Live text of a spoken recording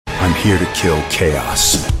I'm here to kill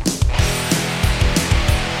chaos.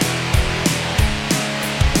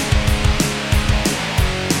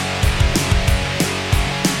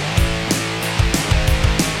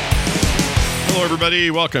 Hello,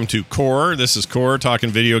 everybody. Welcome to Core. This is Core,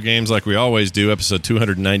 talking video games like we always do. Episode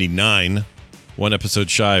 299. One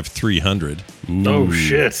episode shy of 300. Ooh. Oh,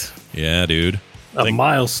 shit. Yeah, dude. A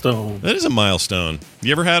milestone. That is a milestone.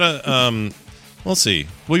 You ever had a... we'll see.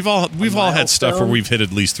 We've all had stuff where we've hit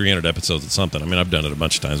at least 300 episodes at something. I mean, I've done it a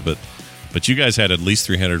bunch of times, but you guys had at least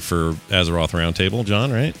 300 for Azeroth Roundtable,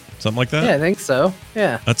 John, right? Something like that? Yeah, I think so.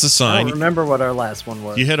 Yeah. That's a sign. I don't remember what our last one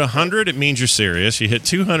was. You hit 100, it means you're serious. You hit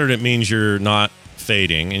 200, it means you're not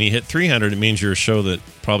fading. And you hit 300, it means you're a show that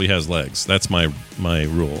probably has legs. That's my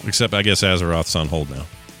rule. Except I guess Azeroth's on hold now.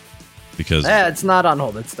 Because it's not on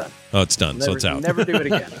hold. It's done. Oh, it's done. So it's out. Never do it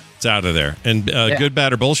again. It's out of there. And Good,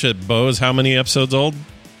 Bad, or Bullshit, Bo, is how many episodes old?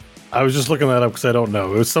 I was just looking that up because I don't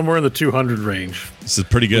know. It was somewhere in the 200 range. This is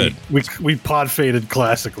pretty good. We pod faded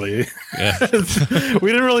classically. Yeah.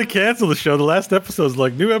 We didn't really cancel the show. The last episode's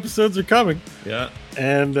like, new episodes are coming. Yeah.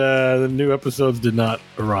 And the new episodes did not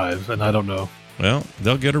arrive, and I don't know. Well,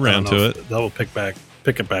 they'll get around to it. They'll pick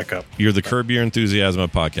it back up. You're the Curb Your Enthusiasm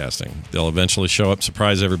of podcasting. They'll eventually show up,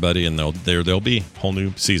 surprise everybody, and there'll be a whole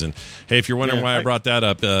new season. Hey, if you're wondering why I brought that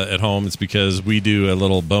up at home, it's because we do a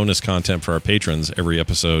little bonus content for our patrons every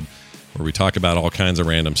episode where we talk about all kinds of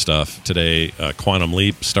random stuff. Today, Quantum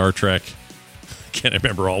Leap, Star Trek. Can't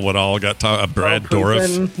remember what all got talked. Brad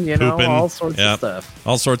Dourif, pooping, all sorts of stuff.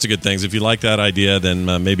 All sorts of good things. If you like that idea, then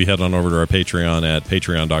maybe head on over to our Patreon at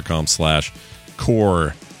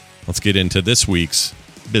patreon.com/core. Let's get into this week's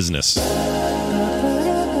business.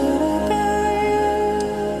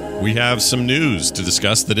 We have some news to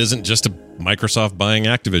discuss that isn't just a Microsoft buying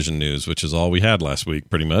Activision news, which is all we had last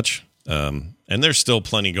week, pretty much. And there's still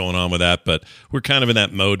plenty going on with that, but we're kind of in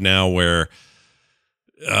that mode now where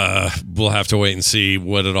we'll have to wait and see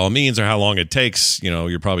what it all means or how long it takes. You know,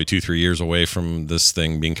 you're probably 2-3 years away from this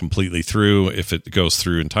thing being completely through, if it goes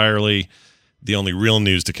through entirely. The only real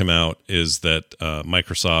news to come out is that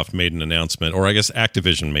Microsoft made an announcement, or I guess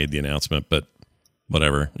Activision made the announcement, but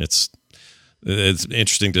whatever. It's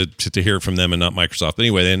interesting to hear from them and not Microsoft. But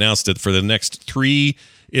anyway, they announced it for the next 3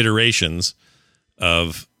 iterations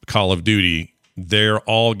of Call of Duty. They're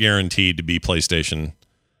all guaranteed to be PlayStation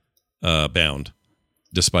bound,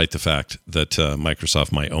 despite the fact that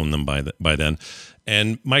Microsoft might own them by then.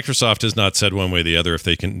 And Microsoft has not said one way or the other if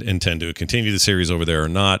they can intend to continue the series over there or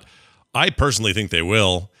not. I personally think they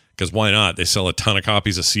will, because why not? They sell a ton of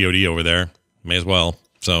copies of COD over there. May as well.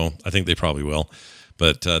 So I think they probably will.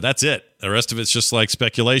 But that's it. The rest of it's just like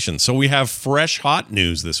speculation. So we have fresh, hot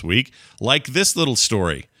news this week, like this little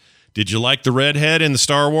story. Did you like the redhead in the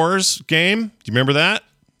Star Wars game? Do you remember that?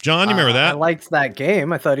 John, you remember that? I liked that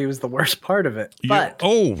game. I thought he was the worst part of it. But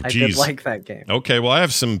I did like that game. Okay, well, I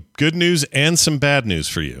have some good news and some bad news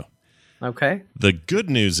for you. Okay. The good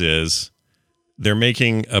news is they're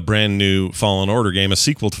making a brand new Fallen Order game, a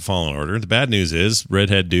sequel to Fallen Order. The bad news is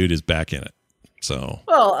Redhead Dude is back in it. So,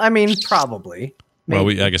 well, I mean, probably.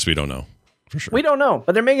 Maybe. Well, I guess we don't know for sure. We don't know,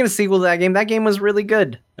 but they're making a sequel to that game. That game was really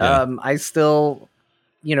good. Yeah. I still,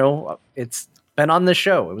 it's been on the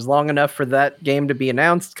show. It was long enough for that game to be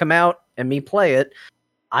announced, come out, and me play it.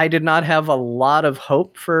 I did not have a lot of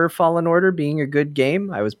hope for Fallen Order being a good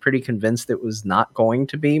game. I was pretty convinced it was not going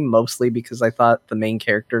to be, mostly because I thought the main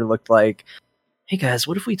character looked like, hey guys,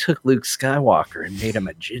 what if we took Luke Skywalker and made him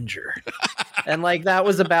a ginger? And that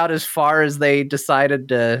was about as far as they decided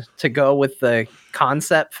to go with the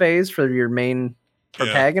concept phase for your main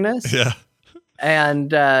protagonist. Yeah.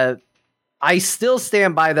 And I still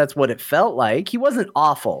stand by that's what it felt like. He wasn't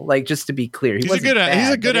awful, just to be clear. He's a good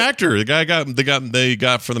actor. The guy they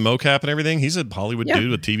got for the mocap and everything. He's a Hollywood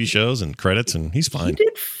dude with TV shows and credits, and he's fine. He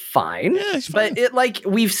did fine. Yeah, he's fine. But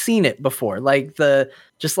we've seen it before.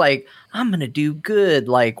 I'm gonna do good,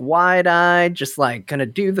 wide-eyed, just gonna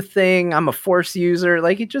do the thing. I'm a Force user.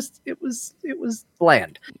 It was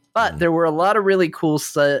bland. But there were a lot of really cool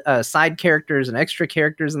side characters and extra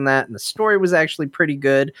characters in that, and the story was actually pretty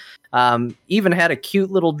good. Even had a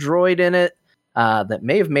cute little droid in it that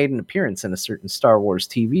may have made an appearance in a certain Star Wars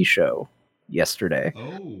TV show yesterday.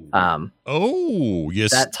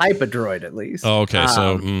 Yes. That type of droid, at least. Oh, okay.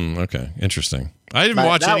 Okay. Interesting. I didn't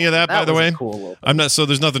watch any of that, by the way. Cool. I'm not. So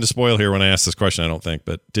there's nothing to spoil here when I ask this question, I don't think.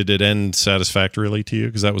 But did it end satisfactorily to you?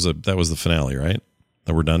 Because that was the finale, right?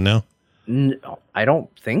 That we're done now. No, I don't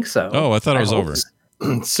think so. Oh, I thought it was over.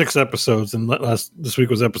 6 episodes, and this week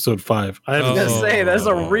was episode 5. I was gonna say that's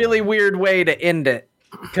a really weird way to end it,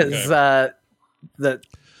 because the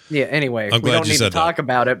Yeah, anyway, I'm we glad don't you need to said that. talk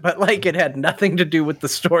about it, but like it had nothing to do with the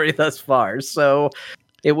story thus far. So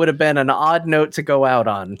it would have been an odd note to go out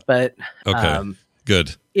on, but Okay.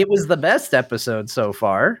 Good. it was the best episode so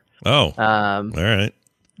far. Oh. All right.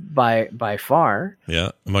 By far. Yeah.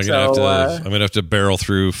 Am I gonna So, I'm gonna have to barrel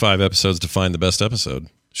through 5 episodes to find the best episode.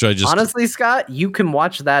 Should I just Honestly, Scott, you can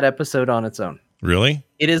watch that episode on its own. really?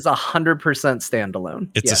 It is 100% standalone.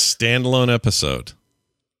 It's a standalone episode.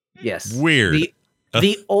 Yes. Weird.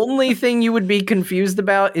 The only thing you would be confused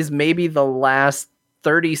about is maybe the last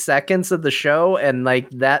 30 seconds of the show, and like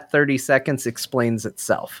that 30 seconds explains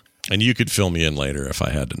itself. And you could fill me in later if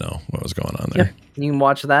I had to know what was going on there. Yep. You can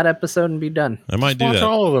watch that episode and be done. I might do Watch that.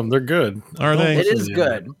 all of them. They're good. Are they? It is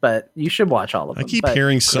good, but you should watch all of I them. keep But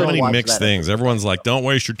hearing so go many watch mixed that things. Everyone's like, "Don't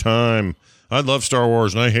waste your time." I love Star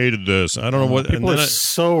Wars and I hated this. I don't know what. And People then are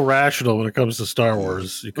so rational when it comes to Star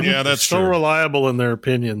Wars. Yeah, that's so true. reliable in their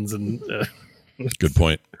opinions, and good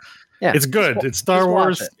point. Yeah. it's good. It's Star just watch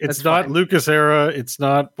Wars. it. It's That's not fine. Lucas era. It's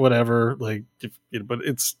not whatever. Like, but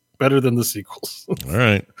it's better than the sequels. All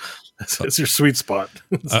right. It's your sweet spot.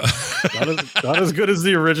 It's Uh, not as good as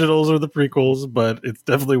the originals or the prequels, but it's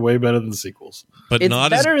definitely way better than the sequels. but It's not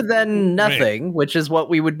better as than nothing, which is what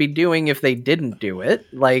we would be doing if they didn't do it.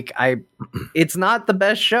 Like it's not the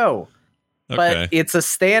best show, but okay. it's a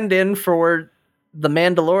stand-in for The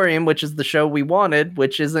Mandalorian, which is the show we wanted,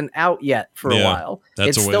 which isn't out yet for a Yeah, while. that's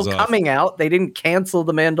It's a still ways off. coming out. They didn't cancel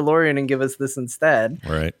The Mandalorian and give us this instead.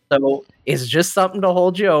 Right. So it's just something to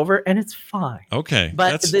hold you over, and it's fine. Okay.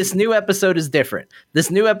 But this new episode is different.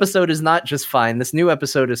 This new episode is not just fine. This new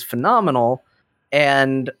episode is phenomenal,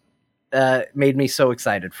 and made me so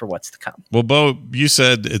excited for what's to come. Well, Bo, you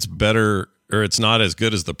said it's better or it's not as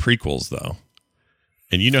good as the prequels, though.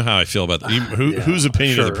 And you know how I feel about that. Whose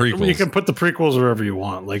opinion of the prequels? You can put the prequels wherever you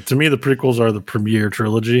want. Like, to me, the prequels are the premiere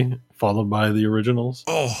trilogy, followed by the originals.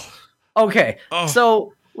 Oh, Okay, Oh.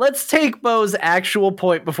 so let's take Bo's actual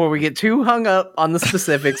point before we get too hung up on the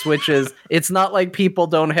specifics, which is it's not like people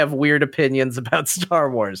don't have weird opinions about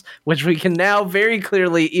Star Wars, which we can now very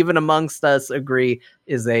clearly, even amongst us, agree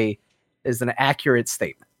is an accurate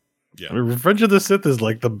statement. I mean, Revenge of the Sith is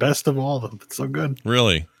like the best of all of them. It's so good.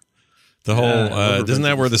 really? The whole I love isn't that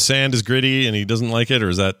Revenge where of the the sand is gritty and he doesn't like it, or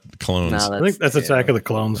is that clones? No, I think that's Attack of the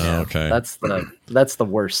Clones. Oh, okay. That's the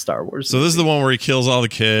worst Star Wars. So this is the one where he kills all the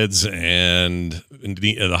kids, and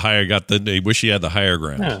the higher got the. They wish he had the higher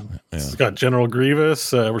ground. Yeah. It's got General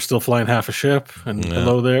Grievous. We're still flying half a ship. And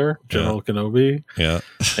hello there, General Kenobi. Yeah.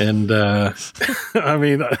 And I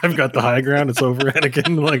mean, I've got the high ground. It's over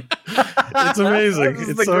Anakin. Like, it's amazing. This is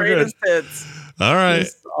It's the so good. greatest hits. All right.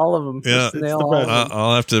 Just all of them. Yeah. Just nail It's the all of best. them.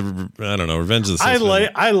 I'll have to. I don't know. Revenge of the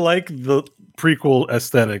Sith. I like the prequel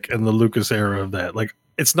aesthetic and the Lucas era of that. Like,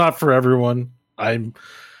 it's not for everyone.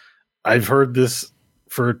 I've heard this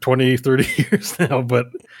for 20, 30 years now, but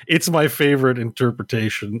it's my favorite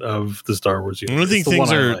interpretation of the Star Wars I universe. don't think It's the things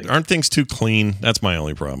one I like. aren't things too clean. That's my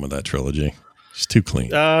only problem with that trilogy. It's too clean.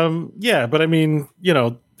 Yeah, but I mean, you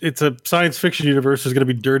know, it's a science fiction universe. There's going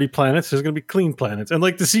to be dirty planets. There's going to be clean planets, and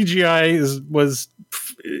like the CGI was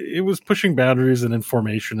pushing boundaries and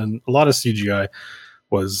information, and a lot of CGI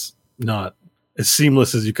was not as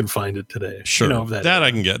seamless as you can find it today. Sure, you know, that I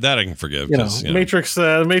can get. That I can forgive. You know, 'cause,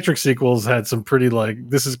 Matrix sequels had some pretty like,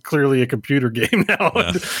 this is clearly a computer game now.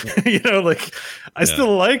 Yeah. You know, like I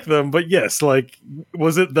still like them, but yes, like,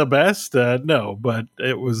 was it the best? No, but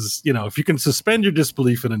it was, you know, if you can suspend your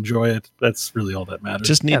disbelief and enjoy it, that's really all that matters.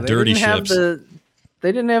 just need they dirty didn't have ships.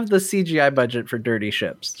 they didn't have the CGI budget for dirty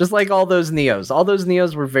ships. Just like all those Neos. All those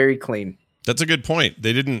Neos were very clean. That's a good point.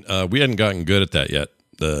 They didn't. We hadn't gotten good at that yet.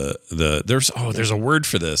 There's a word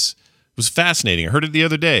for this. It was fascinating. I heard it the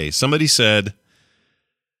other day. Somebody said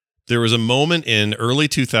there was a moment in early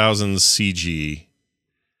 2000s CG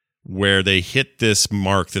where they hit this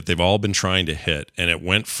mark that they've all been trying to hit, and it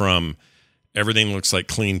went from everything looks like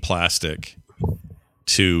clean plastic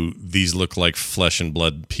to these look like flesh and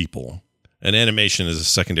blood people. And animation is a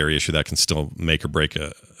secondary issue that can still make or break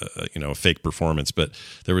a fake performance. But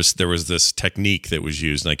there was this technique that was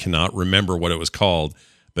used, and I cannot remember what it was called,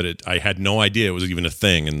 but I had no idea it was even a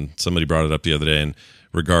thing. And somebody brought it up the other day in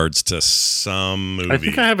regards to some movie. I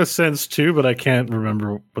think I have a sense too, but I can't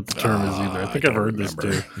remember what the term is either. I think I've heard this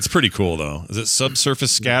too. It's pretty cool though. Is it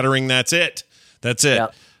subsurface scattering? That's it.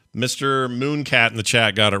 Yep. Mr. Mooncat in the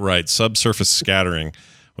chat got it right. Subsurface scattering,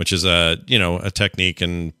 which is a technique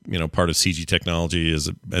and part of CG technology as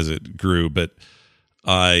it grew. But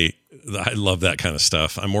I love that kind of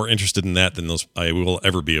stuff. I'm more interested in that than I will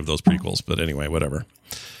ever be of those prequels. But anyway, whatever.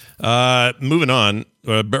 Moving on,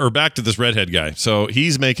 or back to this redhead guy. So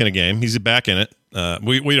he's making a game. He's back in it.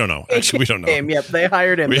 We don't know. Actually, we don't know. Yep, they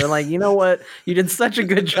hired him. They're like, you know what? You did such a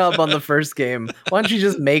good job on the first game. Why don't you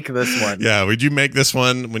just make this one? Yeah, would you make this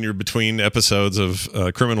one when you're between episodes of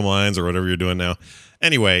Criminal Minds or whatever you're doing now?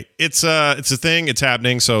 Anyway, it's a thing. It's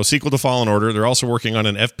happening. So, sequel to Fallen Order. They're also working on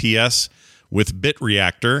an FPS with Bit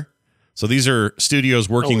Reactor. So these are studios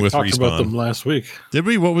working with Respawn. We talked about them last week. Did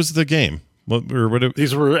we? What was the game?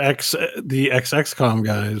 These were the XCOM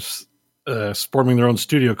guys forming their own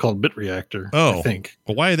studio called Bit Reactor. Oh, I think.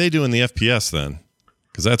 Well, why are they doing the FPS then?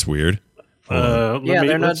 Because that's weird.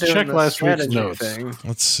 They're not doing check the last week's strategy notes. thing.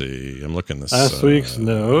 Let's see. I'm looking this. Last week's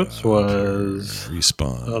notes was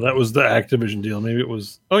Respawn. Oh, that was the Activision deal. Maybe it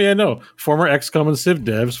was. Oh yeah, no. Former XCOM and Civ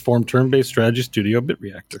devs formed turn-based strategy studio Bit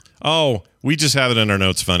Reactor. Oh, we just have it in our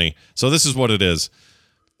notes. Funny. So this is what it is.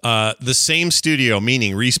 The same studio,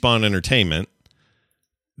 meaning Respawn Entertainment.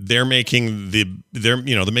 They're making the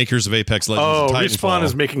makers of Apex Legends. and Titanfall. Respawn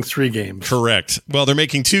is making 3 games. Correct. Well, they're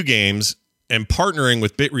making 2 games and partnering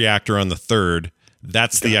with Bit Reactor on the third.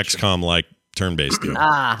 That's the XCOM like turn-based deal.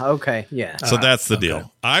 Okay, yeah. So that's the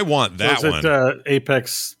deal. I want that one.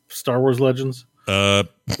 Apex Star Wars Legends. The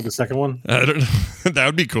second one. I don't know. That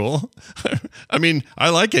would be cool. I mean, I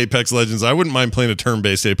like Apex Legends. I wouldn't mind playing a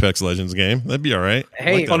turn-based Apex Legends game. That'd be all right.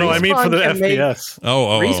 Hey, I mean for the FPS.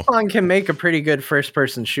 Respawn can make a pretty good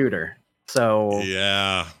first-person shooter. So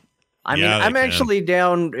yeah. I'm actually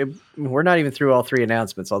down. We're not even through all 3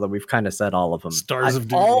 announcements, although we've kind of said all of them. Stars of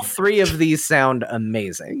Duty. All 3 of these sound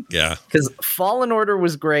amazing. Yeah. Because Fallen Order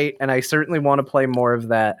was great, and I certainly want to play more of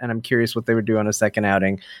that, and I'm curious what they would do on a second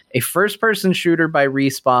outing. A first-person shooter by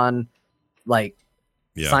Respawn,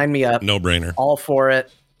 sign me up. No brainer. All for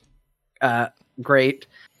it. Great.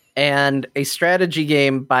 And a strategy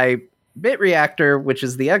game by Bit Reactor, which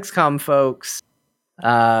is the XCOM folks.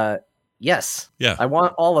 Yes. Yeah. I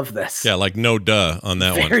want all of this. Yeah, no duh on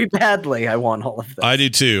that one. Very badly, I want all of this. I do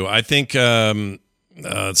too. I think,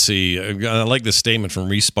 let's see. I like this statement from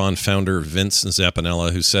Respawn founder Vince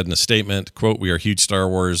Zapanella, who said in a statement, quote, we are huge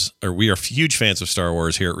fans of Star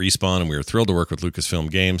Wars here at Respawn, and we are thrilled to work with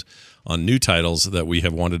Lucasfilm Games on new titles that we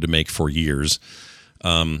have wanted to make for years.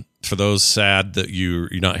 For those sad that you're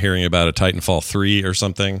not hearing about a Titanfall 3 or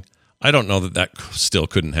something, I don't know that still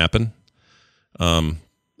couldn't happen.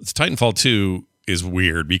 Titanfall 2 is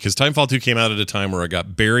weird because Titanfall 2 came out at a time where it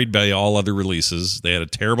got buried by all other releases. They had a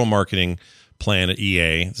terrible marketing plan at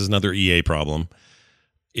EA. This is another EA problem.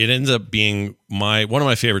 It ends up being one of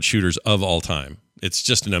my favorite shooters of all time. It's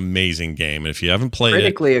just an amazing game. And if you haven't played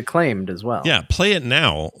critically acclaimed as well. Yeah, play it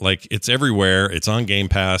now. It's everywhere. It's on Game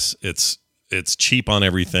Pass. It's cheap on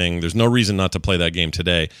everything. There's no reason not to play that game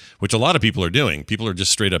today, which a lot of people are doing. People are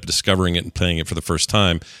just straight up discovering it and playing it for the first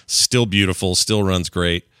time. Still beautiful, still runs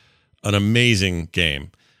great. An amazing game.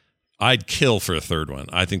 I'd kill for a third one.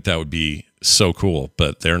 I think that would be so cool,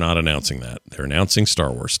 but they're not announcing that. They're announcing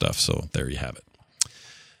Star Wars stuff, so there you have it.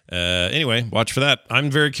 Anyway, watch for that. I'm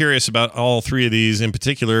very curious about all 3 of these in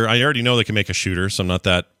particular. I already know they can make a shooter, so I'm not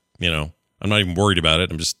that, I'm not even worried about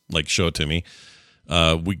it. I'm just show it to me.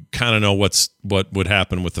 We kind of know what would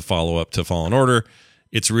happen with the follow-up to Fallen Order.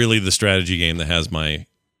 It's really the strategy game that has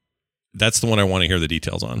that's the one I want to hear the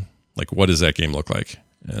details on. What does that game look like?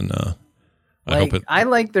 And I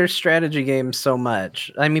like their strategy games so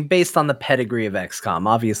much. I mean, based on the pedigree of XCOM,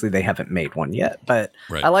 obviously they haven't made one yet, but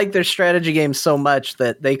right. I like their strategy games so much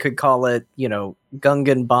that they could call it,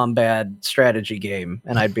 Gungan Bombad strategy game,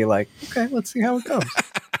 and I'd be like, okay, let's see how it goes.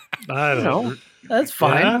 I don't know. That's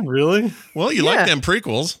fine. Yeah, really? Well, you like them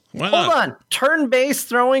prequels. Why not? Hold on. Turn-based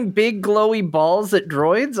throwing big glowy balls at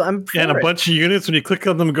droids? I'm for and a bunch of units, when you click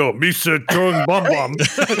on them, go, Misa throwing bomb.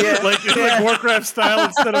 Like Warcraft style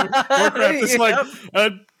instead of Warcraft. It's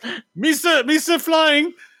Misa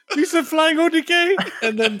flying ODK.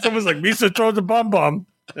 And then someone's like, Misa throws a bomb.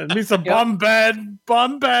 And Misa bomb bad.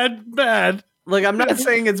 Look, I'm not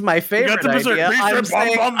saying it's my favorite idea. I'm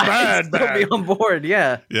saying I'd still be on board.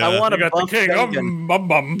 Yeah. I want to buff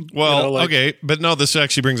Gungan. Well, okay, but no, this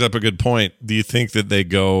actually brings up a good point. Do you think that they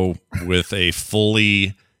go with a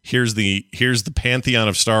fully here's the pantheon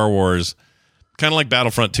of Star Wars, kind of like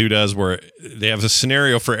Battlefront 2 does, where they have a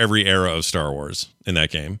scenario for every era of Star Wars in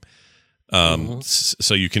that game?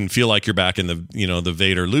 So you can feel like you're back in the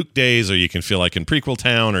Vader Luke days, or you can feel like in prequel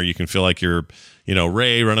town, or you can feel like you're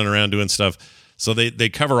Rey running around doing stuff. So they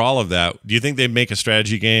cover all of that. Do you think they'd make a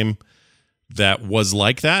strategy game that was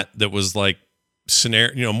like that was like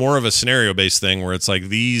scenario, more of a scenario based thing, where it's like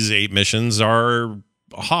these 8 missions are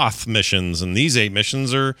Hoth missions, and these 8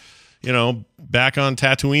 missions are back on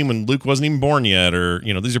Tatooine when Luke wasn't even born yet, or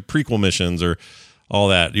these are prequel missions, or all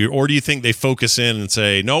that? Or do you think they focus in and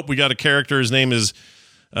say, nope, we got a character, his name is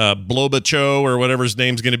Blobacho or whatever his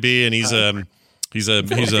name's going to be, and he's a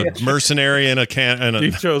mercenary and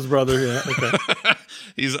Deep Cho's brother. Yeah, okay.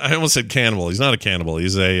 I almost said cannibal. He's not a cannibal.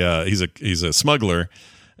 He's a smuggler,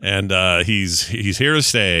 and he's here to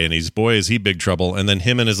stay. And is he big trouble. And then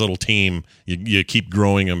him and his little team, you keep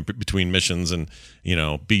growing them between missions, and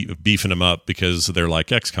beefing them up because they're like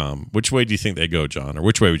XCOM. Which way do you think they go, John, or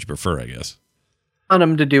which way would you prefer? I guess. I want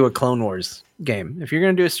them to do a Clone Wars game. If you're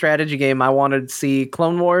going to do a strategy game, I wanted to see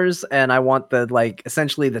Clone Wars, and I want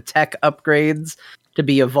essentially the tech upgrades to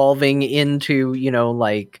be evolving into,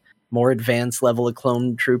 more advanced level of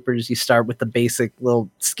clone troopers. You start with the basic little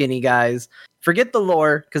skinny guys. Forget the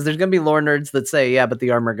lore, because there's going to be lore nerds that say, yeah, but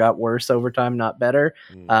the armor got worse over time, not better.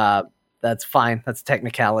 That's fine. That's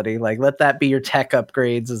technicality. Like, let that be your tech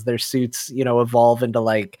upgrades as their suits, evolve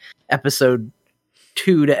into episode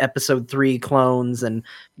 2 to episode 3 clones, and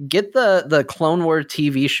get the Clone War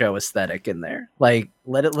TV show aesthetic in there. Like,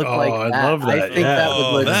 let it look like that. I love that. I think that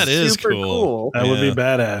would look that is super cool. That would be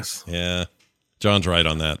badass. Yeah. John's right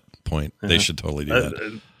on that point. Yeah. They should totally do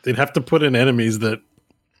that. They'd have to put in enemies that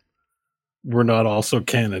were not also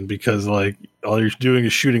canon, because all you're doing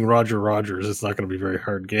is shooting Roger Rogers. It's not going to be a very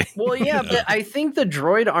hard game. Well, yeah, but I think the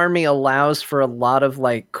droid army allows for a lot of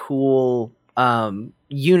cool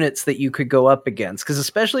units that you could go up against, because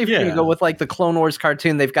especially if you're going to go with the Clone Wars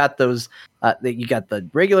cartoon, they've got those that you got the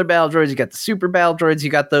regular battle droids, you got the super battle droids, you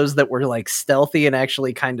got those that were stealthy and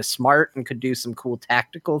actually kind of smart and could do some cool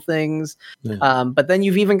tactical things. But then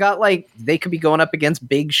you've even got they could be going up against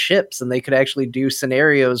big ships, and they could actually do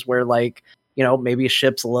scenarios where maybe a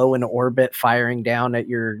ship's low in orbit firing down at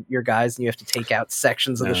your guys, and you have to take out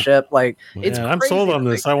sections of the ship. It's I'm sold on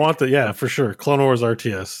this. I want for sure. Clone Wars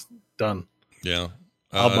RTS done. Yeah.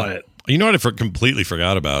 I'll buy it. You know what I completely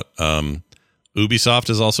forgot about? Ubisoft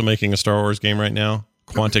is also making a Star Wars game right now.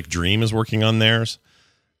 Quantic Dream is working on theirs.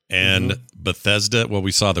 And Bethesda,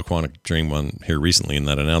 we saw the Quantic Dream one here recently in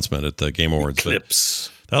that announcement at the Game Awards.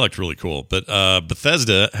 Eclipse. That looked really cool. But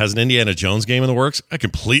Bethesda has an Indiana Jones game in the works. I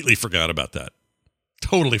completely forgot about that.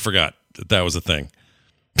 Totally forgot that was a thing.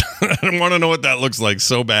 I want to know what that looks like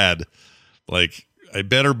so bad. I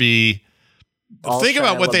better be... Think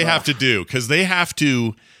about what they have to do, because that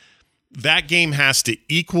game has to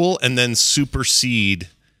equal and then supersede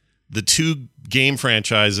the 2 game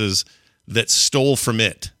franchises that stole from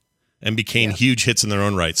it and became huge hits in their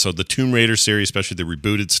own right. So the Tomb Raider series, especially the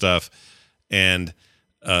rebooted stuff, and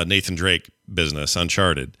Nathan Drake business,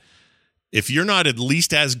 Uncharted. If you're not at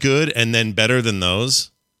least as good and then better than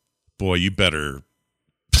those, boy, you better...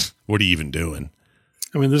 What are you even doing?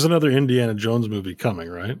 I mean, there's another Indiana Jones movie coming,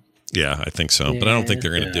 right? Yeah, I think so, but I don't think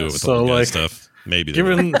they're going to do it with all the good stuff. Maybe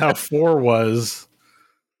given how 4 was,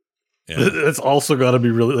 it's also got to be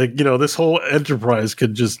really this whole enterprise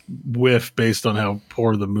could just whiff based on how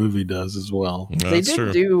poor the movie does as well. No, they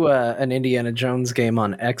did do an Indiana Jones game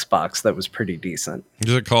on Xbox that was pretty decent. What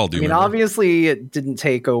is it called? Obviously it didn't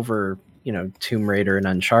take over Tomb Raider and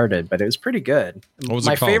Uncharted, but it was pretty good. What was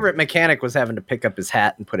My it called? favorite mechanic was having to pick up his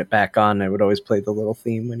hat and put it back on. I would always play the little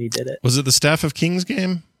theme when he did it. Was it the Staff of Kings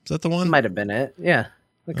game? Is that the one? Might have been it. Yeah.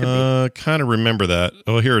 Kind of remember that.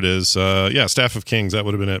 Oh, here it is. Staff of Kings. That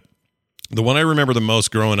would have been it. The one I remember the most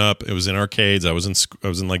growing up, it was in arcades. I was in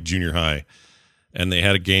junior high, and they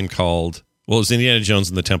had a game called, it was Indiana Jones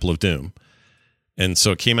and the Temple of Doom. And so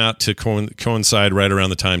it came out to coincide right around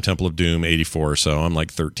the time Temple of Doom, 84 or so. I'm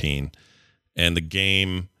 13. And the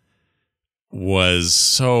game was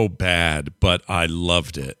so bad, but I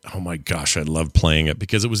loved it. Oh my gosh, I loved playing it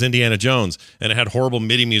because it was Indiana Jones, and it had horrible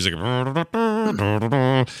MIDI music.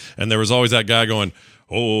 And there was always that guy going,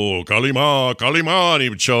 "Oh, Kalima, Kalima," and he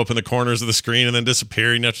would show up in the corners of the screen and then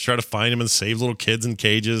disappear. And you have to try to find him and save little kids in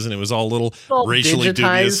cages, and it was all little racially digitized,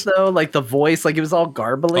 dubious. Though, the voice, it was all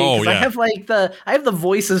garbly. Oh, yeah. I have the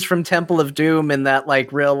voices from Temple of Doom and that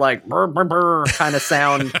real brr, brr, brr kind of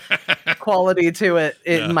sound quality to it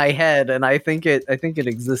in my head, and I think it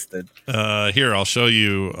existed. Here, I'll show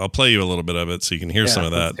you. I'll play you a little bit of it so you can hear some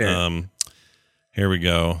of that. Here we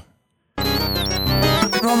go.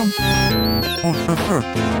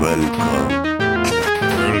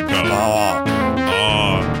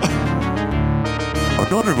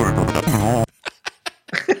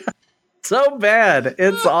 So bad.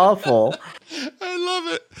 It's awful. I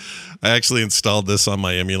love it. I actually installed this on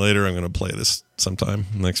my emulator. I'm going to play this sometime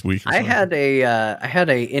next week. I had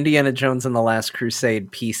a Indiana Jones and the Last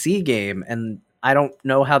Crusade PC game, and I don't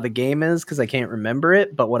know how the game is because I can't remember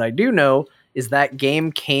it. But what I do know is that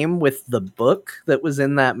game came with the book that was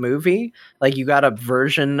in that movie. You got a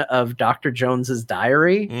version of Dr. Jones's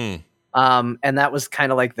diary. And that was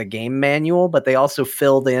kind of like the game manual, but they also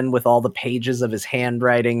filled in with all the pages of his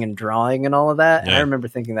handwriting and drawing and all of that. And I remember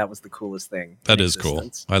thinking that was the coolest thing. That is cool.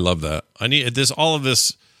 I love that. I need this, all of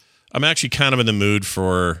this. I'm actually kind of in the mood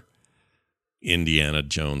for Indiana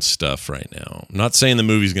Jones stuff right now. I'm not saying the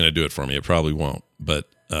movie's going to do it for me. It probably won't, but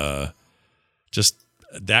just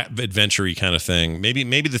that adventure-y kind of thing. Maybe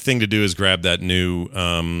the thing to do is grab that new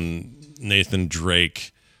Nathan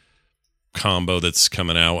Drake combo that's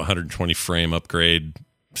coming out, 120 frame upgrade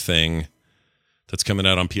thing that's coming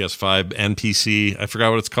out on PS5 and PC. I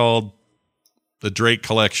forgot what it's called. The Drake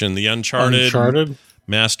collection, the Uncharted?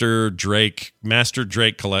 Master Drake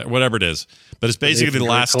collect, whatever it is. But it's basically the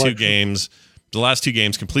last two games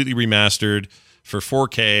completely remastered for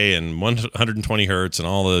 4K and 120 hertz and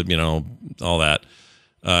all the, all that.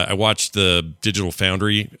 I watched the Digital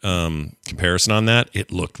Foundry comparison on that.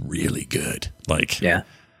 It looked really good.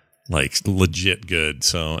 Like legit good.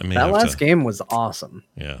 So I mean, that last game was awesome.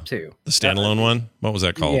 Yeah, too. The standalone one. What was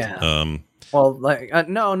that called? Yeah. Well,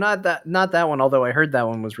 no, not that one. Although I heard that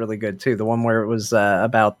one was really good too. The one where it was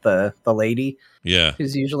about the lady. Yeah,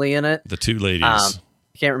 who's usually in it. The two ladies. I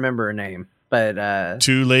can't remember her name, but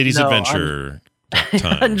Two Ladies Adventure.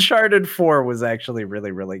 Time. Uncharted 4 was actually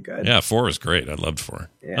really, really good. Yeah, 4 was great. I loved 4.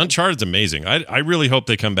 Yeah. Uncharted's amazing. I really hope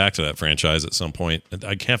they come back to that franchise at some point.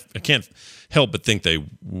 I can't help but think they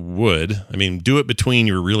would. I mean, do it between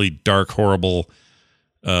your really dark, horrible,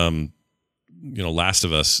 Last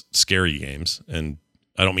of Us scary games, and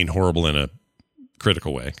I don't mean horrible in a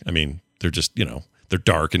critical way. I mean they're just they're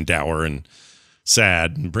dark and dour and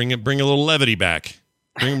sad, and bring a little levity back.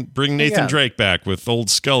 Bring Nathan Drake back with old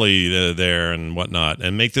Scully there and whatnot,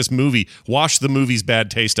 and make this movie, wash the movie's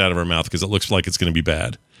bad taste out of our mouth, because it looks like it's going to be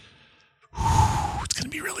bad. It's going to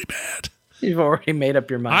be really bad. You've already made up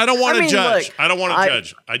your mind. I don't want to judge. Look, I don't want to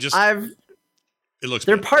judge. It looks.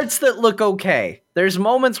 There are parts that look okay. There's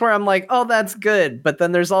moments where I'm like, oh, that's good, but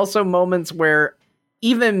then there's also moments where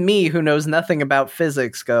even me, who knows nothing about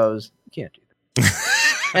physics, goes, you can't do that.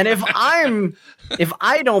 And if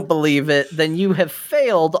I don't believe it, then you have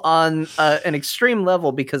failed on an extreme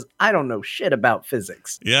level, because I don't know shit about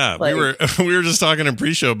physics. Yeah, we were just talking in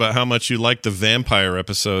pre-show about how much you liked the vampire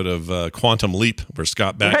episode of Quantum Leap, where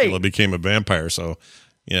Scott Bakula became a vampire. So,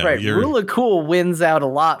 yeah, right. Rule of cool wins out a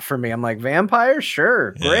lot for me. I'm like, vampire,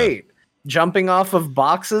 sure, great. Jumping off of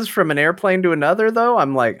boxes from an airplane to another, though,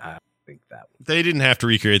 I'm like, I don't think that. They didn't have to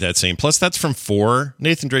recreate that scene. Plus, that's from 4.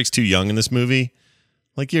 Nathan Drake's too young in this movie.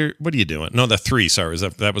 Like, what are you doing? No, the 3. Sorry,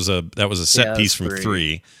 that was a set piece from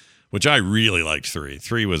 3, which I really liked.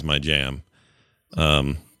 3 was my jam.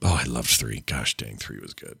 I loved 3. Gosh dang, 3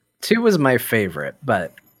 was good. 2 was my favorite,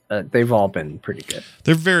 but they've all been pretty good.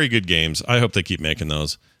 They're very good games. I hope they keep making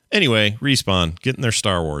those. Anyway, Respawn getting their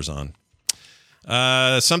Star Wars on.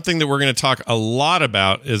 Something that we're going to talk a lot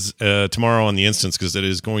about is tomorrow on the Instance, because it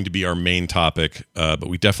is going to be our main topic. But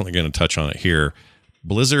we definitely going to touch on it here.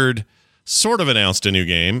 Blizzard sort of announced a new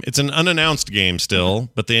game. It's an unannounced game still,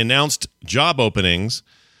 but they announced job openings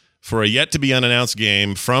for a yet to be unannounced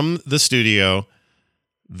game from the studio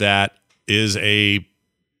that is a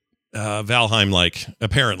Valheim-like,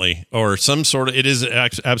 apparently, or some sort of. It is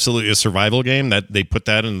absolutely a survival game. That they put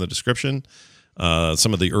that in the description.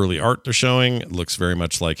 Some of the early art they're showing looks very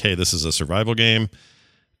much like, hey, this is a survival game,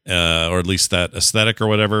 or at least that aesthetic or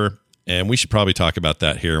whatever. And we should probably talk about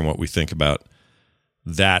that here and what we think about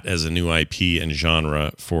that as a new IP and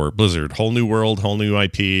genre for Blizzard. Whole new world, whole new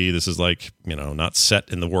IP. This is like, not set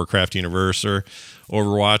in the Warcraft universe or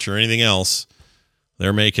Overwatch or anything else.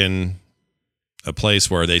 They're making a place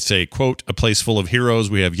where they say, quote, a place full of heroes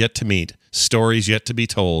we have yet to meet, stories yet to be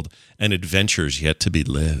told, and adventures yet to be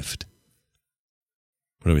lived.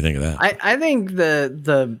 What do we think of that? I think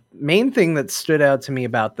the main thing that stood out to me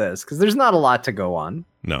about this, because there's not a lot to go on.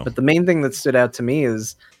 No. But the main thing that stood out to me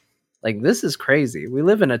is, like, this is crazy. We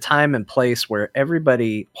live in a time and place where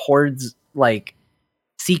everybody hoards, like,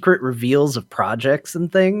 secret reveals of projects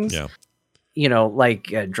and things. Yeah.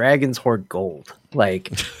 Like dragons hoard gold.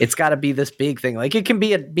 Like, it's got to be this big thing. Like, it can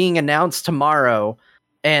be being announced tomorrow,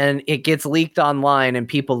 and it gets leaked online, and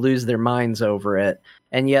people lose their minds over it.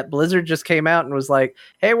 And yet Blizzard just came out and was like,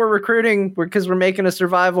 hey, we're recruiting because we're making a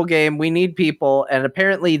survival game. We need people. And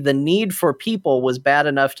apparently the need for people was bad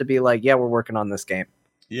enough to be like, yeah, we're working on this game.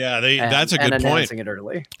 Yeah, that's a good point. Announcing it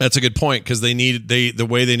early. That's a good point, because the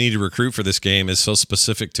way they need to recruit for this game is so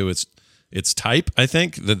specific to its type, I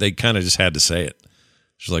think, that they kind of just had to say it.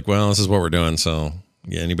 She's like, well, this is what we're doing, so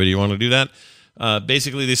yeah, anybody want to do that?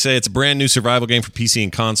 Basically, they say it's a brand new survival game for PC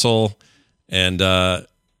and console, and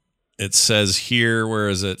It says here, where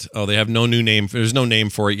is it? Oh, they have no new name. There's no name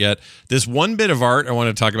for it yet. This one bit of art, I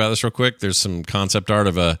want to talk about this real quick. There's some concept art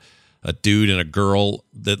of a dude and a girl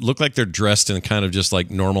that look like they're dressed in kind of just like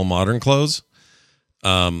normal modern clothes.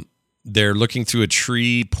 They're looking through a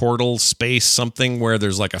tree portal space, something where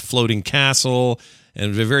there's like a floating castle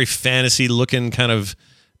and a very fantasy looking kind of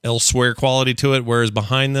elsewhere quality to it. Whereas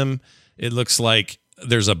behind them, it looks like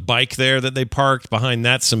there's a bike there that they parked. Behind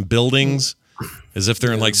that, some buildings, as if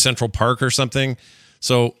they're in like Central Park or something.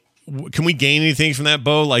 So can we gain anything from that,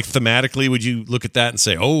 Bo? Like thematically, would you look at that and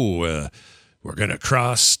say, oh, we're going to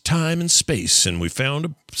cross time and space and we found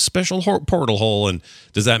a special portal hole? And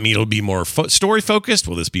does that mean it'll be more story focused?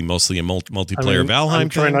 Will this be mostly a multiplayer Valheim? I'm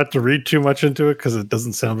trying not to read too much into it because it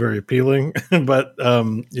doesn't sound very appealing, but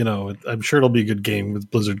you know, I'm sure it'll be a good game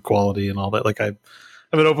with Blizzard quality and all that. Like I'm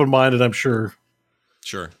an open-minded, I'm sure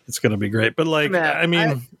it's going to be great. But like,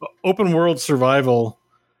 open world survival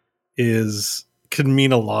can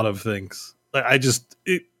mean a lot of things.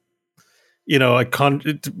 It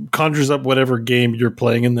conjures up whatever game you're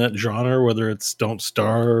playing in that genre, whether it's Don't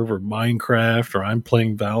Starve or Minecraft or I'm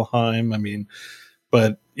playing Valheim. I mean,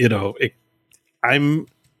 but you know, I'm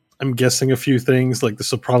guessing a few things. Like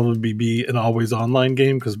this will probably be an always online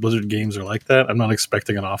game because Blizzard games are like that. I'm not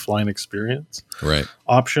expecting an offline experience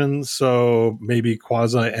option. So maybe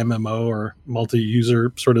quasi MMO or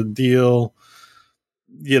multi-user sort of deal.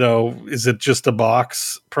 You know, is it just a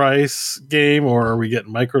box price game, or are we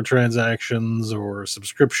getting microtransactions or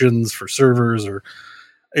subscriptions for servers? Or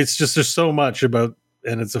it's just, there's so much about,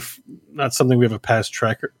 and it's not something we have a past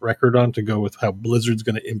track record on to go with how Blizzard's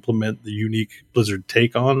going to implement the unique Blizzard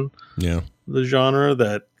take on the genre,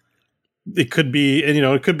 that it could be. And, you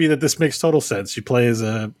know, it could be that this makes total sense. You play as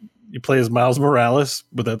Miles Morales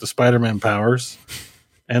without the Spider-Man powers.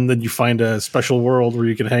 And then you find a special world where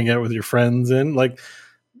you can hang out with your friends in. Like,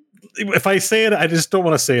 if I say it, I just don't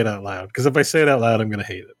want to say it out loud, because if I say it out loud, I'm going to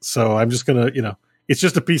hate it. So I'm just going to, you know, it's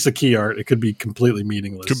just a piece of key art. It could be completely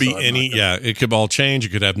meaningless. Could be it could all change. It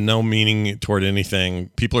could have no meaning toward anything.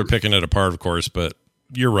 People are picking it apart, of course, but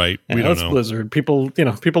you're right. We don't know. Blizzard. People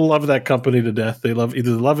love that company to death. They love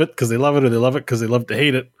it because they love it, or they love it because they love to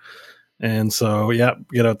hate it. And so,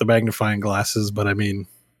 get out the magnifying glasses. But I mean,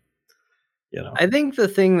 you know, I think the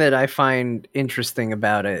thing that I find interesting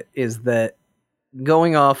about it is that,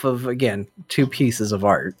 going off of, again, two pieces of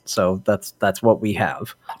art, so that's what we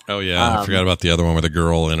have. Oh yeah, I forgot about the other one with the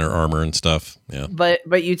girl in her armor and stuff. Yeah, but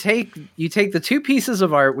you take the two pieces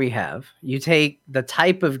of art we have, you take the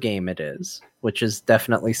type of game it is, which is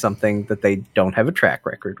definitely something that they don't have a track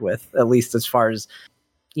record with, at least as far as,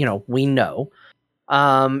 you know, we know.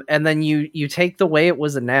 And then you take the way it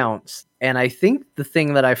was announced, and I think the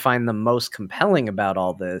thing that I find the most compelling about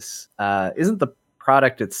all this isn't the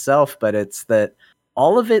product itself, but it's that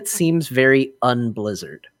all of it seems very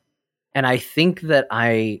un-Blizzard. And I think that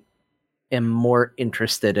I am more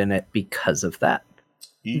interested in it because of that.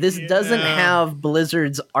 This doesn't have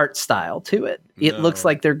Blizzard's art style to it. It looks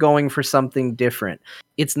like they're going for something different.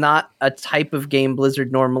 It's not a type of game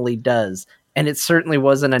Blizzard normally does, and it certainly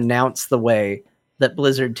wasn't announced the way that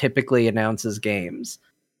Blizzard typically announces games.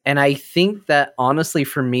 And I think that, honestly,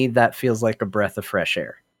 for me, that feels like a breath of fresh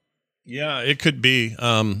air. Yeah, it could be.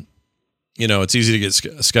 You know, it's easy to get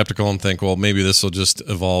skeptical and think, well, maybe this will just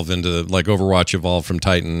evolve into like Overwatch evolved from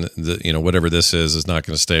Titan. You know, whatever this is not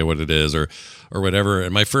going to stay what it is, or whatever.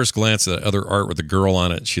 And my first glance at other art with the girl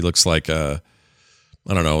on it, she looks like I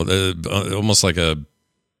don't know, almost like a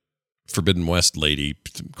Forbidden West lady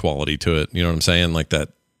quality to it. You know what I'm saying? Like that.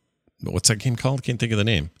 What's that game called? Can't think of the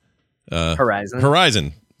name.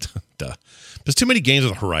 Horizon. Duh. There's too many games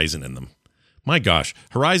with Horizon in them. My gosh.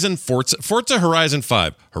 Horizon, Forza Horizon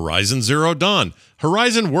 5, Horizon Zero Dawn,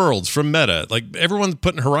 Horizon Worlds from Meta. Like, everyone's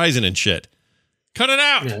putting Horizon in shit. Cut it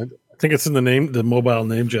out. Yeah, I think it's in the mobile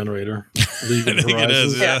name generator. League of Horizon. It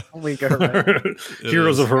is, yeah. League of Horizon.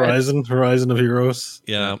 Heroes of Horizon, Horizon of Heroes.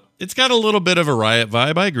 Yeah. It's got a little bit of a Riot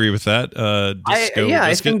vibe. I agree with that.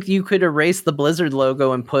 I think you could erase the Blizzard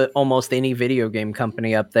logo and put almost any video game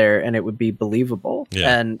company up there and it would be believable.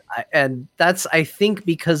 Yeah. And that's, I think,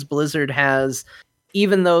 because Blizzard has,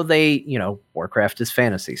 even though they, you know, Warcraft is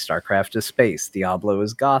fantasy, StarCraft is space, Diablo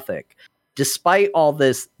is gothic. Despite all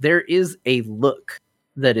this, there is a look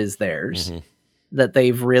that is theirs that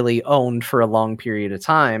they've really owned for a long period of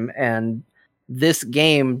time. And this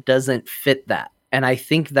game doesn't fit that. And I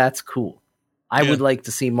think that's cool. I would like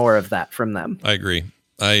to see more of that from them. I agree.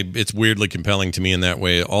 It's weirdly compelling to me in that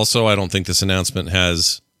way. Also, I don't think this announcement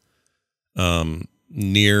has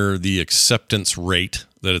near the acceptance rate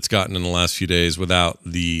that it's gotten in the last few days without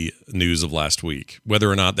the news of last week.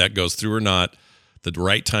 Whether or not that goes through or not, the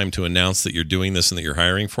right time to announce that you're doing this and that you're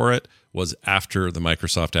hiring for it was after the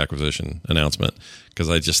Microsoft acquisition announcement, because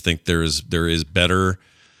I just think there is better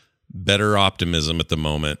optimism at the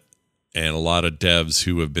moment, and a lot of devs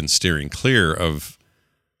who have been steering clear of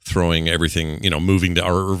throwing everything, moving to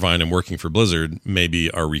Irvine and working for Blizzard,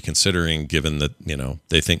 maybe are reconsidering, given that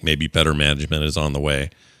they think maybe better management is on the way.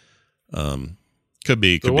 Could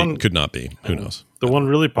be, could not be. Who knows? The one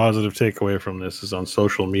really positive takeaway from this is on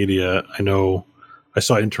social media. I know I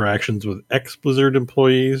saw interactions with ex-Blizzard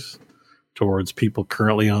employees towards people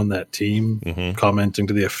currently on that team, commenting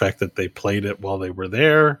to the effect that they played it while they were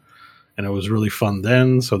there, and it was really fun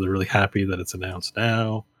then, so they're really happy that it's announced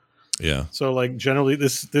now. Yeah. So, like, generally,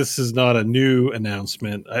 this is not a new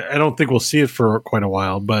announcement. I don't think we'll see it for quite a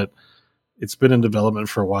while, but it's been in development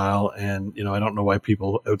for a while, and, I don't know why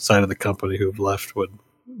people outside of the company who have left would,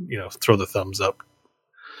 throw the thumbs up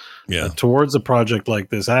towards a project like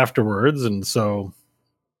this afterwards. And so,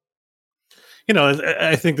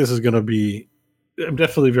 I think this is going to be, I'm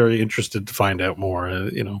definitely very interested to find out more,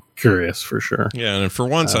 curious for sure. Yeah. And for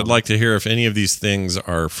once, I'd like to hear if any of these things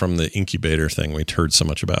are from the incubator thing we heard so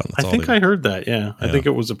much about. I think I heard that. Yeah. I think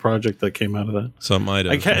it was a project that came out of that. So it might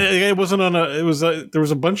have. It wasn't on there was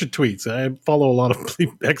a bunch of tweets. I follow a lot of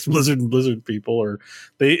ex-Blizzard and Blizzard people, or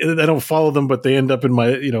I don't follow them, but they end up in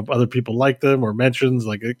my, other people like them or mentions.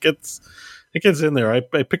 Like it gets in there. I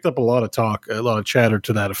picked up a lot of talk, a lot of chatter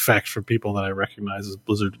to that effect from people that I recognize as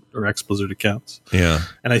Blizzard or ex-Blizzard accounts. Yeah.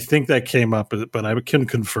 And I think that came up, but I can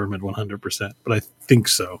confirm it 100%. But I think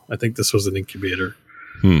so. I think this was an incubator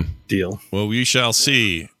deal. Well, we shall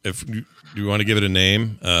see. If you want to give it a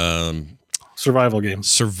name. Survival game.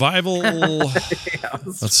 Survival.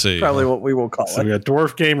 Let's see. Probably what we will call it. We got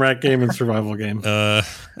dwarf game, rat game, and survival game. Yeah,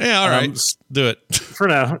 all right. Do it for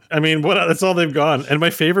now. I mean, that's all they've gone. And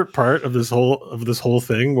my favorite part of this whole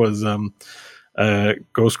thing was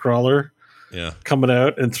Ghostcrawler. Yeah, coming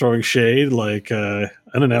out and throwing shade like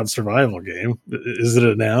unannounced survival game. Is it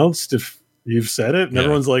announced? If you've said it, and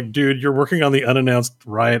everyone's like, "Dude, you're working on the unannounced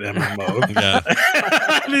Riot MMO." Yeah.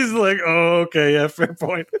 And he's like, "Oh, okay, yeah, fair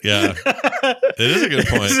point." Yeah, it is a good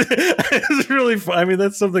point. It's really fun. I mean,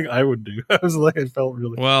 that's something I would do. I felt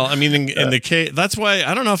really well. I mean, in the case, that's why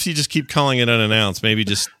I don't know if you just keep calling it unannounced. Maybe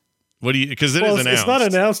just because it is announced. It's not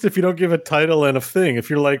announced if you don't give a title and a thing. If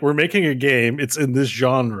you're like, we're making a game, it's in this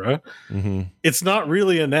genre. It's not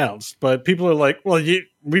really announced, but people are like, well,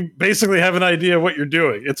 we basically have an idea what you're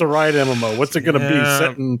doing. It's a Riot MMO. What's it going to be?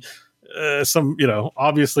 Set in some,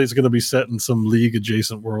 obviously it's going to be set in some League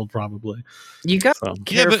adjacent world, probably. You got to be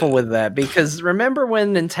careful with that, because remember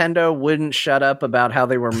when Nintendo wouldn't shut up about how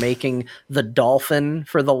they were making the Dolphin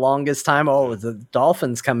for the longest time? Oh, the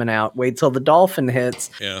Dolphin's coming out. Wait till the Dolphin hits.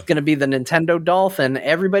 Yeah. It's going to be the Nintendo Dolphin.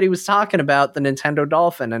 Everybody was talking about the Nintendo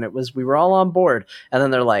Dolphin, and we were all on board. And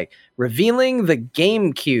then they're like, revealing the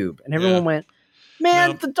GameCube. And everyone went,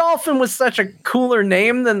 man, the Dolphin was such a cooler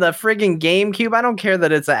name than the friggin' GameCube. I don't care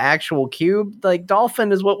that it's an actual cube. Like,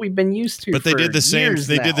 Dolphin is what we've been used to. But they did the same.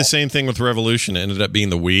 They now. did the same thing with Revolution. It ended up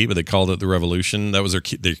being the Wii, but they called it the Revolution. That was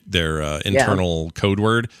their internal code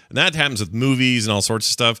word. And that happens with movies and all sorts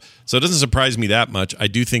of stuff. So it doesn't surprise me that much. I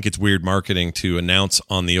do think it's weird marketing to announce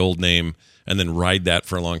on the old name and then ride that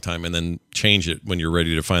for a long time and then change it when you're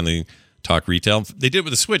ready to finally talk retail. They did it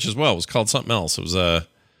with the Switch as well. It was called something else. It was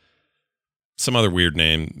some other weird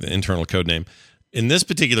name, the internal code name. In this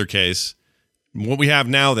particular case, what we have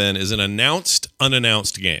now then is an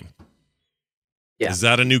unannounced game. Yeah. Is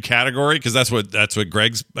that a new category? Because that's what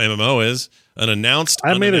Greg's MMO is. An announced.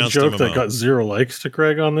 I made a joke MMO. that got 0 likes to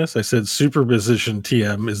Greg on this. I said Superposition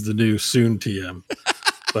TM is the new soon TM.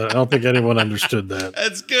 But I don't think anyone understood that.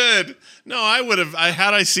 That's good. No, I would have.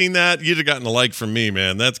 Had I seen that, you'd have gotten a like from me,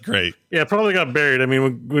 man. That's great. Yeah, it probably got buried. I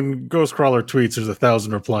mean, when Ghostcrawler tweets, there's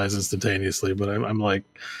 1,000 replies instantaneously. But I'm like,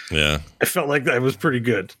 yeah, I felt like that was pretty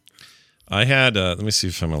good. I had. Let me see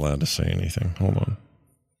if I'm allowed to say anything. Hold on.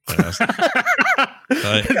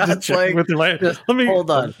 Hold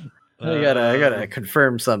on. I gotta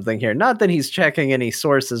confirm something here. Not that he's checking any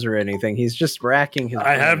sources or anything. He's just racking his.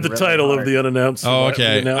 I have the title of the unannounced. Oh,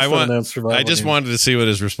 okay. I just wanted to see what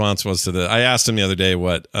his response was to I asked him the other day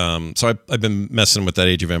what. So I've been messing with that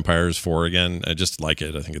Age of Empires 4 again. I just like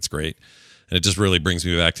it. I think it's great, and it just really brings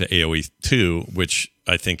me back to AOE 2, which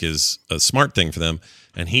I think is a smart thing for them.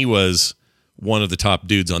 And he was one of the top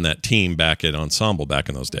dudes on that team back at Ensemble back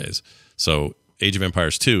in those days. So Age of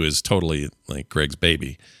Empires 2 is totally like Greg's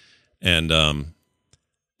baby. And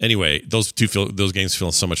anyway, those games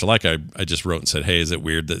feel so much alike. I just wrote and said, hey, is it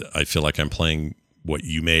weird that I feel like I'm playing what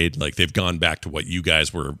you made? Like they've gone back to what you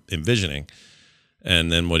guys were envisioning.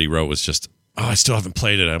 And then what he wrote was just, I still haven't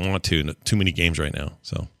played it. I want to. Too many games right now.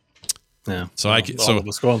 So Yeah. So all so of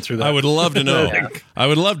us going through that. I would love to know. Yeah. I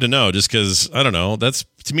would love to know, just because I don't know. That's,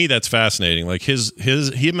 to me, that's fascinating. Like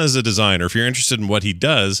him as a designer. If you're interested in what he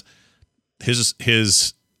does, his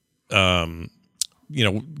different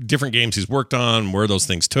games he's worked on, where those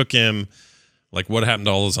things took him, like what happened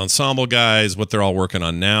to all those ensemble guys, what they're all working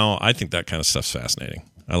on now. I think that kind of stuff's fascinating.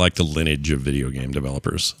 I like the lineage of video game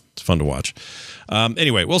developers. It's fun to watch.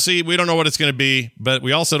 Anyway, we'll see. We don't know what it's going to be, but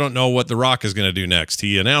we also don't know what The Rock is going to do next.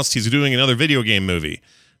 He announced he's doing another video game movie,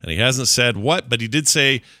 and he hasn't said what, but he did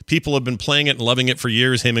say people have been playing it and loving it for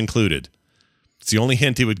years, him included. It's the only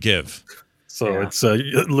hint he would give. So it's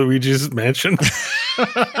Luigi's Mansion.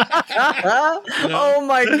 Oh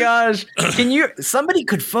my gosh. Somebody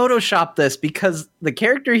could Photoshop this, because the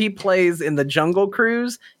character he plays in the Jungle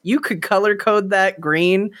Cruise, you could color code that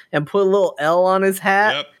green and put a little L on his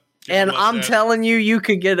hat. Yep. And I'm telling you, you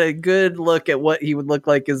could get a good look at what he would look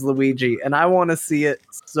like as Luigi. And I want to see it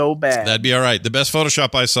so bad. That'd be all right. The best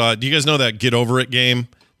Photoshop I saw, do you guys know that Get Over It game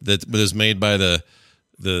that was made by the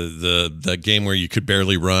game where you could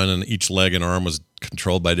barely run and each leg and arm was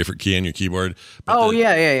controlled by a different key on your keyboard?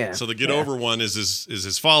 Yeah. So the Get Over one is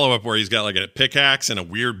his follow-up, where he's got like a pickaxe and a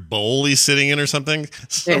weird bowl he's sitting in or something.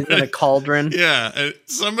 In a cauldron. Yeah. And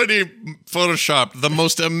somebody photoshopped the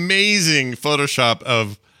most amazing Photoshop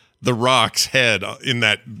of The Rock's head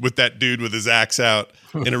with that dude with his axe out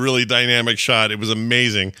in a really dynamic shot. It was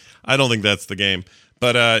amazing. I don't think that's the game.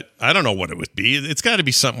 But I don't know what it would be. It's got to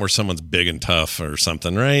be something where someone's big and tough or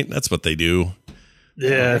something, right? That's what they do.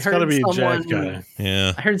 Yeah, it's got to be a Jack guy.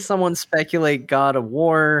 Yeah. I heard someone speculate God of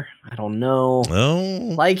War. I don't know.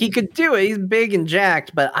 Oh. Like, he could do it. He's big and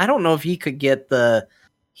jacked, but I don't know if he could get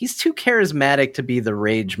he's too charismatic to be the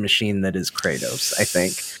rage machine that is Kratos, I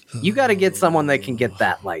think. You got to get someone that can get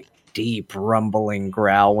that, like, deep rumbling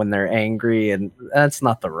growl when they're angry, and that's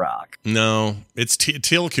not The Rock. No, it's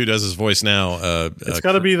Tilk who does his voice now. It's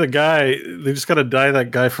got to be the guy. They just got to dye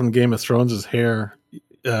that guy from Game of Thrones' hair.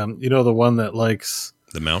 The one that likes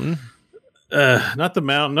the mountain. Not the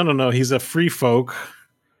mountain. No. He's a free folk,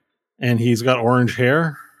 and he's got orange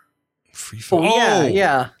hair. Free folk.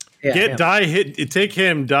 Yeah. Dye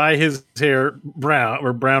his hair brown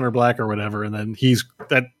or black or whatever, and then he's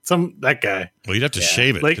that guy. Well, you'd have to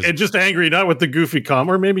shave it, and just angry, not with the goofy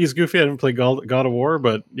or maybe he's goofy. I didn't play God of War,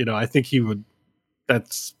 but I think he would.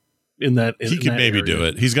 That's in that. He could maybe do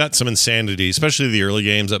it. He's got some insanity, especially the early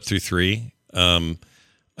games up through 3.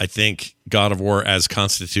 I think God of War, as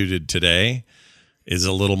constituted today, is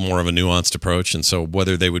a little more of a nuanced approach, and so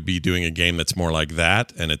whether they would be doing a game that's more like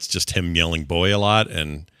that, and it's just him yelling "boy" a lot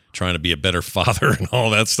and trying to be a better father and all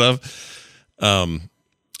that stuff. I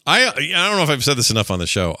don't know if I've said this enough on the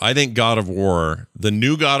show. I think God of War, the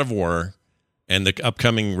new God of War, and the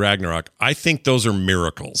upcoming Ragnarok, I think those are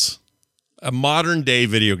miracles, modern day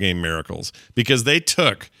video game miracles, because they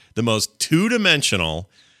took the most two-dimensional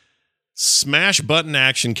smash button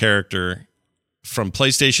action character from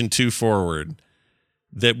PlayStation 2 forward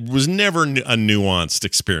that was never a nuanced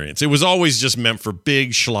experience. It was always just meant for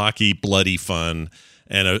big, schlocky, bloody fun,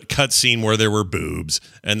 and a cutscene where there were boobs,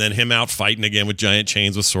 and then him out fighting again with giant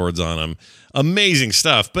chains with swords on them. Amazing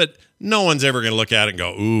stuff, but no one's ever going to look at it and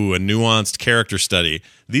go, ooh, a nuanced character study.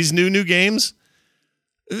 These new games,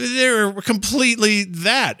 they're completely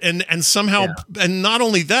that, and somehow, and not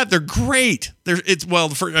only that, they're great. We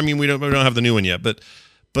don't have the new one yet, but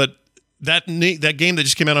that game that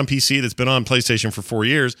just came out on PC that's been on PlayStation for 4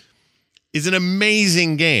 years is an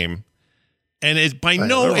amazing game. And it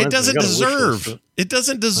doesn't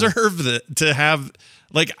deserve to have,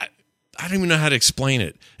 like, I don't even know how to explain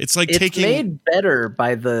it. It's like it's made better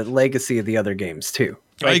by the legacy of the other games too.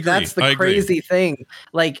 Like, I agree. That's the crazy thing.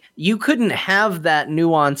 Like, you couldn't have that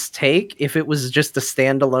nuanced take if it was just a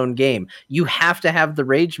standalone game. You have to have the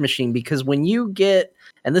rage machine, because when you get,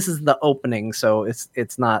 and this is the opening, so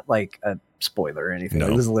it's not like a spoiler or anything. No.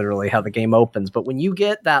 This is literally how the game opens. But when you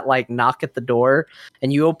get that, like, knock at the door,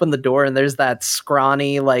 and you open the door, and there's that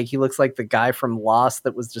scrawny, like, he looks like the guy from Lost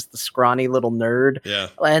that was just the scrawny little nerd. Yeah.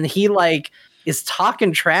 And he, like, is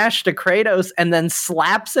talking trash to Kratos and then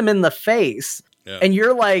slaps him in the face. Yeah. And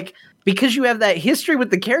you're like, because you have that history with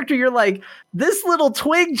the character, you're like, this little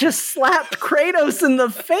twig just slapped Kratos in the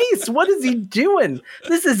face. What is he doing?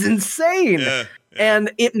 This is insane. Yeah.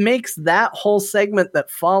 And it makes that whole segment that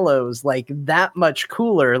follows, like, that much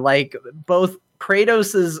cooler. Like, both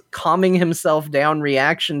Kratos's calming himself down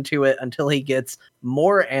reaction to it until he gets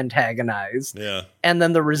more antagonized. Yeah. And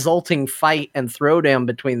then the resulting fight and throwdown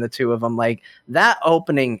between the two of them. Like, that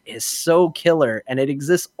opening is so killer. And it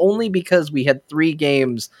exists only because we had 3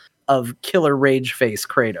 games of killer rage face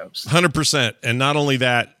Kratos. 100%. And not only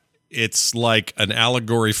that, it's like an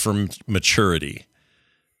allegory for maturity.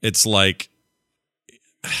 It's like,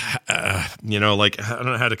 like, I don't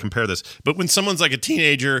know how to compare this, but when someone's like a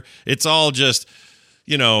teenager, it's all just,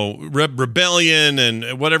 rebellion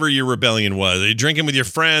and whatever your rebellion was. You're drinking with your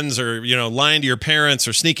friends or, lying to your parents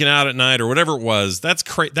or sneaking out at night or whatever it was. That's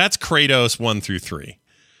Kratos 1 through 3.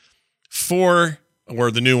 4,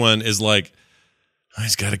 or the new one, is like,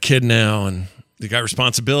 he's got a kid now and he got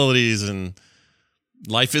responsibilities and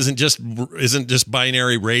life isn't just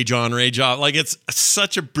binary rage on, rage off. Like, it's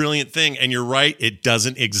such a brilliant thing. And you're right. It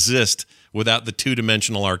doesn't exist without the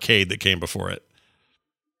 2-dimensional arcade that came before it.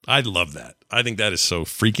 I love that. I think that is so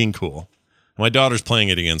freaking cool. My daughter's playing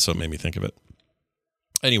it again, so it made me think of it.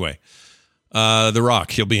 Anyway, The Rock,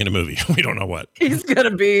 he'll be in a movie. We don't know what. He's going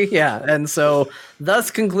to be, yeah. And so thus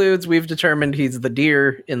concludes, we've determined he's the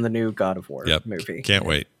deer in the new God of War movie. Can't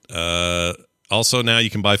wait. Also, now you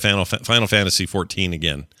can buy Final Fantasy 14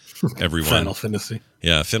 again. Everyone. Final Fantasy.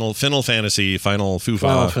 Yeah, Final Fantasy, Final Fufa.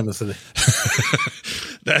 Final Fantasy.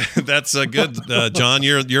 That's good. John,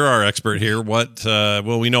 you're our expert here.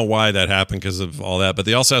 Well, we know why that happened because of all that, but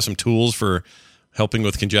they also have some tools for helping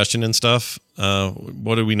with congestion and stuff.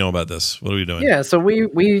 What do we know about this? What are we doing? Yeah, so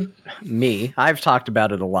I've talked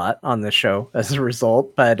about it a lot on this show as a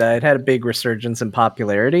result, but it had a big resurgence in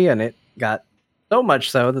popularity, and it got so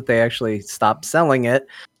much so that they actually stopped selling it.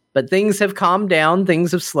 But things have calmed down.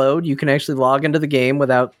 Things have slowed. You can actually log into the game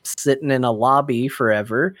without sitting in a lobby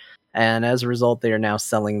forever. And as a result, they are now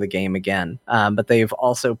selling the game again. But they've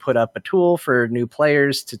also put up a tool for new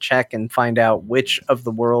players to check and find out which of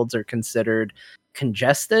the worlds are considered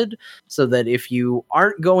congested, so that if you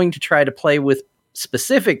aren't going to try to play with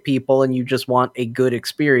specific people and you just want a good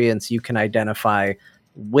experience, you can identify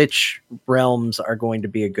which realms are going to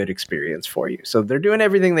be a good experience for you. So they're doing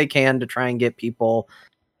everything they can to try and get people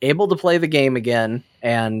able to play the game again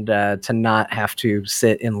and to not have to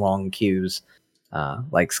sit in long queues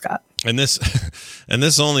like Scott. And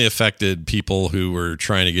this only affected people who were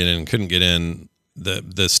trying to get in and couldn't get in.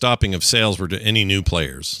 The stopping of sales were to any new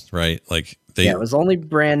players, right? Like it was only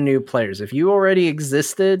brand new players. If you already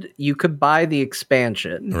existed, you could buy the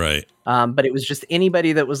expansion, right? But it was just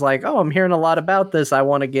anybody that was like, "Oh, I'm hearing a lot about this. I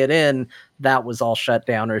want to get in." That was all shut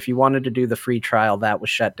down. Or if you wanted to do the free trial, that was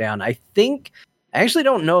shut down. I actually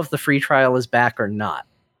don't know if the free trial is back or not,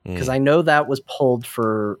 because I know that was pulled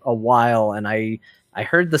for a while, and I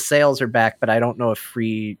heard the sales are back, but I don't know if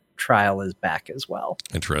free trial is back as well.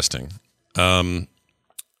 Interesting.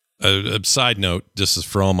 A side note, this is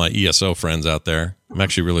for all my ESO friends out there. I'm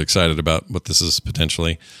actually really excited about what this is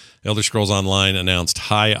potentially. Elder Scrolls Online announced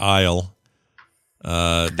High Isle.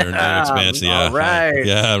 Their new expansion. Yeah, all right.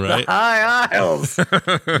 Yeah, right. The High Isles.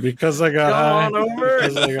 Because I got high. Come on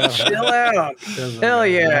over. Chill out. Hell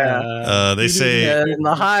yeah. They say in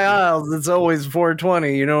the High Isles, it's always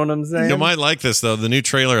 420. You know what I'm saying? You might like this, though. The new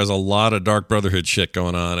trailer has a lot of Dark Brotherhood shit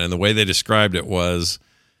going on, and the way they described it was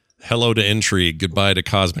hello to intrigue, goodbye to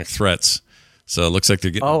cosmic threats. So it looks like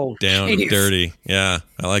they're getting down and dirty. Yeah,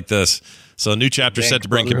 I like this. So a new chapter set to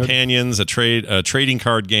bring companions, a trading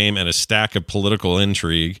card game, and a stack of political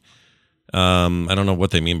intrigue. I don't know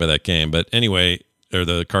what they mean by that game, but anyway, or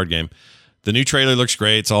the card game. The new trailer looks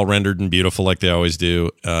great. It's all rendered and beautiful like they always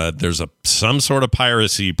do. There's some sort of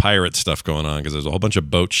pirate stuff going on because there's a whole bunch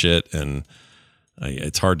of boat shit, and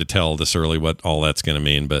it's hard to tell this early what all that's going to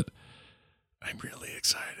mean, but I'm really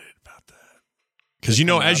excited about that. Because,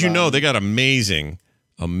 as you know, they got amazing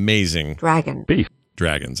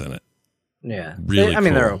dragons in it. Yeah. Really cool.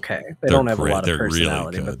 They're okay. They're don't have great. A lot of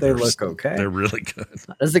personality, really but they look okay. They're really good.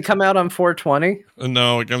 Does it come out on 420?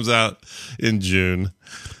 No, it comes out in June.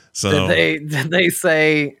 So did they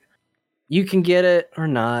say you can get it or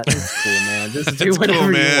not? It's cool, man. Just do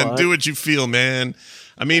whatever you want. Do what you feel, man.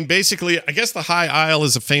 I mean, basically, I guess the High Isle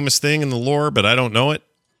is a famous thing in the lore, but I don't know it.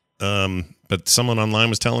 But someone online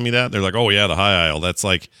was telling me that. They're like, oh yeah, the High Isle. That's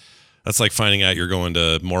like finding out you're going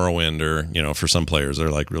to Morrowind, or for some players, they're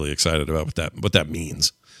like really excited about what that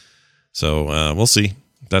means. So we'll see.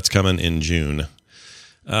 That's coming in June.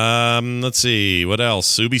 Let's see what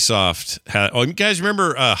else. Ubisoft. You guys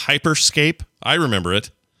remember Hyperscape? I remember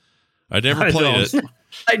it. I never played it.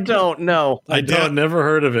 I don't know. Never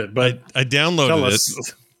heard of it, but I downloaded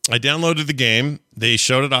it. I downloaded the game. They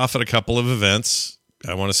showed it off at a couple of events.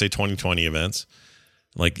 I want to say 2020 events,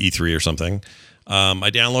 like E3 or something. I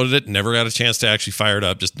downloaded it, never got a chance to actually fire it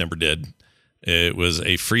up, just never did. It was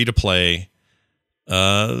a free-to-play,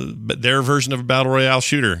 but their version of a battle royale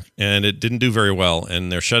shooter, and it didn't do very well,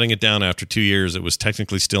 and they're shutting it down after 2 years. It was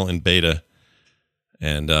technically still in beta,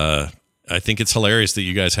 and I think it's hilarious that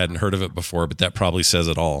you guys hadn't heard of it before, but that probably says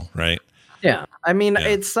it all, right? Yeah. I mean,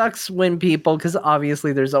 it sucks when people, because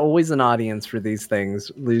obviously there's always an audience for these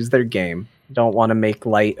things, lose their game. Don't want to make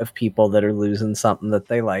light of people that are losing something that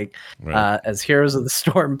they like. Right. As Heroes of the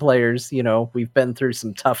Storm players, you know, we've been through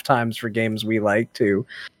some tough times for games we like too.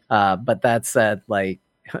 But that said, like,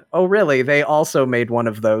 oh, really? They also made one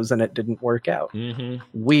of those and it didn't work out. Mm-hmm.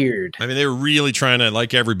 Weird. I mean, they were really trying to,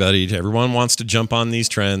 like everybody, everyone wants to jump on these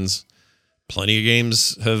trends. Plenty of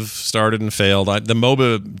games have started and failed. I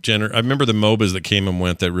remember the MOBAs that came and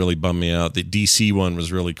went that really bummed me out. The DC one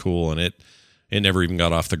was really cool, and it never even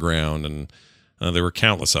got off the ground. And there were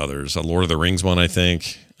countless others. A Lord of the Rings one, I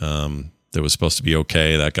think, that was supposed to be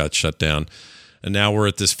okay. That got shut down. And now we're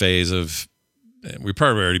at this phase of, we've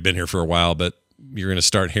probably already been here for a while, but you're going to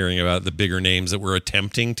start hearing about the bigger names that were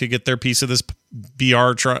attempting to get their piece of this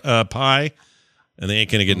VR pie, and they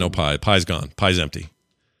ain't going to get no pie. Pie's gone. Pie's empty.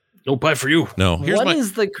 No pie for you. No. What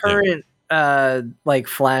is the current like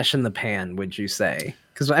flash in the pan, would you say?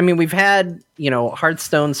 Because I mean, we've had, you know,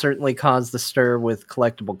 Hearthstone certainly caused the stir with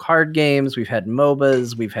collectible card games. We've had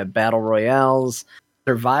MOBAs, we've had battle royales,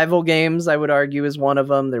 survival games. I would argue is one of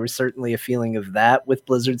them. There was certainly a feeling of that with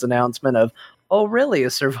Blizzard's announcement of, oh, really,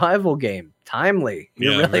 a survival game? Timely.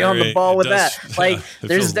 You're really on the ball with that. Like,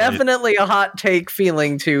 there's definitely a hot take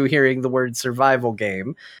feeling to hearing the word survival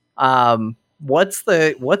game. What's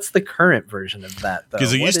the current version of that though?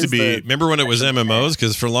 Because it used to be, remember when it was MMOs?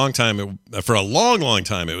 Because for a long time, for a long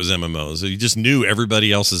time, it was MMOs. You just knew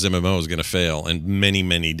everybody else's MMO was going to fail, and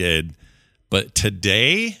many did. But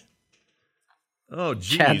today, oh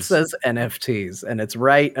geez, Chad says NFTs, and it's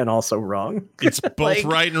right and also wrong. It's both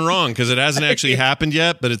right and wrong because it hasn't actually happened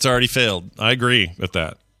yet, but it's already failed. I agree with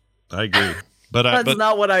that. I agree. But that's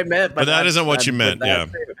not what I meant. But that isn't what you meant. Yeah,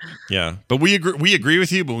 yeah. But we agree. We agree with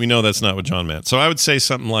you, but we know that's not what John meant. So I would say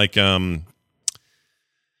something like, "Oh,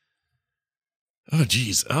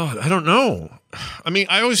 geez. Oh, I don't know. I mean,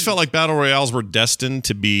 I always felt like battle royales were destined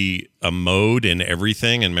to be a mode in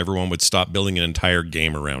everything, and everyone would stop building an entire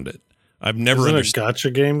game around it. I've never understood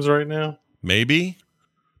gacha games right now. Maybe.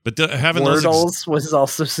 But having Wordles was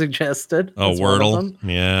also suggested. Oh, Wordle.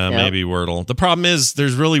 Yeah, maybe Wordle. The problem is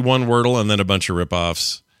there's really one Wordle and then a bunch of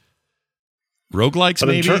ripoffs. Roguelikes,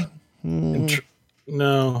 but maybe?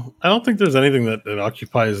 No, I don't think there's anything that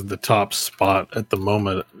occupies the top spot at the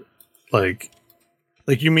moment. Like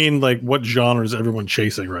you mean like what genre is everyone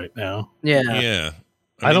chasing right now? Yeah. Yeah.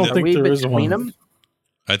 I don't think there is one. Them?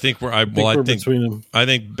 I think I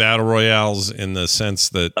think battle royales in the sense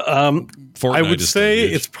that Fortnite I would say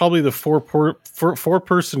it's probably the four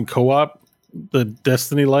person co-op that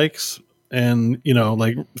Destiny likes, and you know,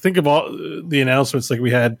 like think of all the announcements. Like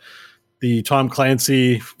we had the Tom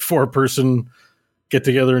Clancy 4-person get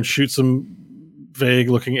together and shoot some vague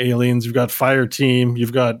looking aliens. You've got Fire Team.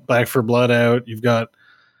 You've got Back 4 Blood out.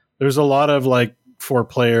 There's a lot of like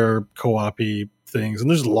 4-player co-op-y things, and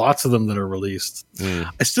there's lots of them that are released.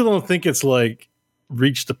 I still don't think it's like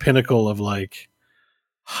reached the pinnacle of like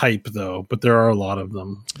hype though, but there are a lot of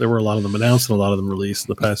them. There were a lot of them announced and a lot of them released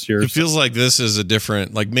in the past year. It feels like this is a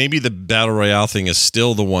different, like maybe the battle royale thing is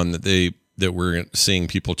still the one that we're seeing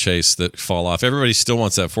people chase that fall off. Everybody still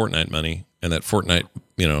wants that Fortnite money and that Fortnite,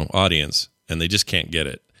 audience, and they just can't get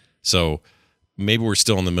it. So maybe we're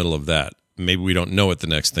still in the middle of that. Maybe we don't know what the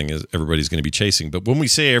next thing is everybody's going to be chasing. But when we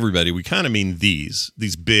say everybody, we kind of mean these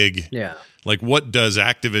big, like what does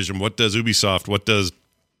Activision, what does Ubisoft, what does,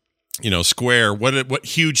 Square, what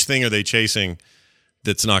huge thing are they chasing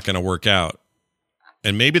that's not going to work out?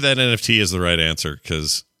 And maybe that NFT is the right answer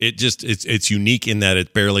because it's unique in that it's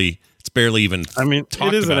barely even. I mean,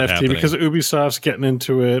 it is an NFT happening. Because Ubisoft's getting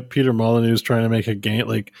into it. Peter Molyneux's trying to make a game.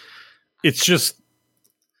 Like it's just,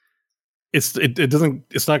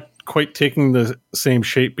 it's not quite taking the same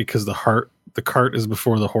shape because the cart is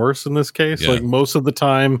before the horse in this case. Like most of the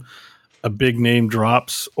time a big name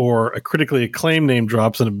drops or a critically acclaimed name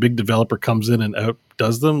drops and a big developer comes in and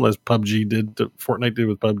outdoes them, as Fortnite did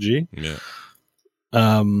with PUBG. Yeah.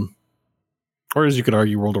 Or as you could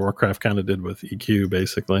argue World of Warcraft kind of did with EQ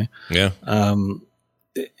basically. Yeah. I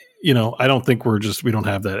don't think we don't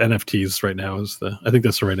have that. NFTs right now I think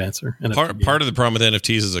that's the right answer. Part of the problem with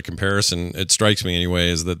NFTs is a comparison. It strikes me anyway,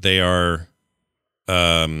 is that they are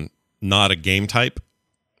not a game type.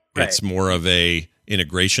 Right. It's more of a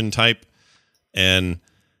integration type. And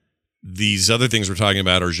these other things we're talking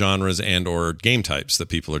about are genres and or game types that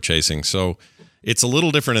people are chasing. So it's a little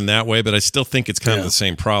different in that way, but I still think it's kind of the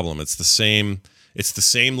same problem. It's the same. It's the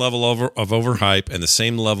same level of overhype and the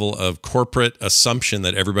same level of corporate assumption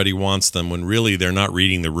that everybody wants them when really they're not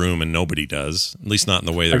reading the room and nobody does, at least not in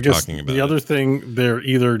the way they're talking about it. The other thing they're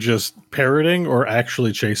either just parroting or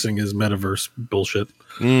actually chasing is metaverse bullshit.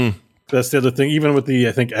 That's the other thing. Even with the,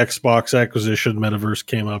 I think, Xbox acquisition, metaverse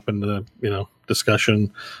came up in the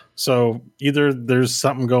discussion. So either there's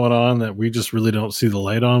something going on that we just really don't see the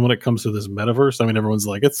light on when it comes to this metaverse. I mean, everyone's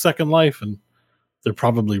like, it's Second Life, and they're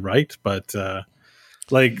probably right. But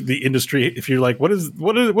like the industry, if you're like, what does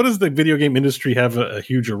the video game industry have a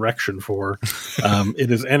huge erection for?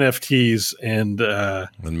 It is NFTs and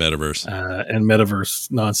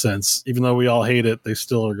metaverse nonsense. Even though we all hate it, they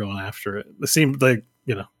still are going after it. It seems like,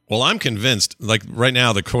 Well, I'm convinced, like right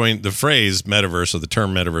now, the phrase metaverse or the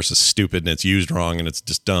term metaverse is stupid and it's used wrong and it's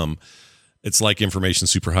just dumb. It's like information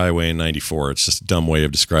superhighway in 94. It's just a dumb way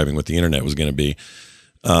of describing what the internet was going to be.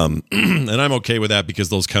 And I'm okay with that because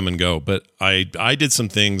those come and go. But I did some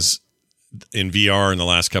things in VR in the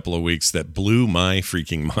last couple of weeks that blew my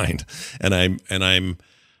freaking mind. And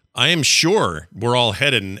I am sure we're all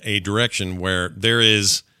headed in a direction where there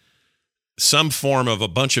is some form of a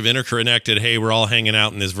bunch of interconnected, hey, we're all hanging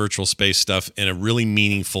out in this virtual space stuff in a really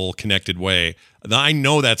meaningful, connected way. I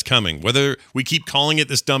know that's coming. Whether we keep calling it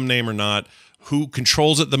this dumb name or not, who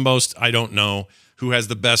controls it the most, I don't know. Who has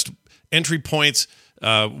the best entry points,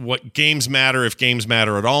 what games matter, if games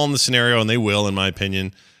matter at all in the scenario, and they will, in my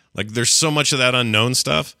opinion. Like, there's so much of that unknown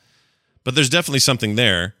stuff, but there's definitely something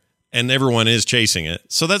there, and everyone is chasing it.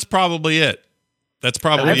 So that's probably it.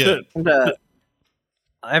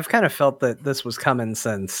 I've kind of felt that this was coming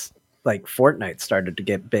since like Fortnite started to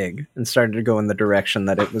get big and started to go in the direction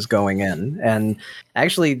that it was going in. And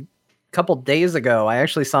actually, a couple days ago, I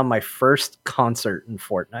actually saw my first concert in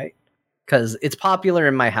Fortnite because it's popular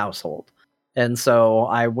in my household. And so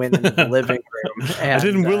I went into the living room. And, I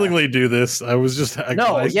didn't willingly do this. I was just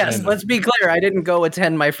let's be clear. I didn't go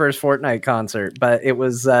attend my first Fortnite concert, but it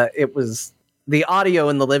was the audio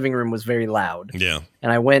in the living room was very loud. Yeah.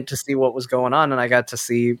 And I went to see what was going on, and I got to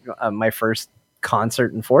see my first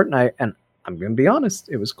concert in Fortnite, and I'm going to be honest,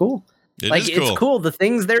 it was cool. It's cool. The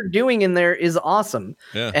things they're doing in there is awesome.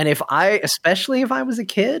 Yeah. And especially if I was a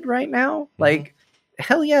kid right now, like,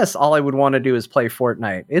 hell yes, all I would want to do is play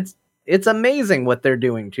Fortnite. It's amazing what they're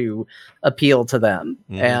doing to appeal to them.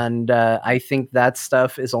 And I think that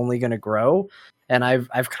stuff is only going to grow. And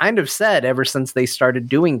I've kind of said ever since they started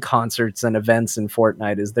doing concerts and events in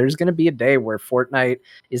Fortnite is there's going to be a day where Fortnite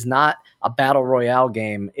is not a battle royale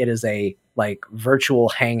game. It is a like virtual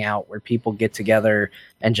hangout where people get together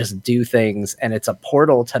and just do things. And it's a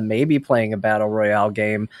portal to maybe playing a battle royale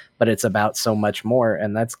game, but it's about so much more.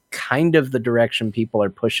 And that's kind of the direction people are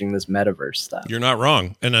pushing this metaverse stuff. You're not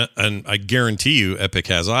wrong. And I guarantee you Epic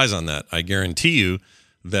has eyes on that. I guarantee you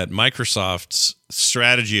that Microsoft's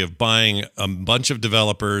strategy of buying a bunch of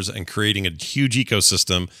developers and creating a huge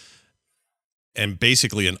ecosystem and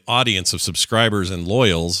basically an audience of subscribers and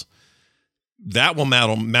loyals, that will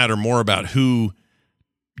matter more about who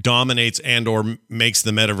dominates and or makes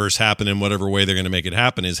the metaverse happen in whatever way they're going to make it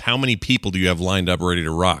happen is how many people do you have lined up ready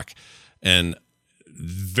to rock. And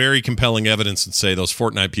very compelling evidence and say those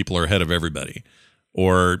Fortnite people are ahead of everybody.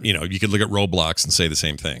 Or, you could look at Roblox and say the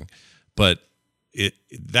same thing. But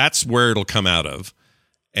that's where it'll come out of,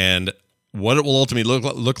 and what it will ultimately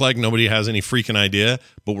look like, nobody has any freaking idea,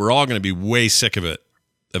 but we're all going to be way sick of it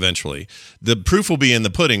eventually. The proof will be in the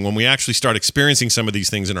pudding when we actually start experiencing some of these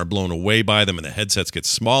things and are blown away by them, and the headsets get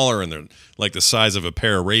smaller and they're like the size of a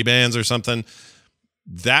pair of Ray-Bans or something.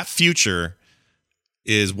 That future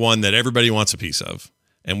is one that everybody wants a piece of,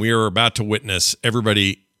 and we are about to witness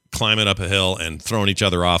everybody climbing up a hill and throwing each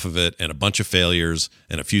other off of it, and a bunch of failures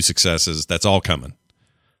and a few successes. That's all coming.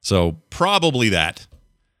 So probably that,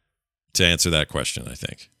 to answer that question, I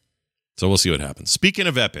think. So we'll see what happens. Speaking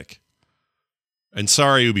of Epic, and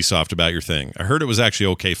sorry, Ubisoft, about your thing. I heard it was actually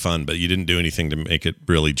okay fun, but you didn't do anything to make it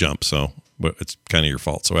really jump, so it's kind of your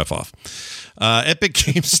fault, so F off. Epic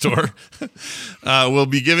Games Store will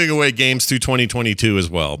be giving away games through 2022 as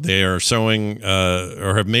well. They are showing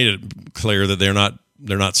or have made it clear that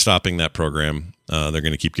they're not stopping that program. They're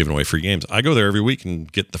going to keep giving away free games. I go there every week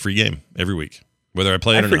and get the free game every week, whether I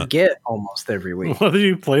play it or not. I forget almost every week. Whether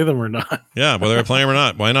you play them or not. Yeah, whether I play them or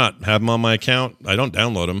not. Why not? Have them on my account. I don't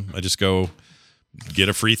download them. I just go get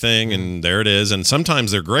a free thing, and there it is. And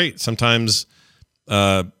sometimes they're great. Sometimes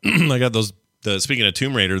I got those. Speaking of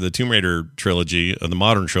Tomb Raider, the Tomb Raider trilogy, the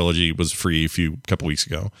modern trilogy, was free a couple weeks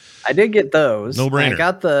ago. I did get those. No brainer. I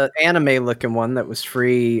got the anime looking one that was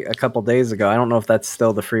free a couple days ago. I don't know if that's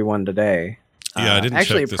still the free one today. Yeah, I didn't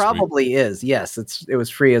actually. Check this it probably week. Is. Yes, it was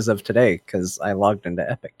free as of today because I logged into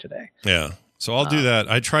Epic today. Yeah. So I'll do that.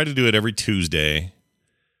 I try to do it every Tuesday.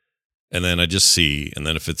 And then I just see, and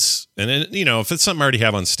then if it's something I already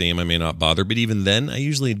have on Steam, I may not bother. But even then, I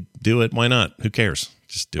usually do it. Why not? Who cares?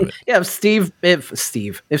 Just do it. Yeah, if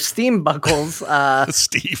Steam buckles,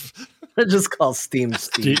 Steve. I just call Steam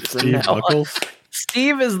Steve. Steve Buckles.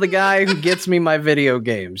 Steve is the guy who gets me my video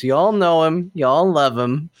games. You all know him. You all love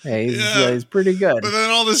him. Hey, he's pretty good. But then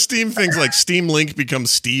all the Steam things like Steam Link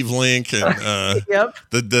becomes Steve Link, and yep.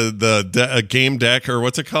 the game deck, or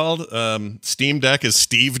what's it called? Steam Deck is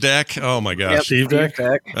Steve Deck. Oh my gosh, Yep, Steve Deck.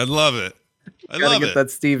 I love it. Gotta get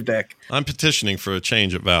that Steve Deck. I'm petitioning for a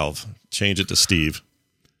change at Valve. Change it to Steve.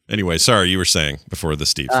 Anyway, sorry, you were saying before the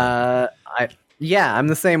Steve thing. Yeah, I'm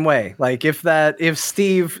the same way. Like if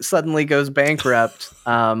Steve suddenly goes bankrupt,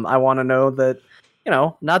 I want to know that,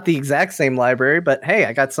 not the exact same library, but hey,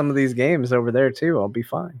 I got some of these games over there too. I'll be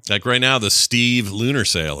fine. Like right now, the Steve Lunar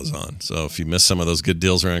Sale is on. So if you miss some of those good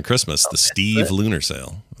deals around Christmas, the Steve Lunar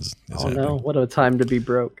Sale is happening. No, what a time to be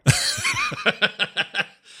broke.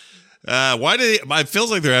 It feels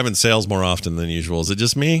like they're having sales more often than usual. Is it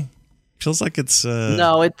just me? Feels like it's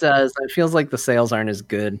no, it does. It feels like the sales aren't as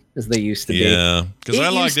good as they used to be. Yeah, because I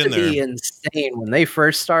logged in there. It used to be insane when they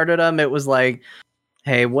first started them. It was like,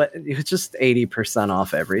 hey, it was just 80%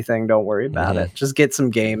 off everything. Don't worry about it. Just get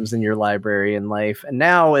some games in your library in life. And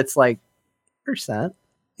now it's like percent.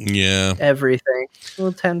 Yeah, everything.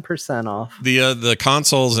 Well, 10% off. The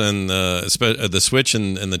consoles and the Switch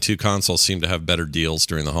and the two consoles seem to have better deals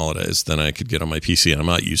during the holidays than I could get on my PC, and I'm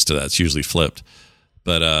not used to that. It's usually flipped,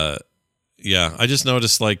 but yeah, I just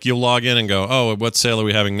noticed like you'll log in and go, oh, what sale are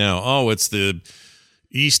we having now? Oh, it's the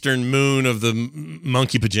Eastern Moon of the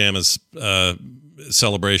Monkey Pajamas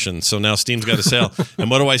celebration. So now Steam's got a sale. And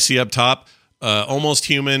what do I see up top? Almost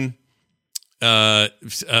Human,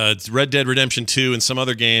 Red Dead Redemption 2, and some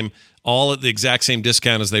other game, all at the exact same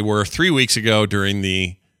discount as they were 3 weeks ago during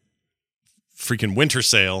the freaking winter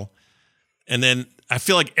sale. And then I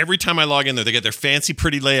feel like every time I log in there, they get their fancy,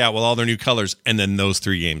 pretty layout with all their new colors, and then those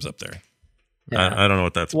 3 games up there. Yeah. I don't know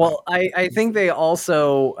what that's about. I think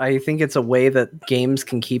I think it's a way that games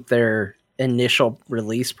can keep their initial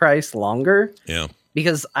release price longer. Yeah.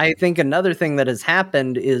 Because I think another thing that has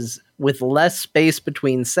happened is with less space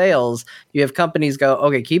between sales, you have companies go,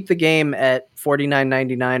 okay, keep the game at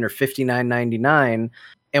 $49.99 or $59.99,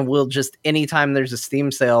 and we'll just, anytime there's a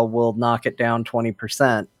Steam sale, we'll knock it down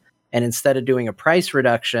 20%. And instead of doing a price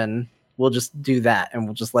reduction, we'll just do that, and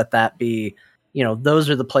we'll just let that be, those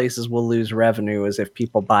are the places we'll lose revenue, as if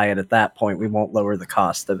people buy it at that point, we won't lower the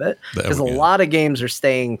cost of it. Because a lot of games are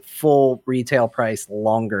staying full retail price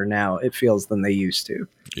longer now, it feels, than they used to.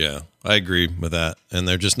 Yeah, I agree with that. And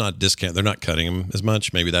they're just not they're not cutting them as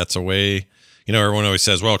much. Maybe that's a way, everyone always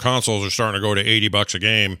says, well, consoles are starting to go to $80 a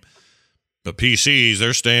game, but PCs,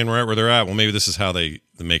 they're staying right where they're at. Well, maybe this is how they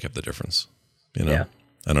make up the difference. Yeah.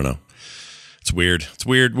 I don't know. It's weird. It's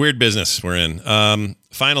weird business we're in.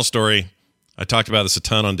 Final story. I talked about this a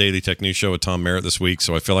ton on Daily Tech News Show with Tom Merritt this week,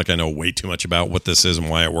 so I feel like I know way too much about what this is and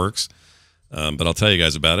why it works. But I'll tell you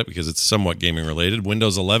guys about it because it's somewhat gaming related.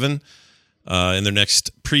 Windows 11, in their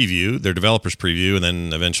next preview, their developers preview, and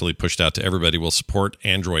then eventually pushed out to everybody, will support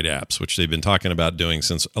Android apps, which they've been talking about doing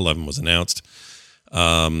since 11 was announced,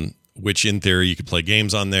 which in theory you could play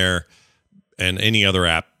games on there and any other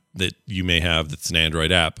app that you may have that's an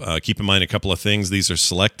Android app. Keep in mind a couple of things. These are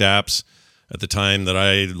select apps. At the time that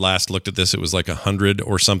I last looked at this, it was like 100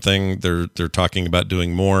 or something. They're talking about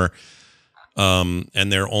doing more,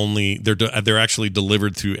 and they're actually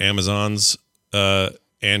delivered through Amazon's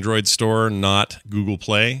Android store, not Google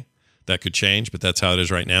Play. That could change, but that's how it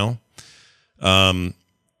is right now.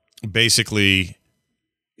 Basically,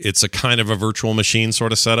 it's a kind of a virtual machine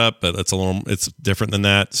sort of setup, but it's different than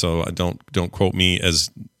that. So don't quote me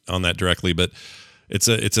as on that directly, but it's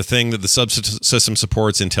a thing that the subsystem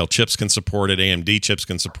supports. Intel chips can support it. AMD chips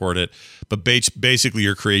can support it. But basically,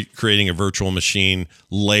 you're creating a virtual machine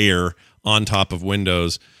layer on top of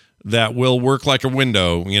Windows that will work like a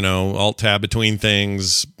window. Alt-tab between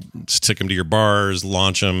things, stick them to your bars,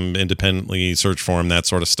 launch them independently, search for them, that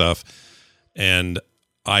sort of stuff. And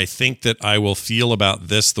I think that I will feel about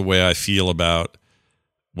this the way I feel about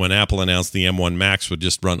when Apple announced the M1 Max would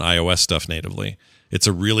just run iOS stuff natively. It's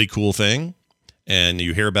a really cool thing. And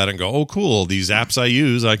you hear about it and go, oh, cool, these apps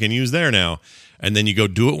I can use there now. And then you go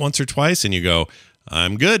do it once or twice and you go,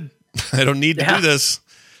 I'm good. I don't need to do this.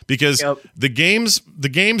 Because the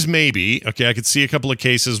games maybe, okay, I could see a couple of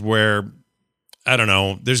cases where, I don't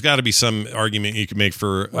know, there's got to be some argument you can make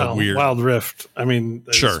for a weird... Wild Rift. I mean...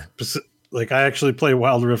 Sure. Like, I actually play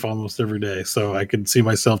Wild Rift almost every day, so I could see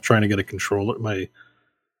myself trying to get a controller, my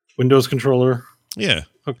Windows controller. Yeah.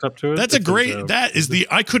 hooked up to it. That's a great. That is the.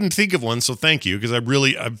 I couldn't think of one, so thank you, because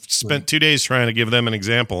I've spent 2 days trying to give them an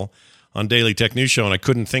example on Daily Tech News Show, and I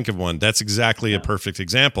couldn't think of one. That's exactly a perfect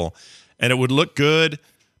example, and it would look good.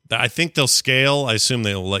 I think they'll scale. I assume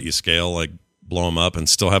they'll let you scale, like blow them up, and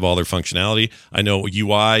still have all their functionality. I know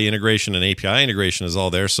UI integration and API integration is all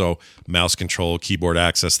there, so mouse control, keyboard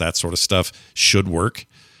access, that sort of stuff should work.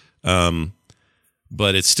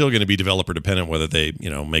 But it's still going to be developer dependent whether they,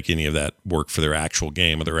 make any of that work for their actual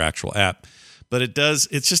game or their actual app. But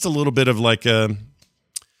it's just a little bit of like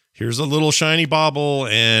here's a little shiny bauble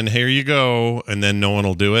and here you go, and then no one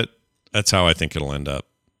will do it. That's how I think it'll end up.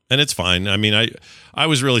 And it's fine. I mean, I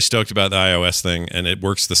was really stoked about the iOS thing, and it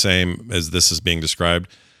works the same as this is being described,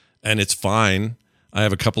 and it's fine. I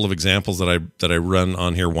have a couple of examples that I run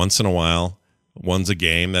on here once in a while. One's a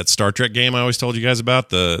game, that Star Trek game I always told you guys about,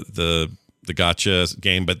 the gotcha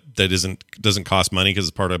game, but that doesn't cost money because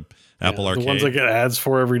it's part of Apple Arcade. The ones I get ads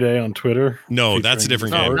for every day on Twitter. No, that's a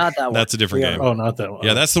different game. Not that one. That's a different game. Oh, not that one.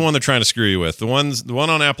 Yeah, that's the one they're trying to screw you with. The one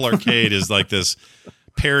on Apple Arcade is like this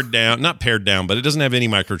not pared down, but it doesn't have any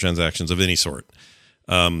microtransactions of any sort.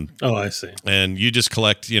 I see. And you just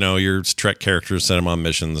collect, your Trek characters, send them on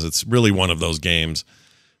missions. It's really one of those games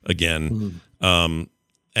again. And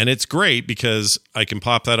it's great because I can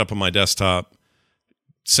pop that up on my desktop,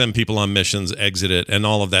 send people on missions, exit it, and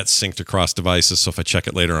all of that synced across devices. So if I check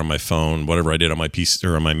it later on my phone, whatever I did on my PC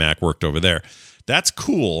or on my Mac worked over there. That's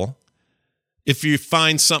cool if you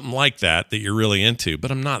find something like that you're really into,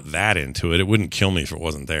 but I'm not that into it. It wouldn't kill me if it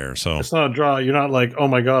wasn't there. So it's not a draw. You're not like, oh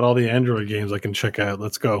my God, all the Android games I can check out.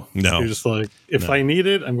 Let's go. No. You're just like, if I need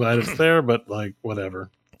it, I'm glad it's there, but like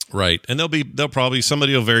whatever. Right. And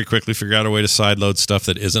somebody will very quickly figure out a way to sideload stuff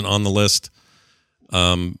that isn't on the list.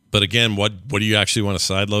 But again, what do you actually want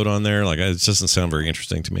to sideload on there? Like, it doesn't sound very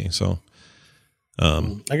interesting to me. So,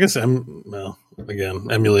 I guess emulators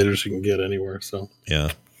you can get anywhere. So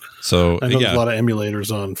yeah. So I know there's a lot of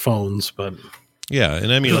emulators on phones, but yeah,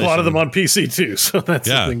 and emulation. There's a lot of them on PC too. So that's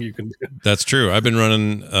the thing you can do. That's true. I've been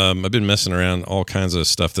running. I've been messing around all kinds of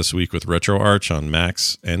stuff this week with RetroArch on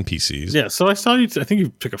Macs and PCs. Yeah. So I saw you. I think you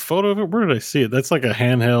took a photo of it. Where did I see it? That's like a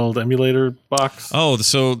handheld emulator box. Oh,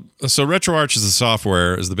 so RetroArch is the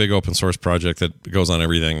software, is the big open source project that goes on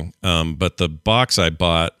everything. But the box I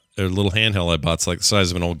bought, a little handheld I bought, it's like the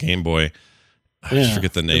size of an old Game Boy. I just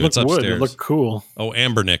forget the name. It's upstairs. It looked cool. Oh,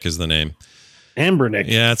 Ambernick is the name. Ambernick.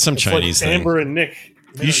 Yeah, it's some Chinese thing. Amber and Nick.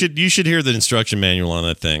 Man. You should hear the instruction manual on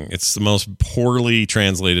that thing. It's the most poorly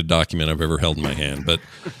translated document I've ever held in my hand. But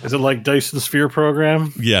is it like Dyson Sphere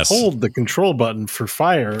program? Yes. Hold the control button for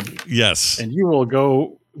fire. Yes. And you will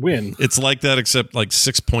go win. It's like that, except like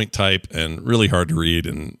 6-point type and really hard to read.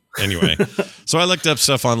 And anyway, so I looked up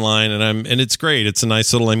stuff online, and it's great. It's a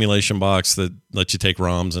nice little emulation box that lets you take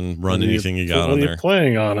ROMs and run anything you got on there.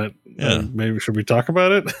 Playing on it. Yeah. Maybe should we talk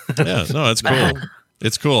about it? Yeah. No, it's cool.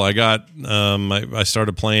 It's cool. I got. I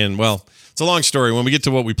started playing. Well, it's a long story. When we get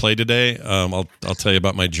to what we played today, I'll tell you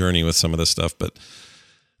about my journey with some of this stuff. But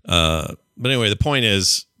anyway, the point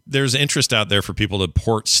is, there's interest out there for people to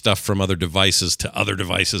port stuff from other devices to other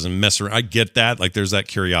devices and mess around. I get that. Like, there's that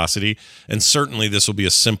curiosity, and certainly this will be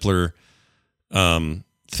a simpler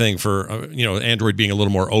thing for Android being a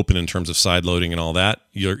little more open in terms of side loading and all that.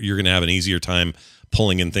 You're going to have an easier time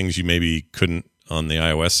pulling in things you maybe couldn't on the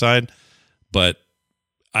iOS side, but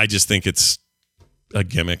I just think it's a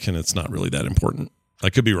gimmick and it's not really that important. I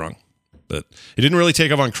could be wrong, but it didn't really take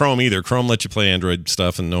off on Chrome either. Chrome lets you play Android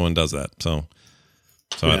stuff, and no one does that. So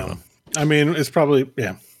I don't know. I mean, it's probably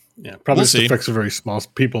probably affects a very small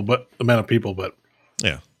amount of people, but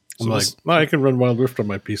yeah. So I can run Wild Rift on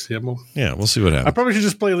my PC. We'll see what happens. I probably should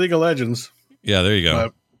just play League of Legends. Yeah, there you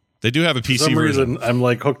go. They do have a PC for some version. reason, I'm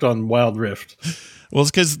like hooked on Wild Rift. Well,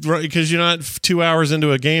 it's because you're not 2 hours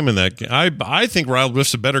into a game in that. I think Wild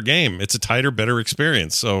Rift's a better game. It's a tighter, better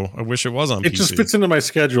experience. So I wish it was on PC. It just fits into my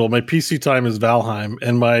schedule. My PC time is Valheim,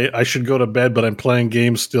 and I should go to bed, but I'm playing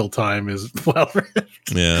games still time is Wild Rift.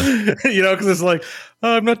 Yeah, because it's like,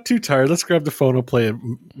 oh, I'm not too tired. Let's grab the phone and play a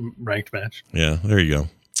ranked match. Yeah, there you go.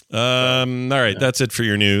 All right, that's it for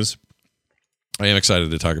your news. I am excited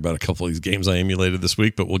to talk about a couple of these games I emulated this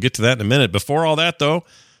week, but we'll get to that in a minute. Before all that, though,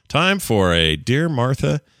 time for a Dear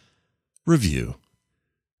Martha review.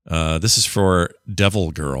 This is for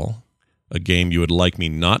Devil Girl, a game you would like me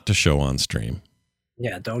not to show on stream.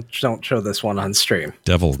 Yeah, don't show this one on stream.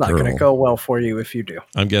 Devil Girl. It's not going to go well for you if you do.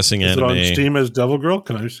 I'm guessing is anime. Is it on Steam as Devil Girl?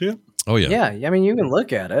 Can I see it? Oh, yeah. Yeah, I mean, you can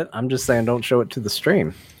look at it. I'm just saying don't show it to the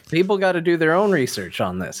stream. People got to do their own research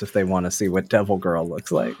on this if they want to see what Devil Girl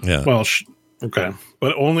looks like. Yeah. Well, Okay,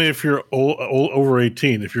 but only if you're over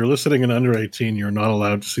 18. If you're listening and under 18, you're not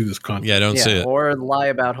allowed to see this content. Yeah, don't see it. Or lie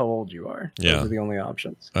about how old you are. Yeah. Those are the only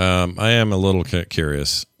options. I am a little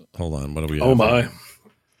curious. Hold on. What do we have? Oh, my.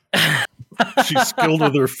 She's skilled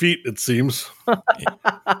with her feet, it seems.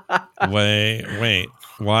 Wait.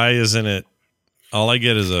 Why isn't it? All I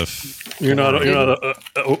get is You're not over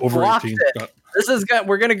Blocked 18. it.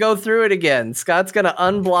 We're going to go through it again. Scott's going to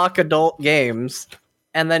unblock adult games.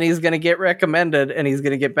 And then he's going to get recommended, and he's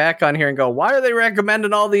going to get back on here and go, why are they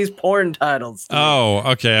recommending all these porn titles? Oh,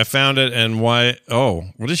 okay. I found it. And why? Oh,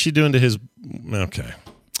 what is she doing to his? Okay.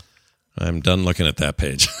 I'm done looking at that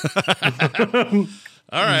page.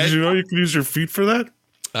 All right. Did you know you can use your feet for that?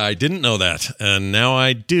 I didn't know that. And now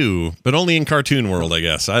I do, but only in Cartoon World, I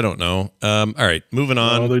guess. I don't know. All right. Moving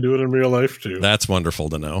on. Oh, they do it in real life, too. That's wonderful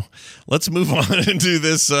to know. Let's move on into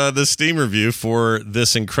this Steam review for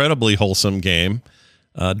this incredibly wholesome game.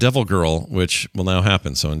 Devil Girl, which will now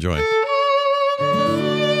happen, so enjoy.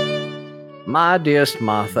 My dearest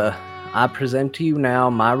Martha, I present to you now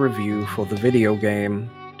my review for the video game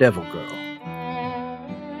Devil Girl.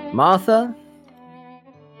 Martha,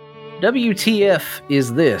 WTF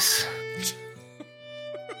is this?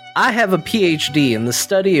 I have a PhD in the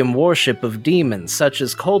study and worship of demons, such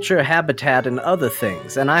as culture, habitat, and other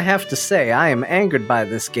things, and I have to say I am angered by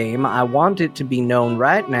this game. I want it to be known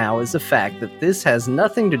right now as a fact that this has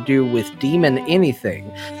nothing to do with demon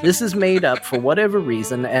anything. This is made up for whatever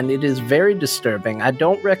reason, and it is very disturbing. I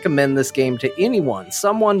don't recommend this game to anyone.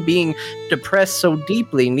 Someone being depressed so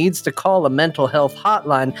deeply needs to call a mental health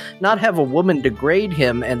hotline, not have a woman degrade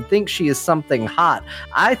him and think she is something hot.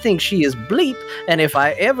 I think she is bleep, and if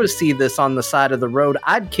I ever see this on the side of the road,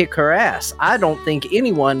 I'd kick her ass. I don't think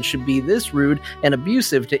anyone should be this rude and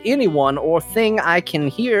abusive to anyone or thing. I can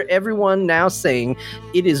hear everyone now saying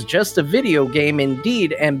it is just a video game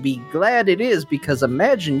indeed, and be glad it is, because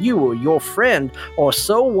imagine you or your friend or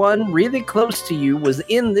someone really close to you was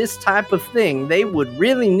in this type of thing. They would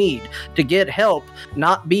really need to get help,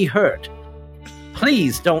 not be hurt.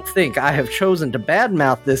 Please don't think I have chosen to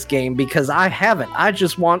badmouth this game, because I haven't. I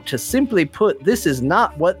just want to simply put, this is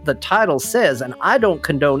not what the title says, and I don't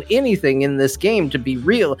condone anything in this game to be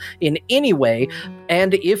real in any way,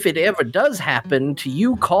 and if it ever does happen to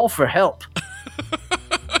you, call for help.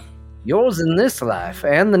 Yours in this life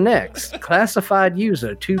and the next, classified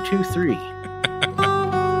user 223.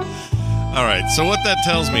 All right. So what that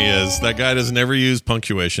tells me is that guy doesn't ever use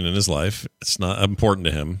punctuation in his life. It's not important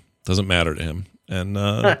to him. Doesn't matter to him. And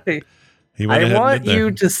he went ahead I want and did you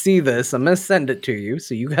that. to see this. I'm going to send it to you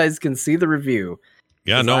so you guys can see the review.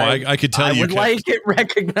 Yeah, no, I could tell I you would kept, like it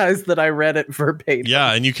recognized that I read it verbatim.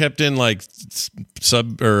 yeah, and you kept in like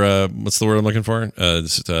sub or what's the word I'm looking for?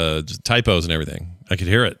 Typos and everything. I could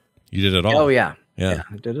hear it. You did it all. Oh, yeah. Yeah.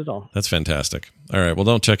 I did it all. That's fantastic. All right. Well,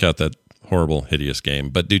 don't check out that horrible, hideous game,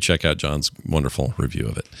 but do check out John's wonderful review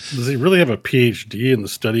of it. Does he really have a PhD in the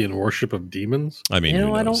study and worship of demons? I mean,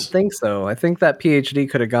 who I don't knows? think so. I think that PhD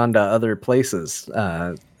could have gone to other places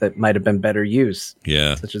that might have been better use,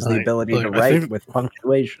 Yeah. such as the ability to I write think- with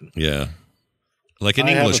punctuation. Yeah. Like an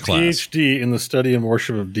I English have a class. PhD in the study and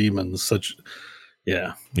worship of demons.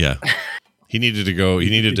 Yeah. Yeah. He needed to go be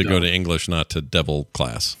to English, not to devil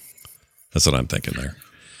class. That's what I'm thinking there.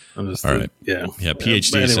 I'm just All right. Yeah. Yeah, But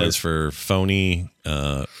PhD anyways, stands for phony,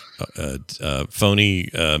 hot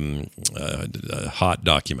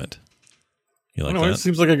document. You like I don't know, it that?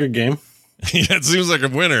 seems like a good game. Yeah, it seems like a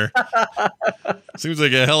winner. Seems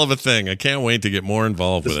like a hell of a thing. I can't wait to get more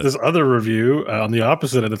involved with This it. other review on the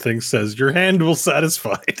opposite end of things says your hand will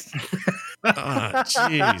satisfy. Ah,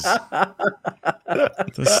 jeez.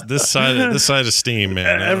 This side of Steam, man. I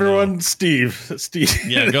don't know. Everyone, Steve.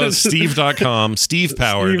 Yeah, go to steve.com. Steve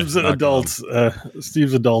powered.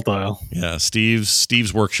 Steve's adult aisle. Yeah,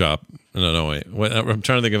 Steve's workshop. No, wait. I'm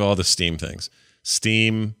trying to think of all the Steam things.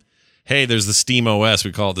 Steam. Hey, there's the Steam OS.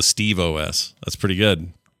 We call it the Steve OS. That's pretty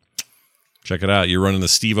good. Check it out. You're running the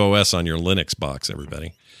Steve OS on your Linux box,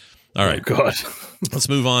 everybody. All right. Oh, God. Let's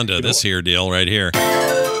move on to this here deal right here.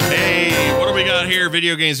 Hey, what do we got here?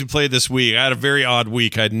 Video games we played this week. I had a very odd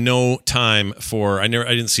week. I had no time I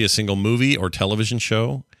didn't see a single movie or television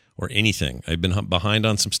show or anything. I've been behind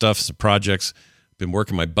on some stuff, some projects. Been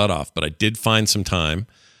working my butt off, but I did find some time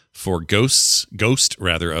for Ghost of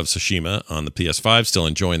Tsushima on the PS5. Still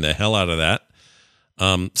enjoying the hell out of that.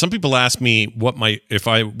 Some people ask me what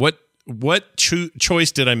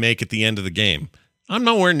choice did I make at the end of the game? I'm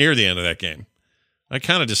nowhere near the end of that game. I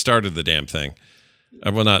kind of just started the damn thing.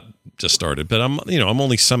 Well, not just started, but I'm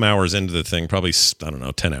only some hours into the thing, probably, I don't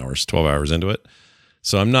know, 10 hours, 12 hours into it.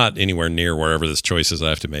 So I'm not anywhere near wherever this choices I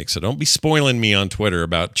have to make. So don't be spoiling me on Twitter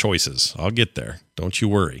about choices. I'll get there. Don't you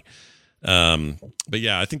worry. But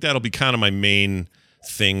yeah, I think that'll be kind of my main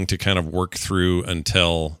thing to kind of work through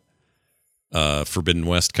until Forbidden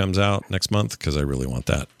West comes out next month, because I really want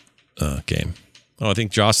that game. Oh, I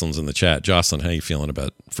think Jocelyn's in the chat. Jocelyn, how you feeling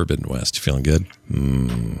about Forbidden West? You feeling good?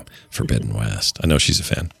 Forbidden West. I know she's a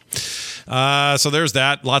fan. So there's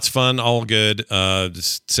that. Lots of fun. All good.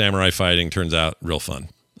 Just samurai fighting turns out real fun.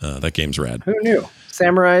 That game's rad. Who knew?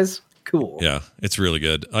 Samurais, cool. Yeah, it's really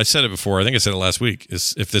good. I said it before. I think I said it last week.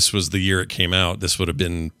 If this was the year it came out, this would have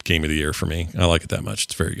been Game of the Year for me. I like it that much.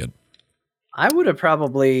 It's very good. I would have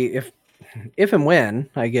probably, if and when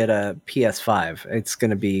I get a PS5, it's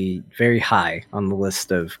going to be very high on the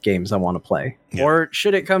list of games I want to play. Yeah. Or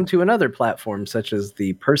should it come to another platform such as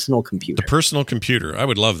the personal computer? The personal computer. I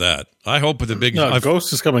would love that. I hope with the big... No,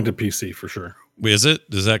 Ghost is coming to PC for sure. Is it?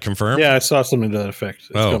 Does that confirm? Yeah, I saw something to that effect.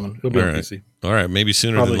 It's coming. It'll be on PC. All right, maybe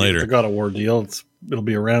sooner than later. The God of War deal. It'll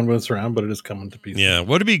be around when it's around, but it is coming to PC. Yeah,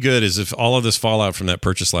 what would be good is if all of this fallout from that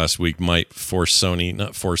purchase last week might force Sony,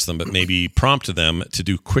 not force them, but maybe prompt them to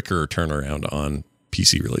do quicker turnaround on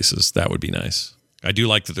PC releases. That would be nice. I do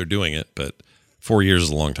like that they're doing it, but 4 years is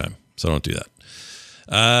a long time, so don't do that.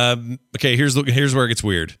 Okay, here's where it gets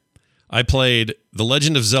weird. I played The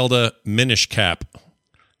Legend of Zelda Minish Cap.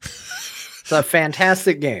 It's a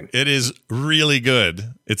fantastic game. It is really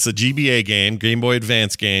good. It's a GBA game, Game Boy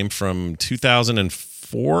Advance game from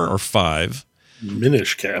 2004 or 5.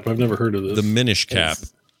 Minish Cap. I've never heard of this. The Minish Cap.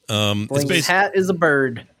 His hat is a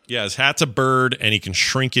bird. Yeah, his hat's a bird, and he can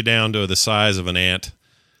shrink you down to the size of an ant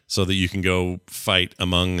so that you can go fight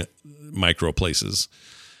among micro places.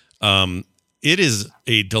 It is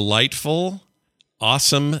a delightful,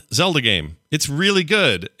 awesome Zelda game. It's really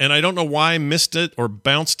good, and I don't know why I missed it or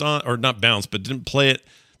bounced on, or not bounced, but didn't play it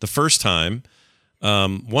the first time.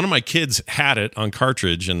 One of my kids had it on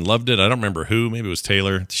cartridge and loved it. I don't remember who. Maybe it was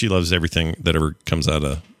Taylor. She loves everything that ever comes out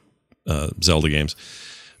of Zelda games.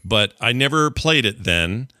 But I never played it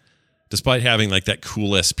then, despite having like that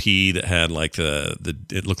cool SP that had like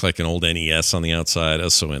it looked like an old NES on the outside. I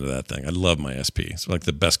was so into that thing. I love my SP. It's like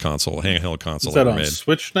the best handheld console ever made. Is that on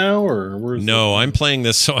Switch now, or where's No, I'm playing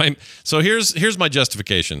this. So here's my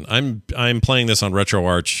justification. I'm playing this on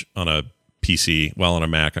RetroArch on a PC, on a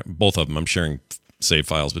Mac. Both of them. I'm sharing save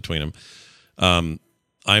files between them.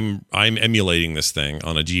 I'm emulating this thing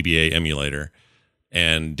on a GBA emulator,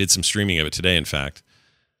 and did some streaming of it today, in fact.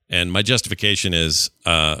 And my justification is,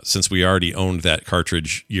 since we already owned that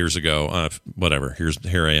cartridge years ago, whatever.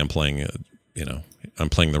 Here I am playing. I'm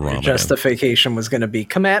playing the ROM. Your justification was going to be,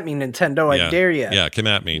 come at me, Nintendo! I dare you. Yeah, come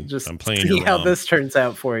at me. Just I'm playing. See how this turns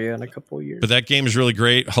out for you in a couple of years. But that game is really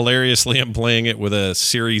great. Hilariously, I'm playing it with a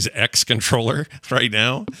Series X controller right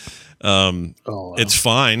now. Wow. It's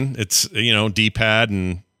fine. It's D-pad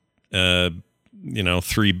and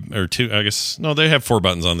 3 or 2. I guess no, they have 4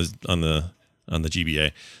 buttons on the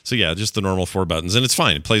GBA. So yeah, just the normal 4 buttons, and it's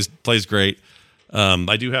fine. It plays great.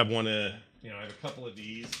 I do have one. I have a couple of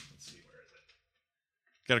these. Let's see, where is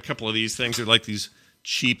it? Got a couple of these things. They're like these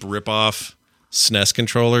cheap rip-off SNES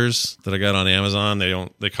controllers that I got on Amazon.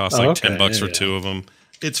 They cost like $10 for 2 of them.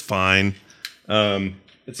 It's fine.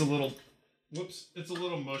 It's a little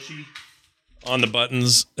mushy on the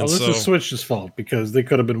buttons. This is Switch's fault, because they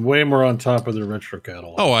could have been way more on top of their retro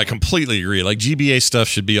catalog. Oh, I completely agree. Like GBA stuff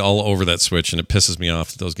should be all over that Switch, and it pisses me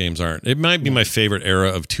off that those games aren't. It might be my favorite era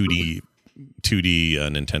of 2D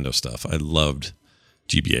Nintendo stuff. I loved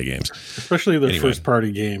GBA games, especially their first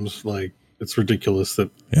party games. Like, it's ridiculous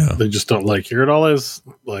that they just don't like. Here it all is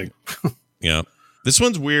like. Yeah, this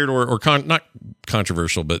one's weird or not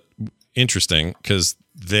controversial, but interesting, because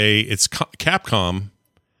Capcom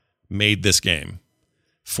made this game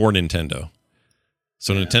for Nintendo.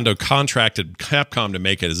 So Nintendo contracted Capcom to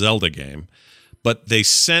make a Zelda game, but they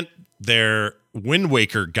sent their Wind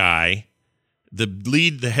Waker guy,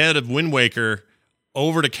 the head of Wind Waker,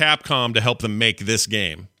 over to Capcom to help them make this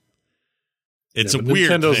game. It's a weird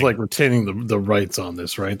Nintendo's thing. Like retaining the rights on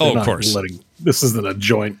this, right? They're of course. This isn't a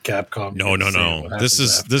joint Capcom. No. This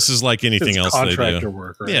is like anything else they do. Contractor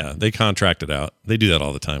work, right? Yeah, they contract it out. They do that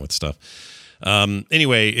all the time with stuff.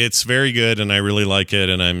 Anyway, it's very good, and I really like it,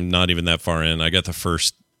 and I'm not even that far in. I got the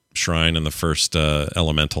first shrine and the first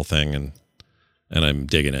elemental thing, and I'm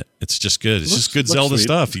digging it. It's just good. It's just good Zelda sweet.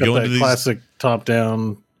 stuff. You go into these classic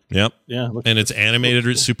top-down. Yep. Yeah. And it's animated.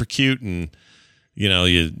 It's super cute, and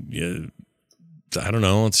you I don't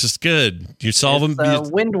know. It's just good. You solve them.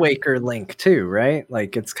 Wind Waker link too, right?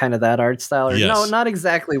 Like, it's kind of that art style. Or, no, not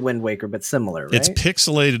exactly Wind Waker, but similar. Right? It's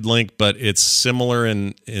pixelated Link, but it's similar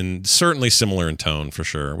in certainly similar in tone for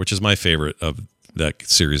sure. Which is my favorite of that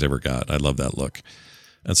series ever got. I love that look.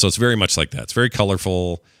 And so it's very much like that. It's very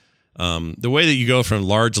colorful. The way that you go from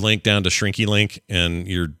large Link down to Shrinky Link, and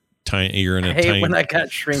you're in a tiny. When I got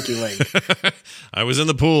Shrinky Link. I was in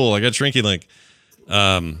the pool. I got Shrinky Link.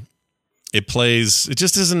 It plays. It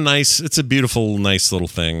just is it's a beautiful, nice little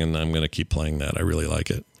thing, and I'm going to keep playing that. I really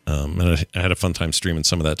like it. And I had a fun time streaming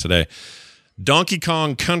some of that today. Donkey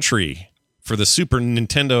Kong Country for the Super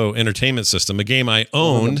Nintendo Entertainment System, a game I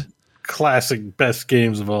owned. Classic, best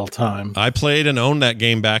games of all time. I played and owned that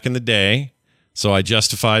game back in the day, so I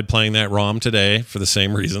justified playing that ROM today for the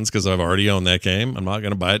same reasons, because I've already owned that game. I'm not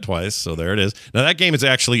going to buy it twice, so there it is. Now, that game is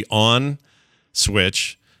actually on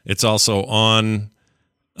Switch. It's also on,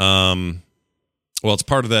 it's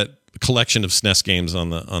part of that collection of SNES games on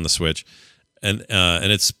the Switch, and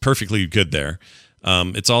it's perfectly good there.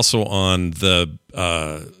 It's also on the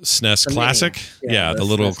SNES Classic, the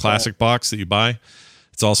little classic box that you buy.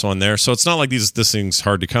 It's also on there. So it's not like this thing's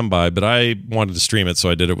hard to come by, but I wanted to stream it, so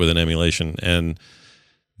I did it with an emulation. And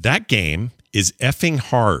that game is effing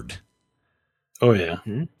hard. Oh, yeah.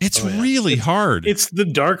 It's really hard. It's the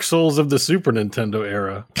Dark Souls of the Super Nintendo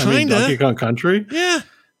era. Kinda. Donkey Kong Country? Yeah.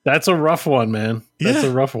 That's a rough one, man. That's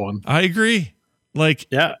a rough one. I agree.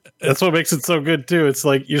 That's what makes it so good, too. It's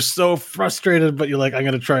like you're so frustrated, but you're like, I'm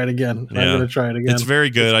going to try it again. I'm going to try it again. It's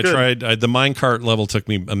very good. I tried. The minecart level took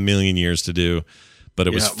me a million years to do. But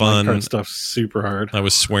it was fun. Minecart stuff's super hard. I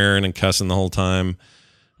was swearing and cussing the whole time.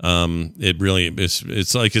 It really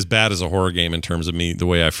it's like as bad as a horror game in terms of me, the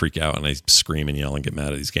way I freak out and I scream and yell and get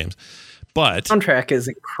mad at these games. But soundtrack is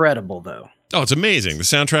incredible, though. Oh, it's amazing. The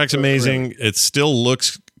soundtrack's amazing. Really. It still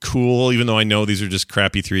looks cool, even though I know these are just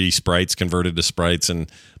crappy 3D sprites converted to sprites,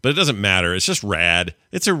 but it doesn't matter. It's just rad.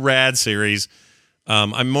 It's a rad series.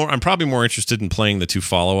 I'm probably more interested in playing the 2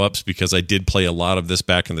 follow-ups, because I did play a lot of this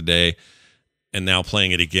back in the day. And now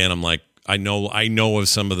playing it again, I'm like, I know of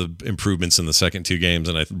some of the improvements in the second 2 games,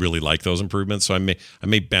 and I really like those improvements. So I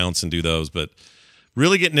may bounce and do those, but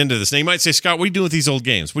really getting into this. Now you might say, Scott, what are you doing with these old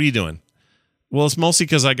games? What are you doing? Well, it's mostly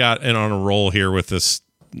because I got in on a roll here with this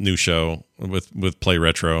new show with Play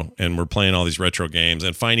Retro, and we're playing all these retro games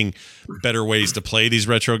and finding better ways to play these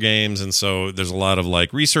retro games. And so there's a lot of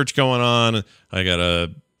like research going on. I got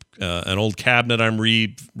an old cabinet I'm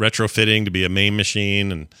retrofitting to be a main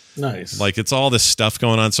machine, and nice. Like it's all this stuff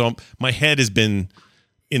going on. So my head has been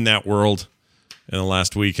in that world in the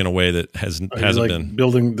last week in a way that hasn't been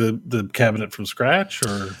building the cabinet from scratch,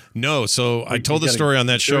 or no. So I told the story on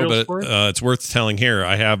that show, but it's worth telling here.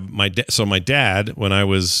 I have my dad, when I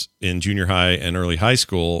was in junior high and early high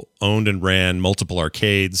school, owned and ran multiple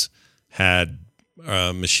arcades, had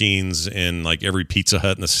machines in like every Pizza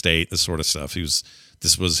Hut in the state, this sort of stuff.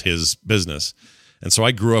 This was his business. And so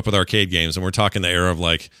I grew up with arcade games, and we're talking the era of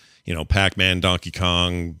like, Pac-Man, Donkey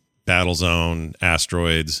Kong, Battlezone,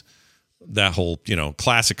 Asteroids, that whole,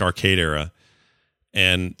 classic arcade era.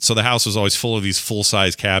 And so the house was always full of these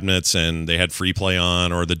full-size cabinets, and they had free play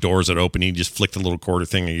on, or the doors would open. You just flick the little quarter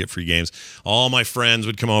thing and you get free games. All my friends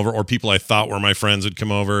would come over, or people I thought were my friends would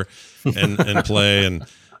come over and play. And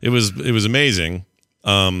it was amazing.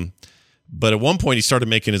 But at one point, he started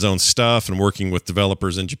making his own stuff and working with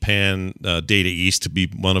developers in Japan, Data East to be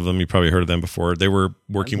one of them. You probably heard of them before. They were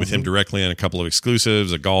working with him directly on a couple of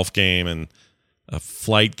exclusives, a golf game and a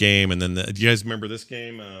flight game. And then do you guys remember this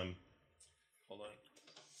game? Hold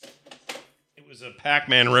on. It was a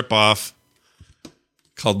Pac-Man ripoff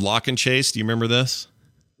called Lock and Chase. Do you remember this?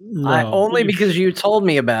 No. Only because you told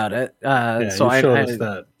me about it. So I showed us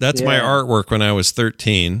that. That's my artwork when I was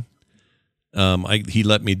 13. He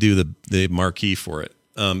let me do the marquee for it.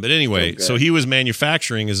 But anyway, so he was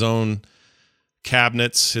manufacturing his own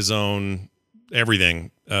cabinets, his own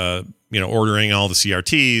everything, ordering all the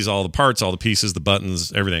CRTs, all the parts, all the pieces, the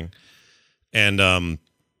buttons, everything. And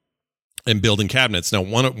building cabinets. Now,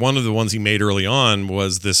 one of the ones he made early on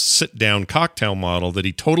was this sit-down cocktail model that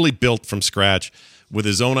he totally built from scratch with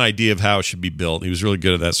his own idea of how it should be built. He was really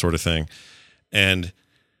good at that sort of thing. And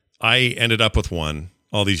I ended up with one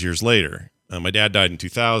all these years later. My dad died in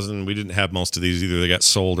 2000. We didn't have most of these. Either they got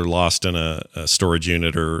sold or lost in a storage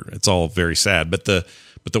unit, or it's all very sad. But the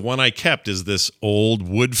one I kept is this old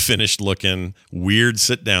wood finished looking weird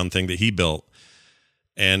sit down thing that he built.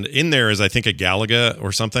 And in there is, I think, a Galaga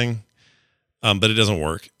or something, but it doesn't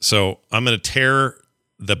work. So I'm going to tear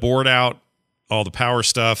the board out, all the power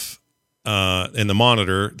stuff, and the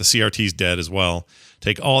monitor. The CRT's dead as well.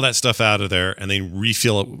 take all that stuff out of there, and then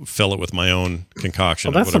fill it with my own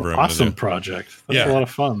concoction. Well, that's whatever an I'm awesome gonna do. project. That's a lot of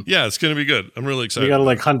fun. Yeah, it's going to be good. I'm really excited. You got to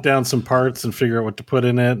like hunt down some parts and figure out what to put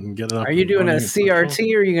in it and get it up. Are you and doing a running.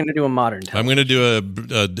 CRT or are you going to do a modern television? I'm going to do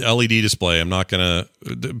a LED display. I'm not going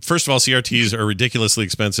to. First of all, CRTs are ridiculously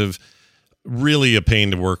expensive. Really a pain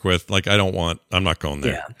to work with. Like I'm not going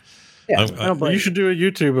there. Yeah. I don't blame You should do a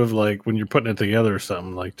YouTube of like when you're putting it together or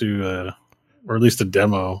something. Like do or at least a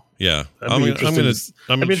demo. Yeah, I'd be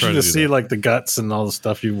interested to see like the guts and all the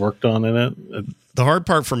stuff you worked on in it. The hard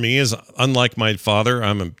part for me is, unlike my father,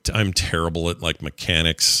 I'm terrible at like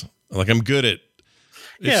mechanics. Like I'm good at.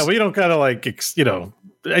 Yeah, well, you don't gotta like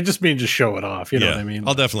I just mean just show it off. You know what I mean?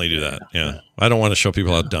 I'll definitely do that. Yeah. I don't want to show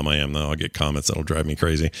people how dumb I am though. I'll get comments that'll drive me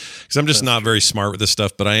crazy because I'm just not very smart with this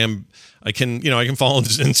stuff. But I can follow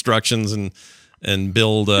instructions and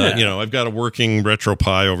build. I've got a working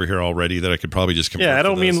RetroPie over here already that I could probably just convert. Yeah, I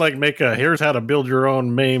don't to mean this. like here's how to build your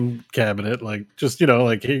own MAME cabinet. Like just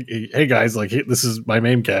like hey guys, like this is my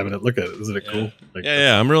MAME cabinet. Look at it, isn't it cool? Like,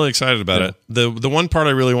 Yeah, I'm really excited about it. The one part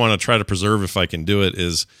I really want to try to preserve if I can do it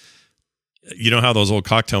is, you know how those old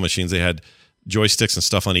cocktail machines, they had joysticks and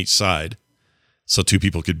stuff on each side, so two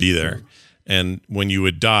people could be there. And when you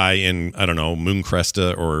would die in, I don't know, Moon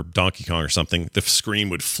Cresta or Donkey Kong or something, the screen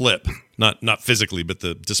would flip. Not physically, but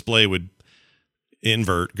the display would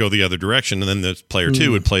invert, go the other direction, and then the player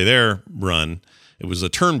two would play their run. It was a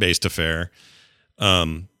turn-based affair.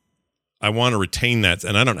 I want to retain that,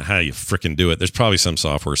 and I don't know how you freaking do it. There's probably some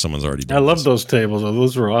software someone's already done. I love those tables.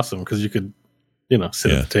 Those were awesome because you could,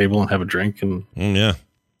 sit at the table and have a drink and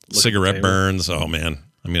cigarette table. burns. Oh man,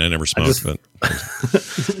 I mean, I never smoked, but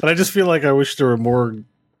but I just feel like I wish there were more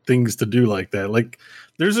things to do like that. Like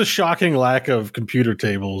there's a shocking lack of computer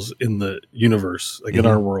tables in the universe, like in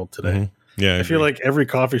our world today. Yeah, I feel like every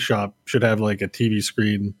coffee shop should have like a TV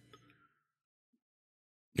screen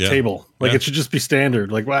table. Like it should just be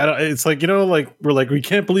standard. Like it's like we're like we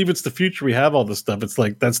can't believe it's the future. We have all this stuff. It's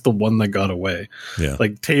like that's the one that got away. Yeah,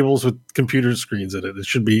 like tables with computer screens in it. It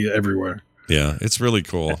should be everywhere. Yeah, it's really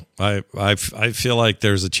cool. I feel like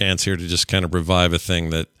there's a chance here to just kind of revive a thing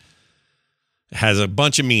that has a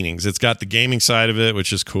bunch of meanings. It's got the gaming side of it,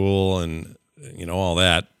 which is cool, and all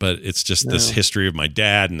that. But it's just this history of my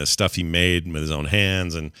dad and the stuff he made with his own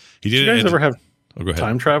hands, and he did. Did you guys ever have go ahead.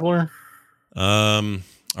 Time Traveler?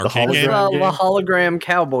 Arcade game? The hologram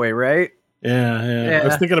cowboy, right? Yeah. I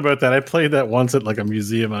was thinking about that. I played that once at like a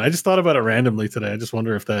museum, and I just thought about it randomly today. I just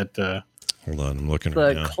wonder if that. Hold on, I'm looking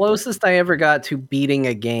right now. The closest I ever got to beating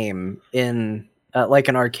a game in like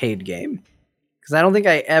an arcade game, because I don't think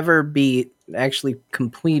I ever got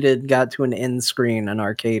to an end screen an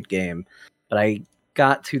arcade game, but I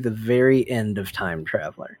got to the very end of Time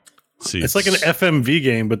Traveler. See, it's like an FMV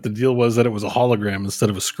game, but the deal was that it was a hologram instead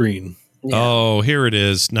of a screen. Yeah. Oh, here it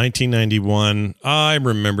is, 1991. I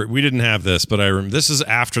remember we didn't have this, but this is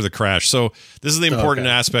after the crash. So this is the important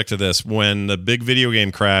aspect of this. When the big video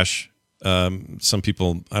game crash. Some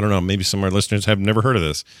people, I don't know, maybe some of our listeners have never heard of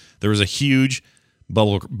this. There was a huge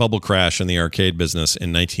bubble crash in the arcade business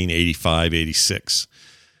in 1985, 86.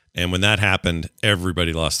 And when that happened,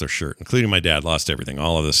 everybody lost their shirt, including my dad. Lost everything.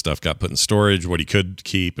 All of this stuff got put in storage. What he could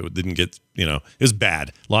keep, it didn't get, it was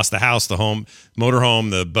bad. Lost the house, the home,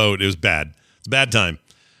 motorhome, the boat. It was bad. It's a bad time.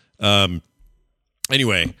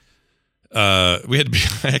 Anyway, we had to be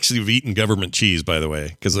actually eaten government cheese, by the way,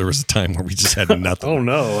 because there was a time where we just had nothing. Oh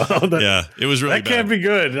no! Yeah, it was really that bad. Can't be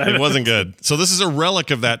good. It wasn't good. So this is a relic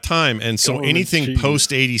of that time, and so government anything cheese.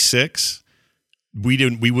 post 86,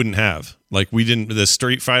 we wouldn't have. Like we didn't. The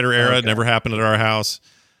Street Fighter era never happened at our house.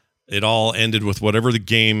 It all ended with whatever the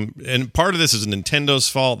game, and part of this is Nintendo's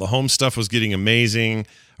fault. The home stuff was getting amazing.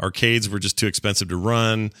 Arcades were just too expensive to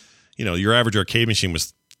run. Your average arcade machine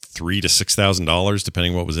was $3,000 to $6,000,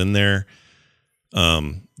 depending what was in there.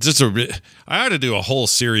 I ought to do a whole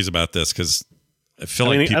series about this because I feel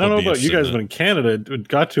like people. I don't know would be about you interested guys, in but in Canada, it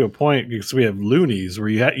got to a point because we have loonies where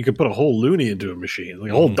you could put a whole loonie into a machine,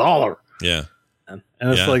 like a whole dollar. Yeah, and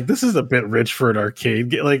it's like this is a bit rich for an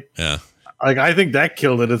arcade. Like I think that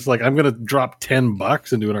killed it. It's like I'm gonna drop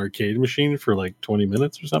 $10 into an arcade machine for like 20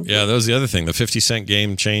 minutes or something. Yeah, that was the other thing. The 50-cent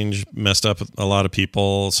game change messed up a lot of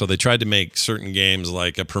people, so they tried to make certain games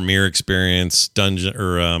like a Premier Experience, Dungeon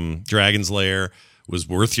or Dragon's Lair was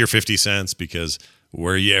worth your 50 cents because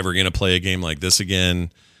where are you ever going to play a game like this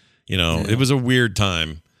again? It was a weird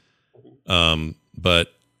time. But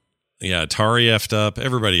yeah, Atari effed up.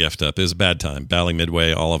 Everybody effed up. It was a bad time. Bally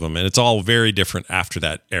Midway, all of them. And it's all very different after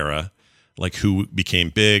that era. Like who became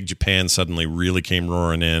big. Japan suddenly really came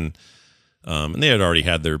roaring in. And they had already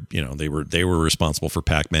had their, they were responsible for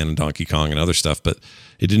Pac-Man and Donkey Kong and other stuff, but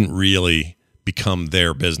it didn't really become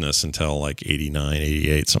their business until like 89,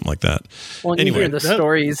 88, something like that. Well, you hear the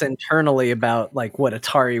stories internally about like what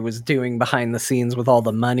Atari was doing behind the scenes with all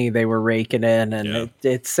the money they were raking in. And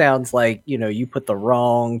it sounds like, you put the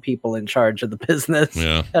wrong people in charge of the business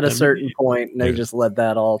at a certain point, and they just led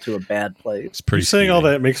that all to a bad place. It's pretty saying all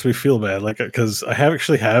that makes me feel bad. Like, because I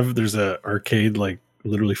there's a arcade like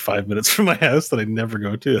literally 5 minutes from my house that I never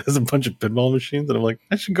go to. It has a bunch of pinball machines, and I'm like,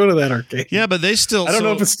 I should go to that arcade. Yeah, but they still. I don't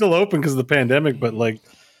know if it's still open because of the pandemic, but like,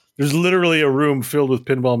 there's literally a room filled with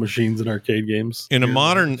pinball machines and arcade games. In a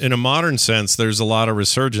modern sense, there's a lot of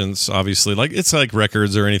resurgence. Obviously, like it's like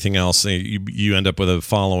records or anything else. You end up with a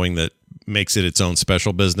following that makes it its own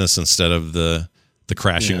special business instead of the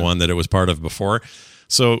crashing one that it was part of before.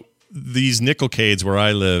 So these Nickelcades where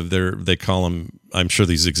I live, they call them, I'm sure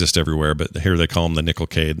these exist everywhere, but here they call them the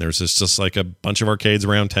Nickelcade. And there's just like a bunch of arcades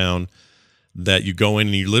around town that you go in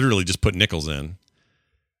and you literally just put nickels in.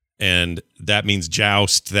 And that means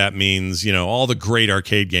Joust. That means, all the great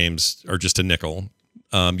arcade games are just a nickel.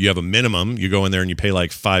 You have a minimum. You go in there and you pay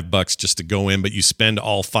like $5 just to go in, but you spend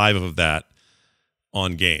all 5 of that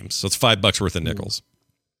on games. So it's $5 worth of nickels.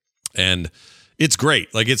 And it's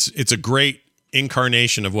great. Like it's a great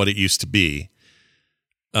incarnation of what it used to be.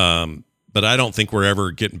 But I don't think we're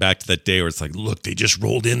ever getting back to that day where it's like, look, they just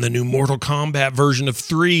rolled in the new Mortal Kombat version of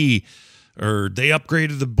 3, or they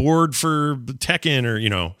upgraded the board for Tekken, or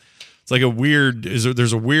it's like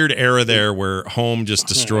there's a weird era there where home just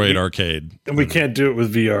destroyed arcade, and we can't do it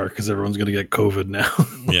with VR because everyone's going to get COVID now.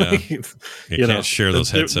 Yeah, you can't share those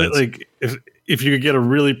headsets. Like if you could get a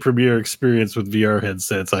really premier experience with VR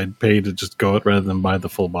headsets, I'd pay to just go it rather than buy the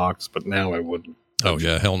full box. But now I wouldn't. Oh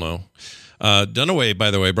yeah, hell no. Dunaway, by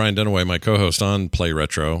the way, Brian Dunaway, my co-host on Play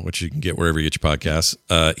Retro, which you can get wherever you get your podcasts.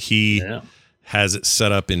 He has it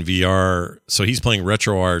set up in VR, so he's playing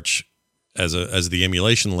RetroArch as the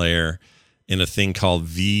emulation layer in a thing called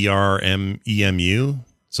VREMU.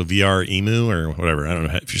 So VREMU or whatever. I don't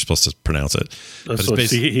know if you're supposed to pronounce it. But so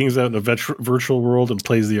he hangs out in a virtual world and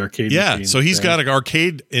plays the arcade. Yeah, so he's got an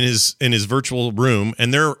arcade in his virtual room,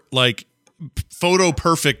 and they're like photo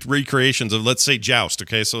perfect recreations of, let's say, Joust.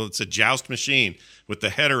 Okay, so it's a Joust machine with the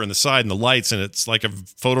header and the side and the lights, and it's like a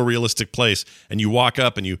photorealistic place. And you walk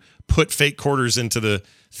up and you put fake quarters into the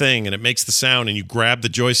thing, and it makes the sound, and you grab the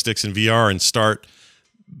joysticks in VR and start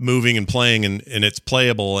moving and playing, and it's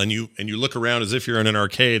playable, and you look around as if you're in an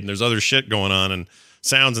arcade, and there's other shit going on and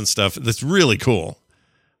sounds and stuff. That's really cool.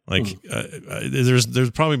 Like there's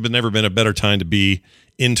probably never been a better time to be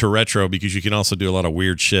into retro, because you can also do a lot of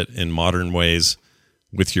weird shit in modern ways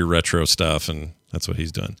with your retro stuff, and that's what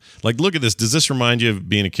he's done. Like, look at this. Does this remind you of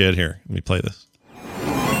being a kid? Here, let me play this.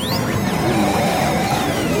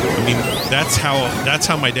 I mean, that's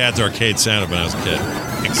how my dad's arcade sounded when I was a kid.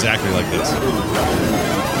 Exactly like this.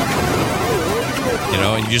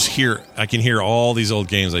 And you just I can hear all these old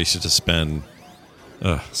games I used to spend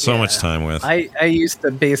so much time with. I used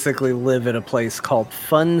to basically live at a place called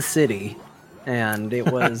Fun City, and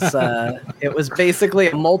it was basically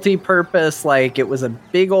a multi-purpose, like it was a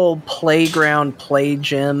big old playground, play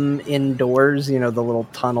gym indoors. The little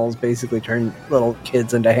tunnels basically turn little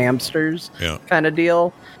kids into hamsters, kind of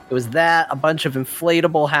deal. It was that, a bunch of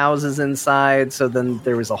inflatable houses inside. So then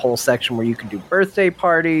there was a whole section where you could do birthday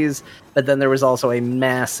parties, but then there was also a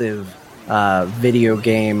massive video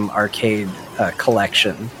game arcade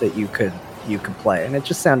collection that you could play, and it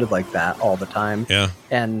just sounded like that all the time. Yeah.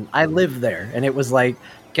 And I lived there, and it was like,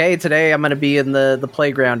 okay, today I'm going to be in the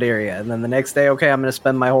playground area, and then the next day, okay, I'm going to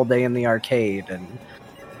spend my whole day in the arcade, and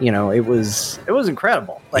it was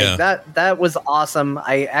incredible. Like that was awesome.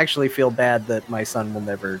 I actually feel bad that my son will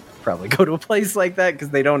never probably go to a place like that because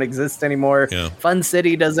they don't exist anymore. Yeah. Fun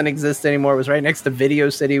City doesn't exist anymore. It was right next to Video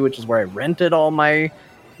City, which is where I rented all my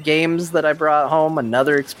games that I brought home.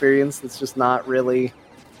 Another experience that's just not really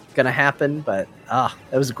gonna happen, but that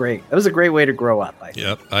was great. That was a great way to grow up.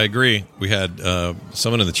 Yep, I agree. We had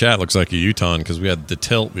someone in the chat looks like a Utah, because we had the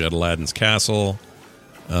Tilt, we had Aladdin's Castle.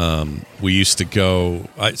 We used to go.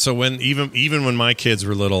 So when even when my kids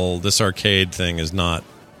were little, this arcade thing is not,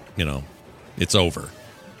 it's over.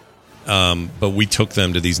 But we took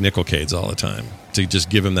them to these Nickelcades all the time to just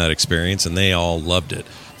give them that experience, and they all loved it.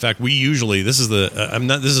 In fact, we usually this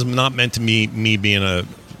is not meant to me being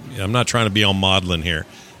I'm not trying to be all maudlin here,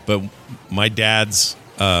 but my dad's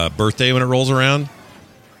birthday when it rolls around,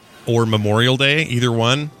 or Memorial Day, either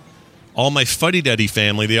one, all my fuddy-duddy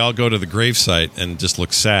family, they all go to the gravesite and just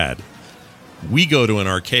look sad. We go to an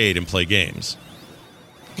arcade and play games,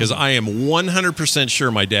 because I am 100%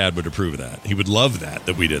 sure my dad would approve of that. He would love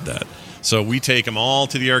that we did that. So we take them all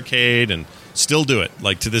to the arcade, and Still do it.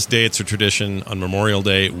 Like to this day, it's a tradition. On Memorial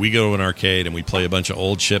Day, we go to an arcade and we play a bunch of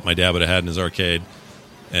old shit my dad would have had in his arcade.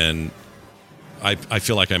 And I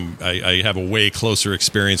feel like I have a way closer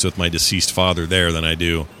experience with my deceased father there than I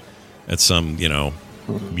do at some, municipal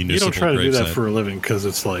You don't try to do that for a living because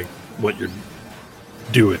it's like what you're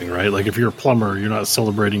doing, right? Like if you're a plumber, you're not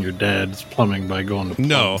celebrating your dad's plumbing by going to plumbing.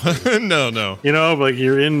 No. Like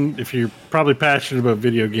if you're probably passionate about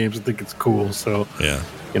video games and think it's cool. So yeah.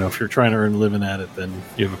 If you're trying to earn a living at it, then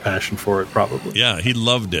you have a passion for it, probably. Yeah, he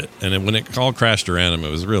loved it. And then when it all crashed around him, it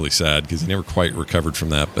was really sad because he never quite recovered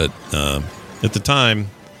from that. But at the time,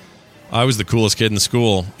 I was the coolest kid in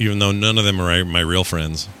school, even though none of them were my real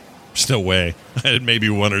friends. There's no way. I had maybe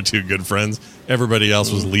one or two good friends. Everybody else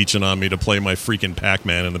was leeching on me to play my freaking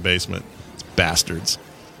Pac-Man in the basement. It's bastards.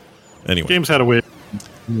 Anyway. Games had a way.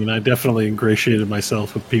 I definitely ingratiated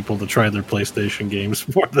myself with people to try their PlayStation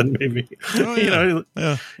games more than maybe. Oh,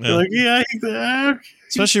 yeah. You're like,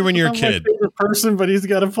 especially when you're a kid. My favorite person, but he's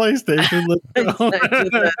got a PlayStation. Let's go. I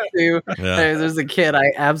did that too. There's a kid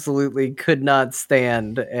I absolutely could not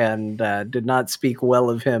stand and did not speak well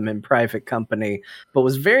of him in private company, but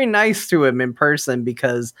was very nice to him in person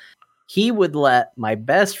because he would let my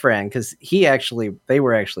best friend, because they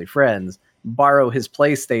were actually friends, borrow his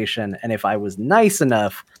PlayStation, and if I was nice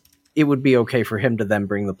enough, it would be okay for him to then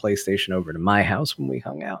bring the PlayStation over to my house when we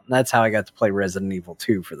hung out. And that's how I got to play Resident Evil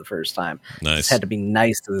 2 for the first time. Nice. Just had to be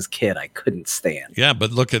nice to this kid I couldn't stand. Yeah,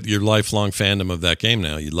 but look at your lifelong fandom of that game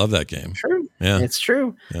now. You love that game. True. Yeah. It's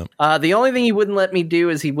true. Yeah. The only thing he wouldn't let me do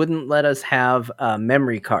is he wouldn't let us have a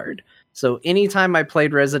memory card. So anytime I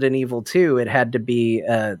played Resident Evil 2, it had to be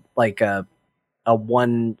like a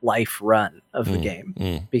one life run of the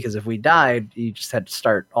game, because if we died, you just had to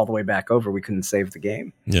start all the way back over. We couldn't save the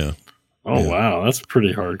game. Yeah. Oh, wow. That's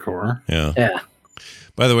pretty hardcore. Yeah.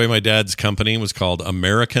 By the way, my dad's company was called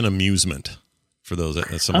American Amusement. For those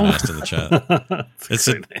that someone asked in the chat,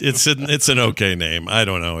 it's an okay name. I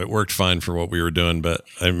don't know. It worked fine for what we were doing, but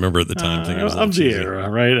I remember at the time thinking it was of the era,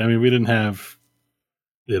 right? I mean, we didn't have,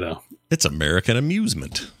 it's American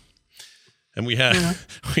Amusement. And we had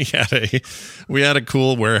a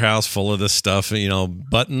cool warehouse full of this stuff,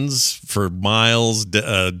 buttons for miles,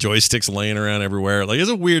 joysticks laying around everywhere. Like, it's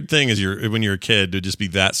a weird thing when you're a kid to just be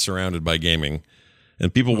that surrounded by gaming.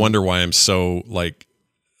 And people wonder why I'm so, like,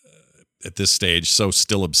 at this stage, so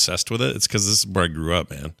still obsessed with it. It's because this is where I grew up,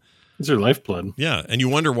 man. It's your lifeblood. Yeah. And you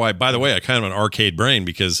wonder why. By the way, I kind of an arcade brain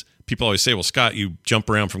because people always say, well, Scott, you jump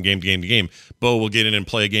around from game to game to game. Bo will get in and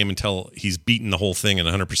play a game until he's beaten the whole thing and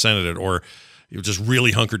 100%ed it, or you'll just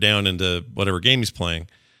really hunker down into whatever game he's playing,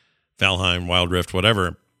 Valheim, Wild Rift,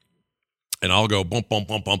 whatever. And I'll go bump, bump,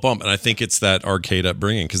 bump, bump, bump. And I think it's that arcade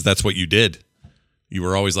upbringing because that's what you did. You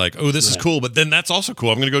were always like, oh, this is cool, but then that's also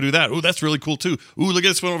cool. I'm going to go do that. Oh, that's really cool too. Oh, look at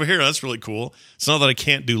this one over here. That's really cool. It's not that I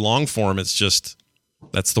can't do long form. It's just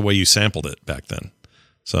that's the way you sampled it back then.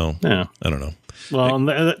 So I don't know. Well, and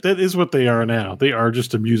that is what they are now. They are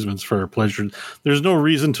just amusements for our pleasure. There's no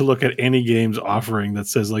reason to look at any game's offering that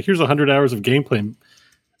says, like, here's 100 hours of gameplay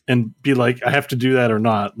and be like, I have to do that or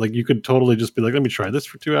not. Like, you could totally just be like, let me try this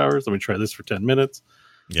for 2 hours. Let me try this for 10 minutes.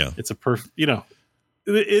 Yeah. It's a perfect, it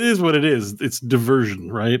is what it is. It's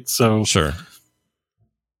diversion, right? So sure.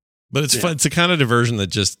 But it's fun. It's a kind of diversion that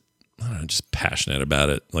just, I don't know, just passionate about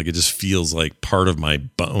it. Like, it just feels like part of my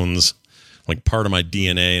bones, like part of my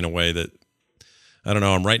DNA in a way that, I don't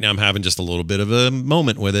know. Right now I'm having just a little bit of a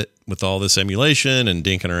moment with it, with all this emulation and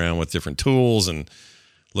dinking around with different tools and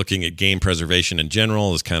looking at game preservation in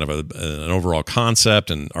general as kind of an overall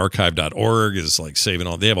concept. And archive.org is like saving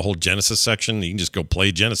all. They have a whole Genesis section. You can just go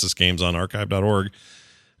play Genesis games on archive.org.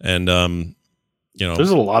 And, there's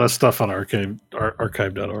a lot of stuff on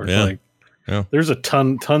archive.org. Yeah. There's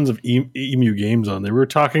tons of EMU games on there.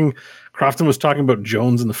 Crofton was talking about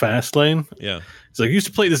Jones in the Fast Lane. Yeah. He's like, I used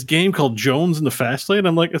to play this game called Jones in the Fast Lane.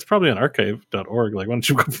 I'm like, it's probably on archive.org. Like, why don't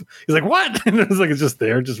you go? He's like, what? And it's like, it's just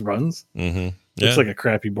there, it just runs. Mm-hmm. Yeah. It's like a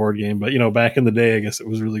crappy board game, but back in the day, I guess it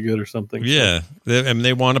was really good or something. Yeah.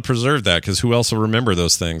 They want to preserve that because who else will remember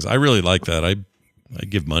those things? I really like that. I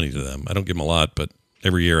give money to them. I don't give them a lot, but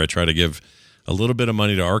every year I try to give a little bit of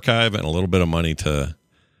money to Archive and a little bit of money to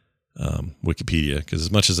Wikipedia, because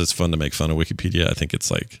as much as it's fun to make fun of Wikipedia, I think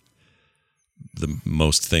it's like the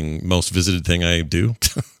most visited thing I do.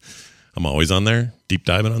 I'm always on there, deep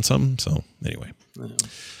diving on something. So anyway,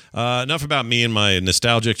 enough about me and my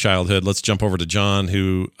nostalgic childhood. Let's jump over to John,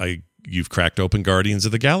 you've cracked open Guardians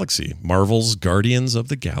of the Galaxy, Marvel's Guardians of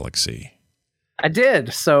the Galaxy. I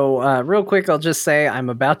did. So real quick, I'll just say I'm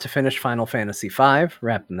about to finish Final Fantasy V,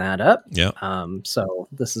 wrapping that up. Yeah. So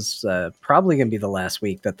this is probably going to be the last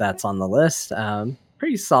week that's on the list.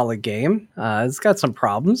 pretty solid game. It's got some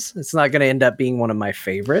problems. It's not going to end up being one of my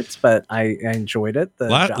favorites, but I enjoyed it.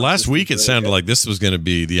 Last week it sounded like this was going to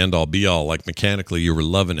be the end all be all. Like mechanically, you were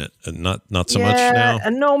loving it, and not so much now.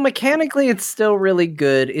 No, mechanically, it's still really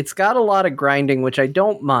good. It's got a lot of grinding, which I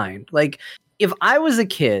don't mind. Like if I was a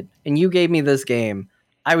kid and you gave me this game,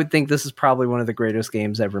 I would think this is probably one of the greatest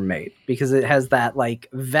games ever made because it has that like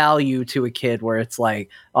value to a kid where it's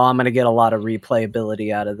like, oh, I'm going to get a lot of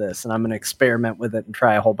replayability out of this and I'm going to experiment with it and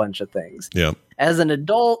try a whole bunch of things. Yeah. As an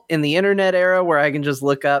adult in the internet era where I can just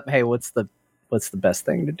look up, hey, what's the best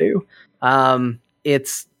thing to do?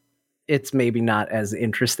 It's maybe not as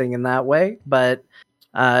interesting in that way, but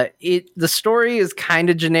the story is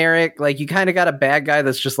kind of generic. Like you kind of got a bad guy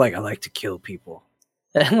that's just like, I like to kill people.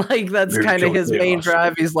 And like that's kind of his main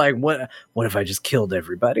drive. He's like, what if I just killed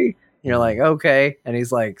everybody? And you're like, okay. And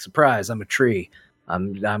he's like, surprise, I'm a tree.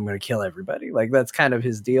 I'm gonna kill everybody. Like that's kind of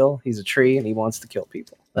his deal. He's a tree and he wants to kill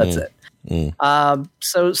people. That's it.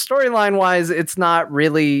 So storyline wise, it's not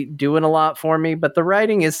really doing a lot for me, but the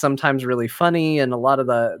writing is sometimes really funny and a lot of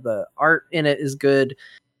the art in it is good.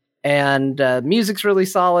 And music's really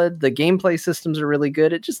solid. The gameplay systems are really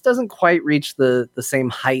good. It just doesn't quite reach the same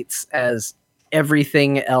heights as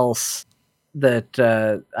everything else that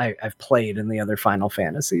I've played in the other Final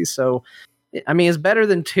Fantasies. So, I mean, it's better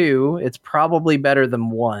than 2. It's probably better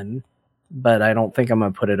than 1, but I don't think I'm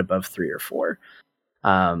going to put it above 3 or 4.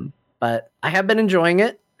 But I have been enjoying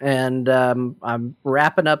it, and I'm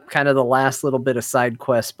wrapping up kind of the last little bit of side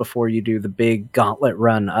quests before you do the big gauntlet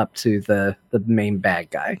run up to the main bad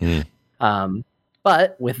guy.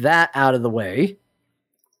 But with that out of the way,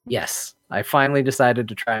 yes, I finally decided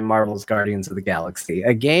to try Marvel's Guardians of the Galaxy,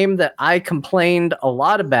 a game that I complained a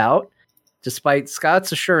lot about, despite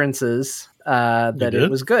Scott's assurances that it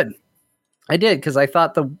was good. I did, because I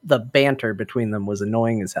thought the banter between them was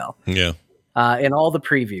annoying as hell. Yeah. In all the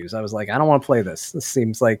previews, I was like, I don't want to play this. This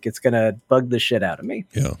seems like it's going to bug the shit out of me.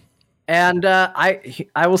 Yeah. And I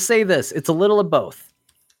will say this. It's a little of both.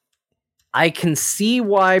 I can see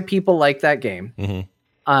why people like that game. Mm-hmm.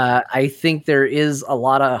 I think there is a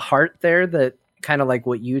lot of heart there that kind of like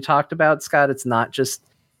what you talked about, Scott. It's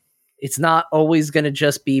not always going to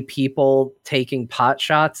just be people taking pot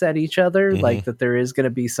shots at each other, like that there is going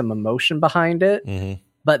to be some emotion behind it.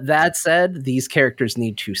 But that said, these characters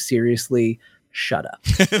need to seriously shut up.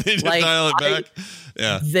 They just dial it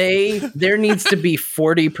back. There needs to be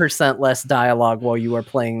 40% less dialogue while you are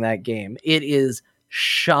playing that game. It is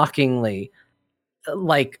shockingly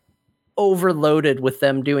like overloaded with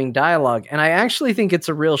them doing dialogue, and I actually think it's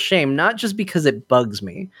a real shame, not just because it bugs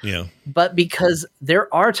me, but because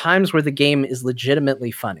there are times where the game is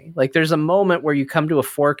legitimately funny. Like there's a moment where you come to a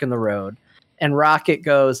fork in the road and Rocket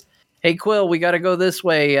goes, hey Quill, we got to go this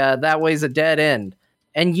way, that way's a dead end.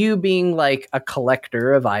 And you being like a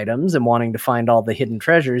collector of items and wanting to find all the hidden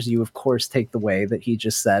treasures, you of course take the way that he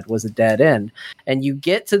just said was a dead end. And you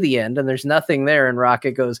get to the end and there's nothing there. And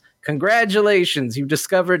Rocket goes, congratulations, you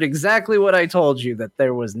discovered exactly what I told you, that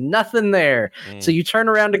there was nothing there. So you turn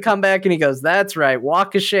around to come back and he goes, that's right,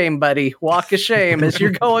 walk of shame, buddy, walk of shame as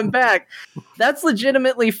you're going back. That's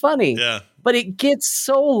legitimately funny. Yeah. But it gets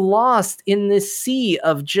so lost in this sea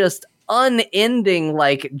of just unending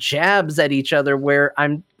like jabs at each other where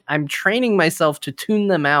I'm training myself to tune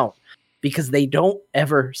them out because they don't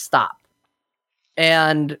ever stop.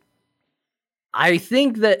 And I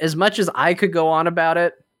think that as much as I could go on about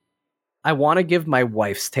it, I want to give my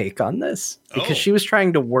wife's take on this because she was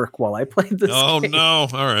trying to work while I played this game. No.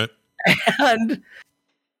 All right. And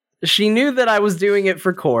she knew that I was doing it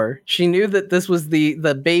for core. She knew that this was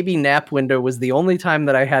the baby nap window was the only time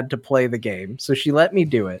that I had to play the game. So she let me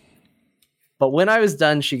do it. But when I was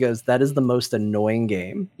done, she goes, that is the most annoying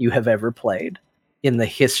game you have ever played in the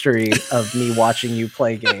history of me watching you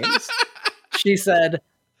play games. She said,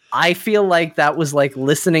 I feel like that was like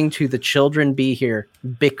listening to the children be here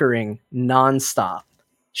bickering nonstop.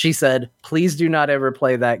 She said, please do not ever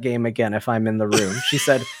play that game again if I'm in the room. She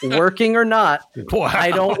said, working or not,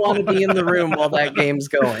 I don't want to be in the room while that game's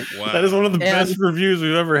going. Wow. That is one of the best reviews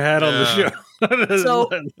we've ever had on the show. So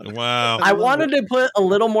wow. I wanted to put a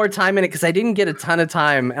little more time in it because I didn't get a ton of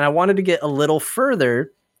time and I wanted to get a little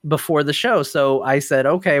further before the show. So I said,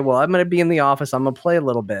 okay, well, I'm going to be in the office. I'm going to play a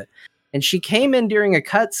little bit. And she came in during a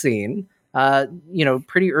cutscene.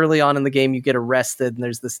 Pretty early on in the game, you get arrested and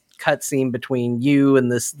there's this cutscene between you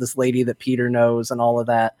and this lady that Peter knows and all of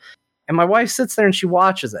that. And my wife sits there and she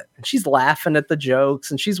watches it and she's laughing at the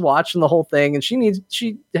jokes and she's watching the whole thing and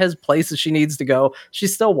she has places she needs to go.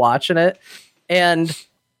 She's still watching it. And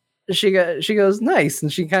she goes, nice.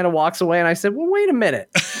 And she kind of walks away. And I said, well, wait a minute.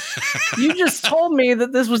 You just told me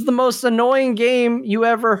that this was the most annoying game you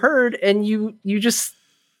ever heard. And you just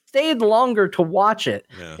stayed longer to watch it.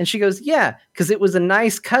 Yeah. And she goes, yeah, because it was a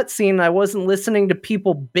nice cutscene. I wasn't listening to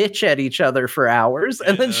people bitch at each other for hours.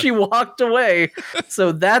 And then she walked away.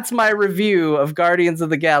 So that's my review of Guardians of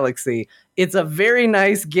the Galaxy. It's a very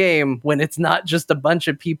nice game when it's not just a bunch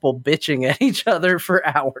of people bitching at each other for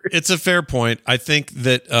hours. It's a fair point. I think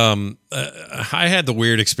that I had the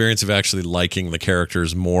weird experience of actually liking the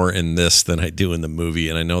characters more in this than I do in the movie.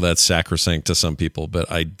 And I know that's sacrosanct to some people,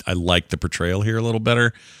 but I like the portrayal here a little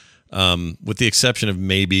better. With the exception of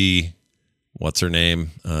maybe, what's her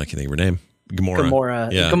name? I can't think of her name.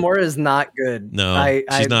 Gamora. Yeah. Gamora is not good. No,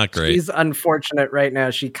 she's not great. She's unfortunate right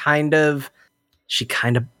now. She kind of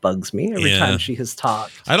bugs me every time she has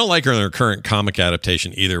talked. I don't like her in her current comic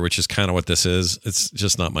adaptation either, which is kind of what this is. It's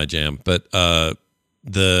just not my jam. But for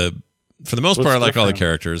the most part, I like all the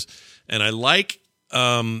characters, and I like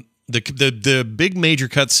the big major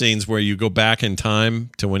cutscenes where you go back in time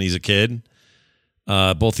to when he's a kid.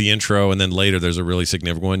 Both the intro and then later there's a really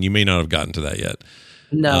significant one. You may not have gotten to that yet.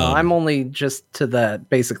 No, I'm only just to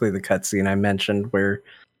basically the cutscene I mentioned where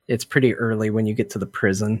it's pretty early when you get to the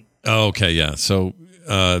prison. Oh, okay, yeah. So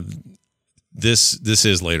this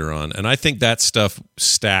is later on, and I think that stuff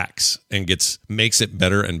stacks and makes it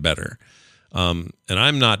better and better. And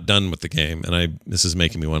I'm not done with the game, and this is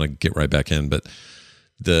making me want to get right back in, but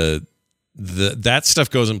that stuff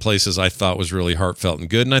goes in places I thought was really heartfelt and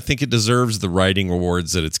good, and I think it deserves the writing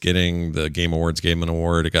awards that it's getting. The Game Awards gave an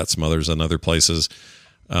award. It got some others in other places.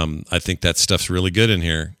 I think that stuff's really good in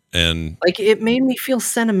here, and like it made me feel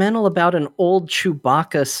sentimental about an old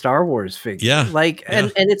Chewbacca Star Wars figure. Yeah,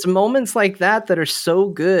 and it's moments like that are so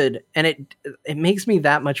good, and it makes me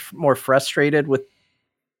that much more frustrated with.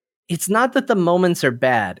 It's not that the moments are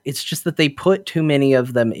bad; it's just that they put too many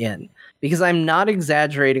of them in. Because I'm not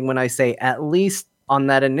exaggerating when I say at least on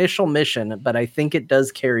that initial mission, but I think it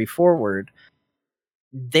does carry forward.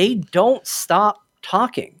 They don't stop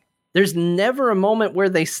talking. There's never a moment where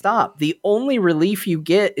they stop. The only relief you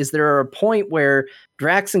get is there are a point where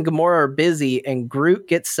Drax and Gamora are busy and Groot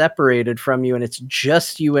gets separated from you and it's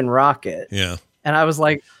just you and Rocket. Yeah. And I was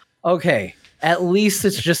like, okay, at least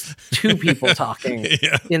it's just two people talking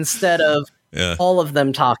instead of all of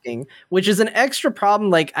them talking, which is an extra problem.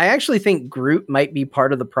 Like, I actually think Groot might be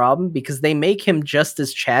part of the problem because they make him just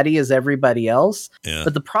as chatty as everybody else. Yeah.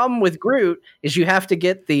 But the problem with Groot is you have to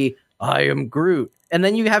get the I am Groot. And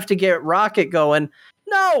then you have to get Rocket going,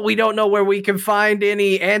 no, we don't know where we can find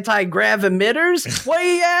any anti-grav emitters. What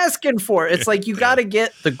are you asking for? It's like you got to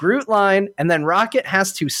get the Groot line, and then Rocket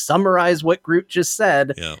has to summarize what Groot just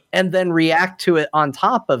said and then react to it on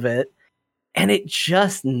top of it. And it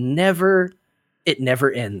just never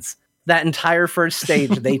ends. That entire first stage,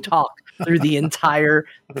 they talk through the entire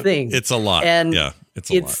thing. It's a lot. And it's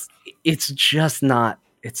a lot. It's just not.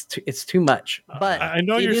 It's too much. But I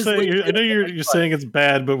know you're saying you're saying it's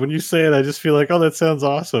bad, but when you say it, I just feel like, oh, that sounds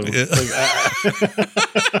awesome. Yeah.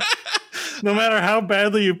 Like, no matter how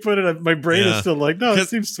badly you put it, my brain is still like, no, it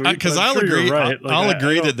seems sweet. Because I'll agree. Right. I'll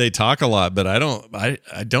agree that they talk a lot, but I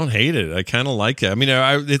don't hate it. I kind of like it. I mean,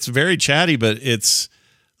 it's very chatty, but it's.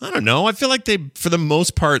 I don't know. I feel like for the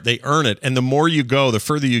most part, they earn it, and the more you go, the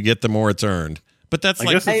further you get, the more it's earned. But that's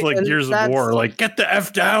I guess it's like Gears of War. Like, get the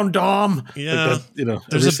F down, Dom. Yeah. Like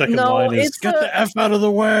there's a second line is get the F out of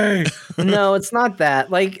the way. No, it's not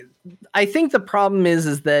that. Like, I think the problem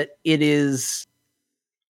is that it is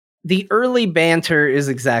the early banter is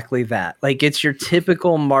exactly that. Like, it's your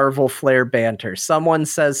typical Marvel flair banter. Someone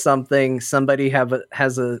says something, somebody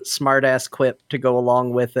has a smart ass quip to go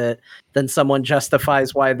along with it. Then someone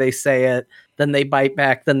justifies why they say it. Then they bite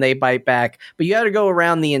back, But you got to go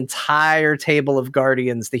around the entire table of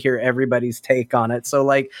Guardians to hear everybody's take on it. So,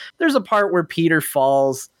 like, there's a part where Peter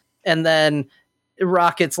falls, and then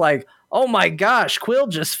Rocket's like, oh my gosh, Quill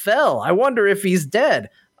just fell. I wonder if he's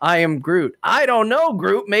dead. I am Groot. I don't know,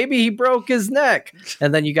 Groot. Maybe he broke his neck.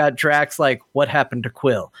 And then you got Drax like, what happened to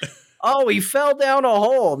Quill? Oh, he fell down a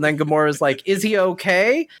hole. And then Gamora's like, is he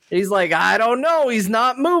okay? And he's like, I don't know. He's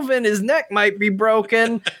not moving. His neck might be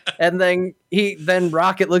broken. And then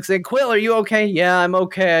Rocket looks at Quill. Are you okay? Yeah, I'm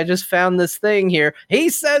okay. I just found this thing here. He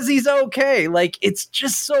says he's okay. Like, it's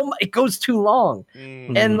just it goes too long.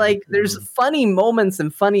 Mm-hmm. And like, there's funny moments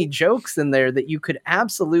and funny jokes in there that you could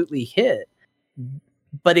absolutely hit,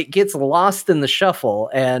 but it gets lost in the shuffle.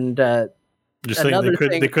 And, just saying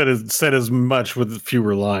they could have said as much with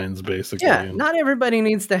fewer lines, basically. Yeah, not everybody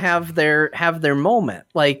needs to have their moment.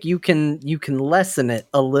 Like, you can lessen it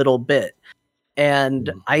a little bit.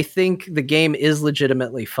 And I think the game is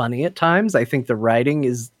legitimately funny at times. I think the writing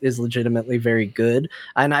is legitimately very good.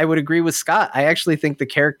 And I would agree with Scott. I actually think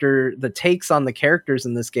the takes on the characters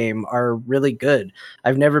in this game are really good.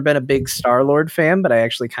 I've never been a big Star-Lord fan, but I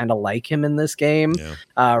actually kind of like him in this game.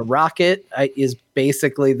 Yeah. Rocket is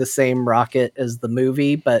basically the same Rocket as the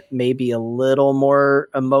movie, but maybe a little more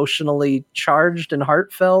emotionally charged and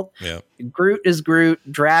heartfelt. Yeah. Groot is Groot.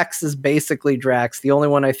 Drax is basically Drax. The only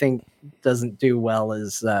one I think doesn't do well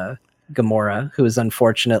is Gamora, who is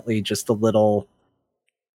unfortunately just a little,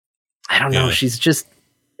 I don't know. She's just,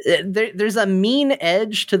 there's a mean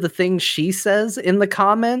edge to the things she says in the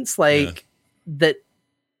comments, that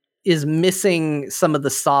is missing some of the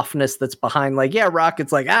softness that's behind,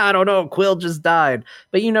 Rocket's like, I don't know, Quill just died.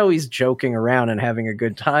 But he's joking around and having a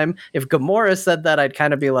good time. If Gamora said that, I'd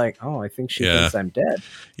kind of be like, oh, I think she thinks I'm dead.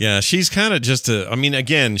 Yeah, she's kind of just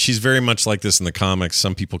again, she's very much like this in the comics.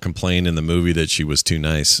 Some people complain in the movie that she was too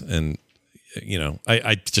nice. And,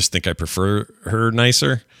 I just think I prefer her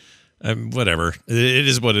nicer. Whatever. It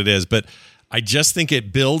is what it is. But I just think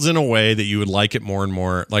it builds in a way that you would like it more and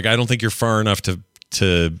more. Like, I don't think you're far enough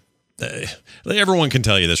to everyone can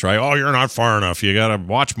tell you this, right? Oh, you're not far enough. You got to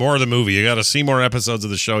watch more of the movie. You got to see more episodes of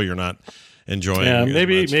the show. You're not enjoying. Yeah,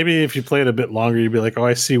 maybe if you play it a bit longer, you'd be like, oh,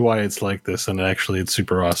 I see why it's like this, and actually, it's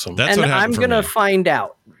super awesome. That's what happened. I'm gonna find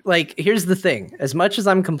out. Like, here's the thing: as much as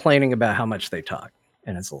I'm complaining about how much they talk,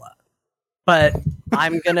 and it's a lot, but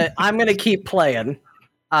I'm gonna keep playing.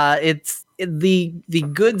 It's the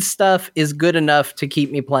good stuff is good enough to keep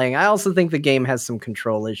me playing. I also think the game has some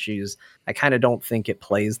control issues. I kind of don't think it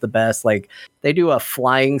plays the best. Like, they do a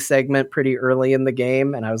flying segment pretty early in the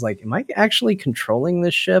game, and I was like, am I actually controlling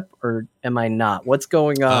this ship or am I not? What's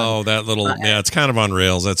going on? Oh, that little it's kind of on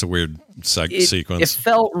rails. That's a weird sequence. It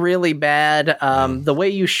felt really bad. The way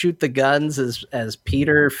you shoot the guns as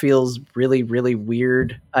Peter feels really, really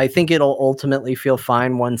weird. I think it'll ultimately feel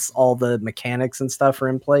fine once all the mechanics and stuff are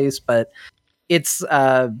in place, but it's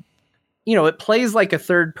it plays like a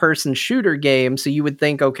third-person shooter game, so you would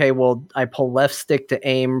think, okay, well, I pull left stick to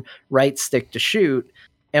aim, right stick to shoot,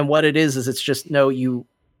 and what it is it's just, no, you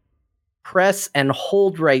press and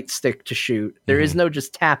hold right stick to shoot. There is no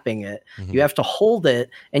just tapping it. You have to hold it,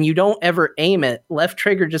 and you don't ever aim it. Left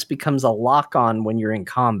trigger just becomes a lock-on when you're in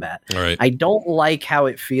combat. All right. I don't like how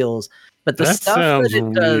it feels, but the stuff that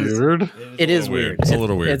it does, weird. It is weird. It's a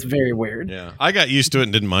little weird. It's very weird. Yeah, I got used to it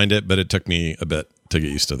and didn't mind it, but it took me a bit to get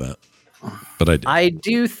used to that. But I did. I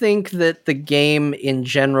do think that the game in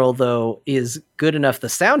general, though, is good enough. The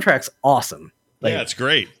soundtrack's awesome. Yeah, it's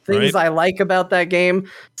great. Things right? I like about that game.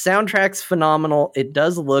 Soundtrack's phenomenal. It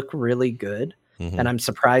does look really good. And I'm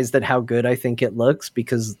surprised at how good I think it looks,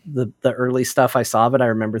 because the early stuff I saw of it, I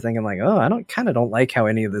remember thinking like, oh, I don't like how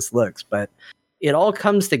any of this looks, but it all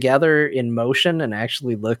comes together in motion and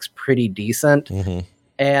actually looks pretty decent.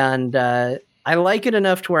 And I like it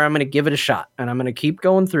enough to where I'm going to give it a shot, and I'm going to keep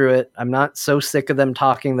going through it. I'm not so sick of them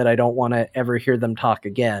talking that I don't want to ever hear them talk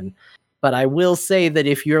again. But I will say that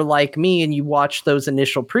if you're like me and you watched those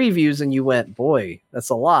initial previews and you went, boy, that's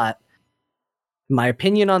a lot, my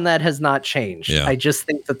opinion on that has not changed. Yeah. I just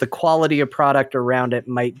think that the quality of product around it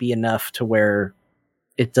might be enough to where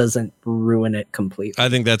it doesn't ruin it completely. I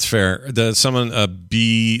think that's fair. Bill's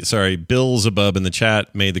above in the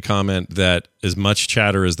chat made the comment that as much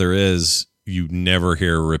chatter as there is, you never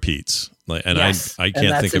hear repeats. I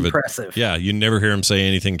can't think of impressive. it. Yeah, you never hear him say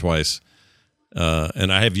anything twice.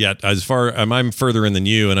 And I have yet, I'm further in than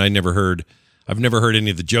you, and I've never heard any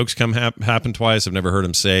of the jokes happen twice. I've never heard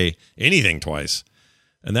him say anything twice,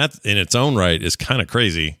 and that in its own right is kind of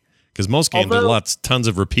crazy, because most games have tons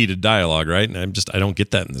of repeated dialogue, right? And I don't get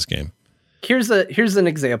that in this game. Here's an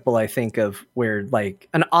example, I think, of where, like,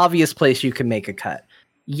 an obvious place you can make a cut.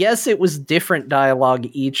 Yes, it was different dialogue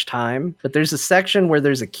each time, but there's a section where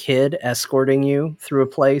there's a kid escorting you through a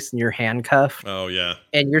place and you're handcuffed. Oh, yeah.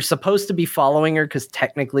 And you're supposed to be following her because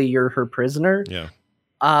technically you're her prisoner. Yeah.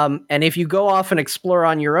 And if you go off and explore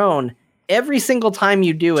on your own, every single time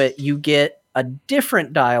you do it, you get a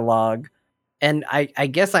different dialogue. And I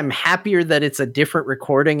guess I'm happier that it's a different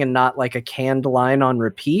recording and not like a canned line on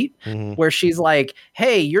repeat, where she's like,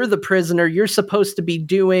 hey, you're the prisoner. You're supposed to be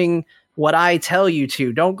doing what I tell you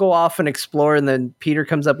to. Don't go off and explore. And then Peter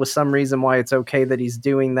comes up with some reason why it's okay that he's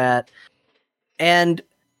doing that. And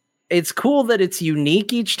it's cool that it's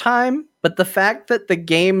unique each time, but the fact that the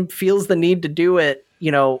game feels the need to do it,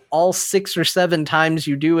 all 6 or 7 times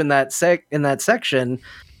you do in that section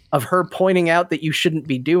of her pointing out that you shouldn't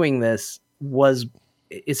be doing this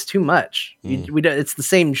it's too much. It's the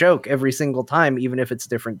same joke every single time, even if it's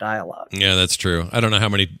different dialogue. Yeah, that's true. I don't know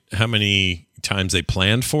how many times they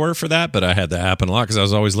planned for that, but I had that happen a lot because I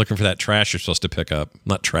was always looking for that trash you're supposed to pick up.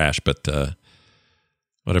 Not trash, but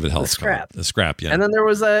whatever the hell it's called. The scrap, yeah. And then there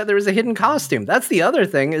was a hidden costume. That's the other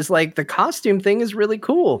thing, is like the costume thing is really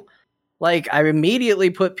cool. Like, I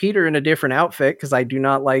immediately put Peter in a different outfit because I do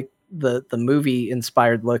not like the movie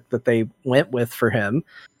inspired look that they went with for him.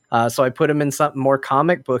 So I put him in something more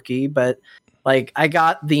comic booky, but like I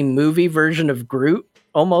got the movie version of Groot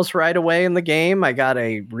almost right away in the game. I got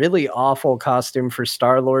a really awful costume for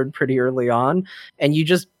Star-Lord pretty early on, and you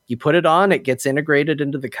put it on, it gets integrated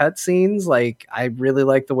into the cutscenes. Like, I really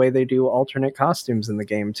like the way they do alternate costumes in the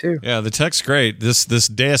game too. Yeah, the tech's great. This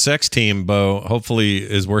Deus Ex team, Bo, hopefully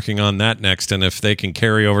is working on that next, and if they can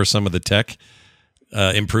carry over some of the tech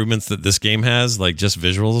improvements that this game has, like just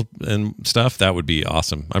visuals and stuff, that would be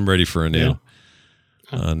awesome. I'm ready for a new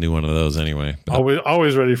one of those anyway. But,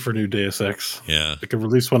 always ready for new Deus Ex. Yeah, they could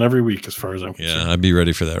release one every week as far as I'm concerned. Yeah, I'd be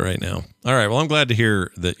ready for that right now. All right, well, I'm glad to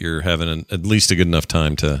hear that you're having at least a good enough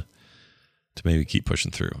time to maybe keep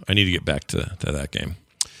pushing through. I need to get back to that game.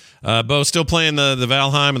 Bo, still playing the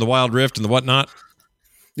Valheim and the Wild Rift and the whatnot?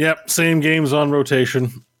 Yep, same games on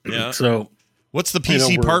rotation. Yeah. So what's the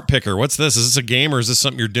PC part picker? What's this? Is this a game or is this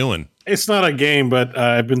something you're doing? It's not a game, but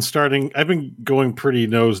I've been going pretty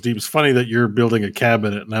nose deep. It's funny that you're building a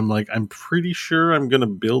cabinet, and I'm like, I'm pretty sure I'm going to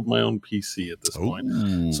build my own PC at this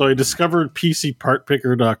point. So I discovered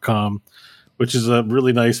PCPartPicker.com, which is a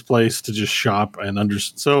really nice place to just shop and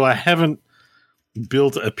So I haven't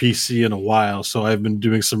built a PC in a while, so I've been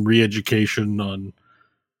doing some re-education on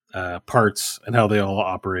parts and how they all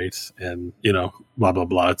operate, and blah blah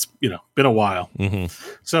blah. It's been a while.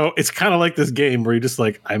 So it's kind of like this game where you're just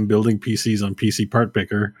like, I'm building PCs on PC Part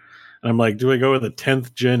Picker, and I'm like, do I go with a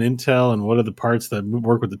 10th gen Intel, and what are the parts that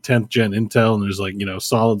work with the 10th gen Intel? And there's like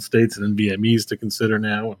solid states and NVMe's to consider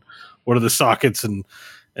now, and what are the sockets and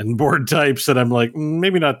board types? And I'm like,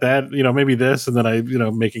 maybe not that, maybe this. And then I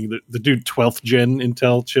making the 12th gen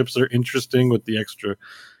Intel chips are interesting with the extra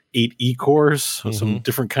 8 E-cores, some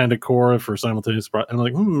different kind of core for simultaneous. And I'm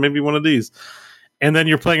like, maybe one of these. And then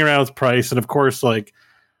you're playing around with price. And of course, like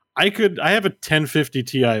I have a 1050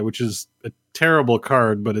 Ti, which is a terrible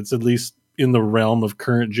card, but it's at least in the realm of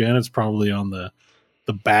current gen. It's probably on the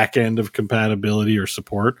back end of compatibility or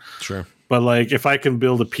support. Sure. But like, if I can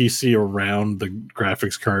build a PC around the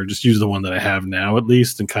graphics card, just use the one that I have now at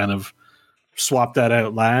least, and kind of swap that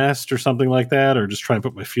out last or something like that, or just try and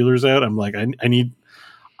put my feelers out. I'm like,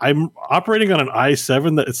 I'm operating on an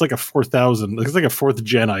i7 that it's like a 4000. It's like a 4th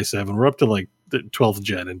gen i7. We're up to like the 12th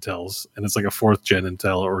gen Intels, and it's like a 4th gen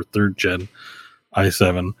Intel or 3rd gen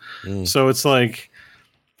i7. So it's like,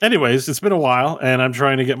 anyways, it's been a while, and I'm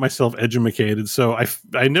trying to get myself edumacated. So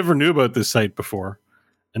I never knew about this site before,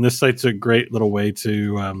 and this site's a great little way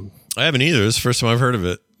to. I haven't either. This is the first time I've heard of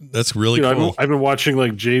it. That's really cool. I've been watching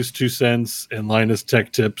like Jay's 2 Cents and Linus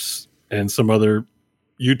Tech Tips and some other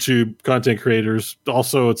YouTube content creators.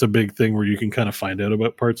 Also, it's a big thing where you can kind of find out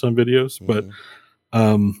about parts on videos. But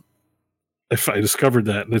I discovered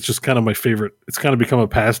that, and it's just kind of my favorite. It's kind of become a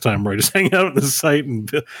pastime where I just hang out at the site and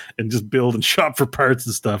just build and shop for parts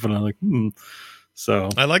and stuff. And I'm like, So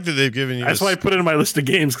I like that they've given you. That's why I put it in my list of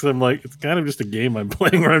games, because I'm like, it's kind of just a game I'm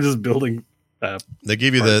playing where I'm just building. They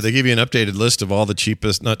give you an updated list of all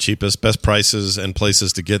the best prices and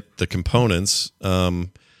places to get the components. The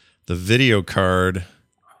video card.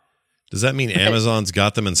 Does that mean Amazon's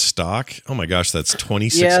got them in stock? Oh my gosh, that's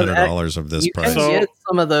 $2,600 of this price. You can get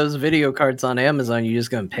some of those video cards on Amazon. You're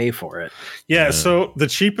just going to pay for it. Yeah, so the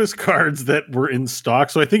cheapest cards that were in stock.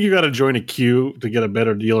 So I think you got to join a queue to get a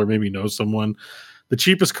better deal, or maybe know someone. The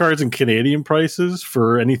cheapest cards in Canadian prices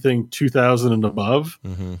for anything 2,000 and above,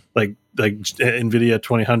 like NVIDIA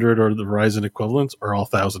 2000 or the Ryzen equivalents, are all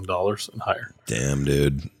 $1,000 and higher. Damn,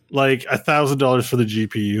 dude. Like $1,000 for the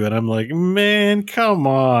GPU, and I'm like, man, come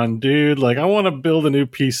on, dude. Like, I want to build a new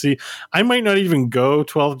PC. I might not even go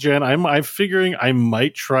 12th gen. I'm figuring I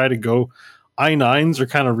might try to go. i9s are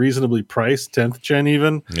kind of reasonably priced, 10th gen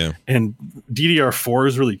even. Yeah. And DDR4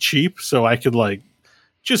 is really cheap, so I could like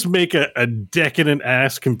just make a decadent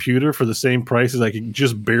ass computer for the same price as I could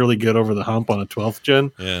just barely get over the hump on a 12th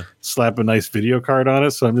gen. Yeah. Slap a nice video card on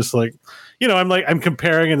it. So I'm just like, I'm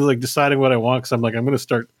comparing and like deciding what I want, because I'm like, I'm going to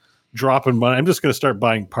start dropping money. I'm just going to start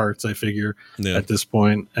buying parts, I figure, at this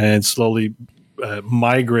point, and slowly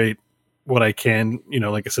migrate what I can,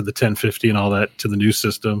 like I said, the 1050 and all that to the new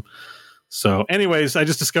system. So anyways, I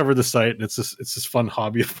just discovered the site, and it's this fun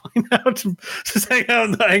hobby of mine now to just hang out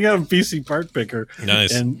in PC Part Picker.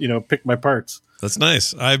 Nice. And, pick my parts. That's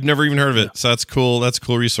nice. I've never even heard of it. So that's cool. That's a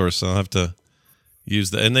cool resource. So I'll have to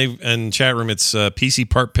use that. And chat room, it's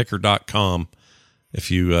PCPartPicker.com. If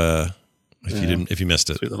you if you missed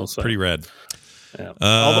it. Sweet little site. Pretty rad. Yeah.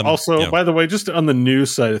 By the way, just on the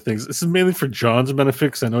news side of things, this is mainly for John's benefit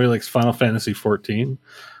because I know he likes Final Fantasy 14.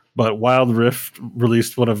 But Wild Rift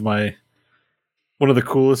released one of the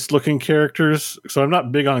coolest looking characters. So I'm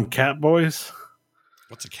not big on cat boys.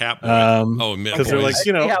 What's a cat boy? Because they're like,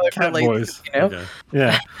 cat boys. Okay.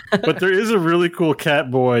 Yeah. But there is a really cool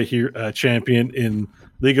cat boy here, champion in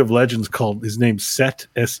League of Legends called, his name's Sett,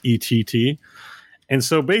 Sett. And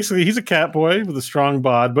so basically he's a cat boy with a strong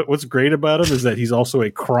bod, but what's great about him is that he's also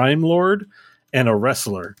a crime lord and a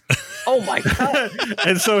wrestler. Oh my god.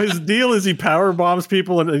 And so his deal is he power bombs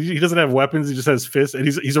people and he doesn't have weapons, he just has fists, and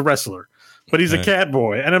he's a wrestler. But he's a cat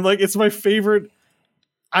boy. And I'm like, it's my favorite.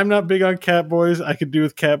 I'm not big on cat boys. I could do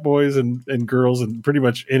with cat boys and girls in pretty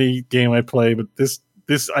much any game I play, but this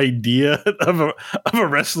idea of a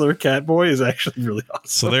wrestler cat boy is actually really awesome.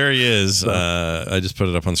 So there he is. I just put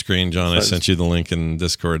it up on screen, John. I sent you the link in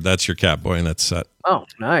Discord. That's your cat boy, and that's Sett. Oh,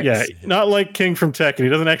 nice. Yeah, not like King from Tekken. He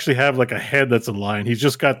doesn't actually have like a head that's a line. He's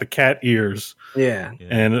just got the cat ears. Yeah.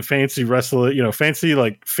 And a fancy wrestler, fancy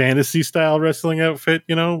like fantasy style wrestling outfit.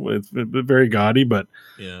 It's very gaudy, but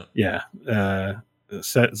yeah.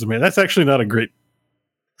 Sett is amazing. That's actually not a great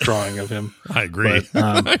drawing of him. I agree.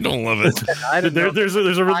 But, I don't love it.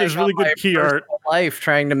 There's really good key art. Life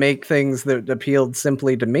trying to make things that appealed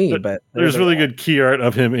simply to me, but there's really good key art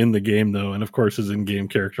of him in the game though, and of course his in-game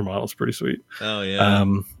character model is pretty sweet. Oh yeah.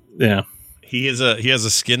 Yeah. He has a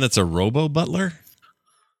skin that's a Robo Butler.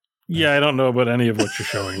 Yeah, I don't know about any of what you're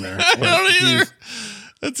showing there. I don't either.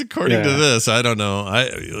 That's according to this. I don't know.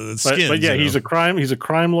 Skins, but yeah, he's a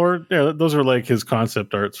crime lord. Yeah, those are like his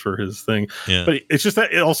concept arts for his thing. Yeah. But it's just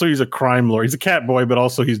that also he's a crime lord. He's a cat boy, but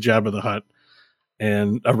also he's Jabba the Hutt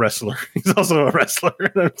and a wrestler. He's also a wrestler.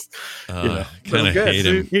 Kind of hate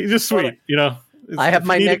him. He's just sweet, I have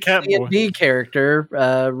my next D&D character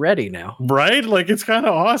ready now. Right? Like it's kind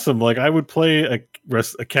of awesome. Like I would play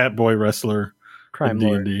a cat boy wrestler. Crime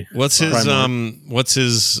lord. D&D. What's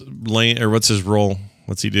his lane or what's his role?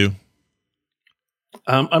 What's he do?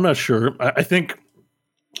 I'm not sure. I think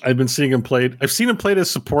I've been seeing him played. I've seen him played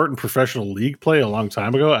as support in professional league play a long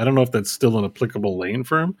time ago. I don't know if that's still an applicable lane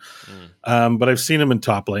for him. But I've seen him in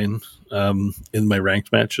top lane in my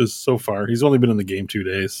ranked matches so far. He's only been in the game 2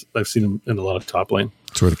 days. I've seen him in a lot of top lane.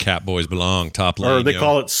 That's where the cat boys belong. Top lane. Or they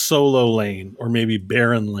call it solo lane or maybe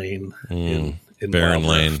Baron lane in Baron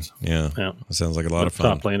Lane. Rift. Yeah. That sounds like a lot of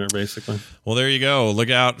fun. Top laner, basically. Well, there you go. Look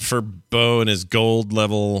out for Bo and his gold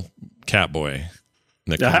level Catboy.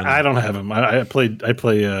 I don't have him. I play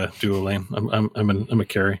duo lane. I'm a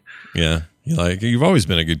carry. Yeah. You've always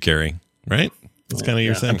been a good carry, right? That's kind of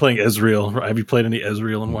your thing. I'm playing Ezreal. Have you played any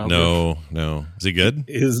Ezreal in Wild Rift? No. Is he good?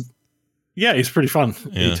 Yeah, he's pretty fun.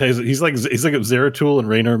 Yeah. He's like a Zeratul and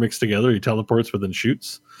Raynor mixed together. He teleports but then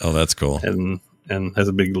shoots. Oh, that's cool. And has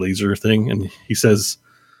a big laser thing. And he says,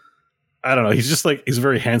 I don't know. He's just like, he's a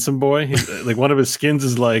very handsome boy. He's, like one of his skins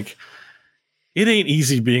is like, it ain't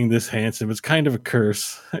easy being this handsome. It's kind of a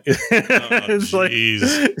curse. It's like,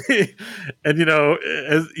 and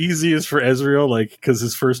as easy as for Ezreal, like, because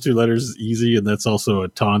his first two letters is easy, and that's also a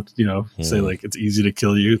taunt. Say like it's easy to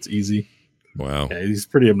kill you. It's easy. Wow. Yeah, he's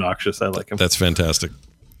pretty obnoxious. I like him. That's fantastic.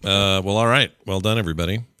 Well, all right. Well done,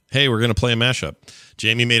 everybody. Hey, we're going to play a mashup.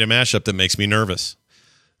 Jamie made a mashup that makes me nervous.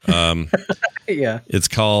 Yeah. It's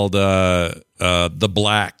called The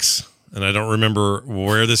Blacks. And I don't remember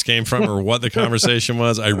where this came from or what the conversation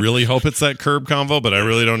was. I really hope it's that Curb convo, but I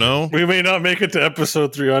really don't know. We may not make it to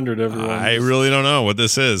episode 300, everyone. I really don't know what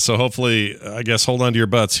this is. So hopefully, I guess, hold on to your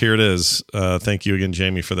butts. Here it is. Thank you again,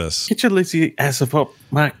 Jamie, for this. Get your lazy ass off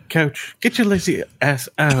my couch. Get your lazy ass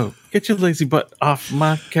out. Get your lazy butt off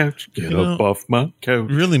my couch. Get up off my couch.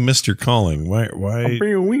 Really missed your calling. Why?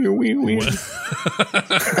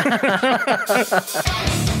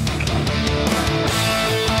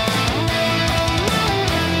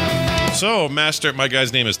 So, Master, my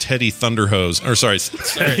guy's name is Teddy Thunderhose. Or, sorry.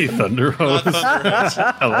 Teddy Thunderhose.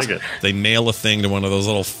 I like it. They nail a thing to one of those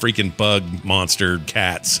little freaking bug monster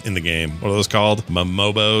cats in the game. What are those called?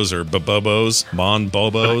 Momobos or Bobobos?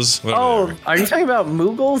 Bonbobos? Oh, are you talking about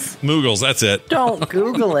Moogles? Moogles, that's it. Don't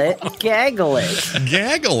Google it. Gaggle it.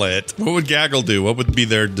 Gaggle it? What would Gaggle do? What would be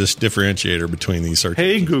their differentiator between these searches?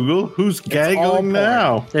 Hey, Google, who's gaggling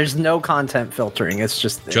now? There's no content filtering. It's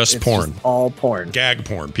just porn. Just all porn. Gag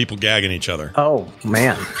porn. People gagging each other. Oh,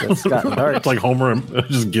 man. It's gotten dark. It's like Homer and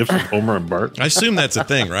just gifs of Homer and Bart. I assume that's a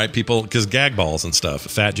thing, right? People, because gag balls and stuff. A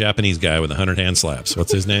fat Japanese guy with 100 hand slaps.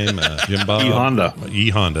 What's his name? Jim Bob? E-Honda.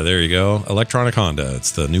 E-Honda. There you go. Electronic Honda.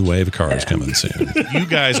 It's the new wave of cars coming soon. You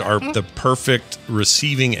guys are the perfect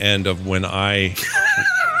receiving end of when I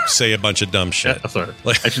say a bunch of dumb shit. Sorry.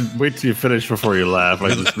 I should wait till you finish before you laugh.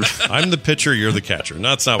 I'm the pitcher, you're the catcher. No,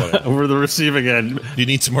 that's not what I We're the receiving end. You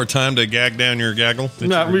need some more time to gag down your gaggle?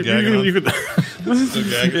 No, you could.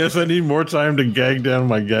 Gaggle? Yes, I need more time to gag down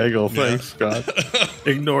my gaggle. Thanks, Scott.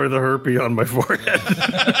 Ignore the herpy on my forehead.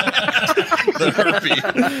 The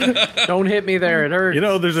herpy. Don't hit me there. It hurts. You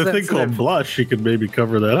know, there's a thing called blush. You could maybe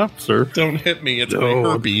cover that up, sir. Don't hit me. It's my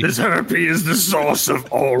herpy. This herpy is the source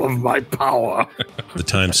of all of my power. The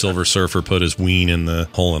time Silver Surfer put his ween in the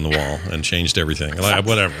hole in the wall and changed everything. Like,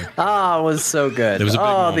 whatever. It was so good. It was a big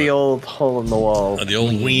moment. The old hole in the wall. The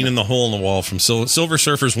old ween in the hole in the wall from Silver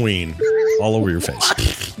Surfer's ween all over your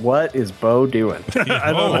face. What is Bo doing?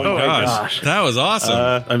 I don't know. My gosh. That was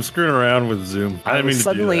awesome. I'm screwing around with Zoom. I didn't mean was to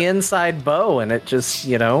suddenly do that. inside Bo, and it just,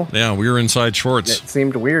 Yeah, we were inside Schwartz. it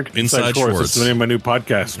seemed weird. Inside Schwartz. Schwartz. It's the name of my new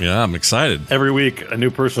podcast. Yeah, I'm excited. Every week, a new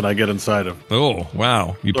person I get inside of. Oh,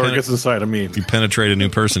 wow. You Or gets inside of me. penetrate a new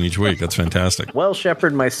person each week. That's fantastic. Well,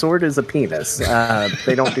 Shepard, my sword is a penis.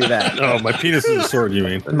 They don't do that. Oh, my penis is a sword, you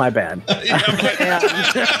mean? My bad. I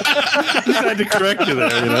had to correct you there,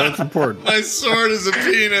 That's important. My sword is a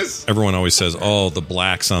penis. Everyone always says, oh, the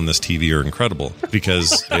blacks on this TV are incredible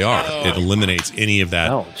because they are. It eliminates any of that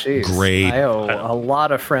Oh, jeez. gray. I owe a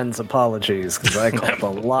lot of friends apologies because I called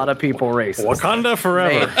a lot of people racist. Wakanda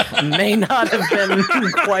forever. May not have been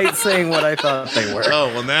quite saying what I thought they were. Oh,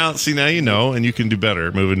 well, now you know, and you can do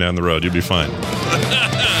better moving down the road. You'll be fine.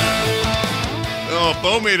 Oh,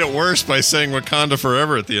 Bo made it worse by saying Wakanda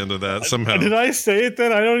forever at the end of that somehow. Did I say it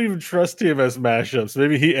then? I don't even trust TMS mashups.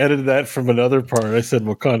 Maybe he edited that from another part. I said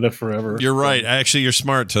Wakanda forever. You're right. Actually, you're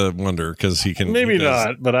smart to wonder because he can. Maybe he does.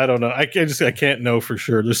 not, but I don't know. I can't know for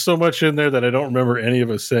sure. There's so much in there that I don't remember any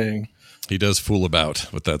of us saying. He does fool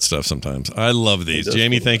about with that stuff sometimes. I love these.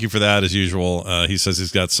 Jamie, thank you for that as usual. He says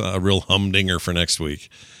he's got a real humdinger for next week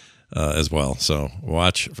as well. So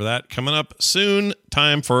watch for that coming up soon.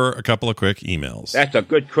 Time for a couple of quick emails. That's a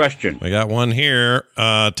good question. We got one here.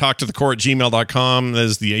 talktothecourt@gmail.com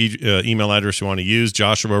is the email address you want to use.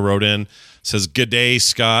 Joshua wrote in, says, "Good day,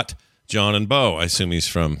 Scott, John, and Bo." I assume he's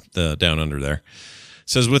from the down under there.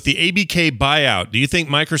 Says, with the ABK buyout, do you think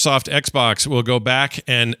Microsoft Xbox will go back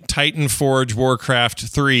and Titan Forge Warcraft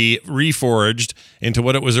 3 reforged into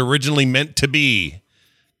what it was originally meant to be?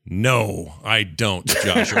 No, I don't,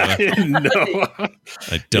 Joshua. No.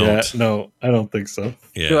 I don't. Yeah, no, I don't think so.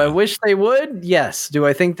 Yeah. Do I wish they would? Yes. Do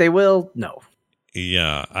I think they will? No.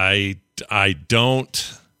 Yeah, I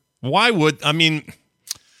don't. Why would I mean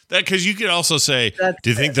that? Because you could also say, do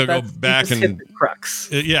you think they'll go back and hit the crux?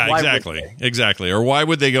 Yeah, Why exactly. Or why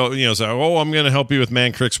would they go? Say, oh, I'm going to help you with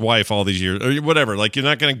Man Crick's wife all these years, or whatever. Like you're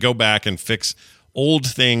not going to go back and fix old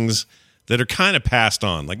things that are kind of passed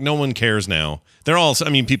on. Like no one cares now. They're all. I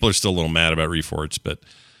mean, people are still a little mad about Reforged, but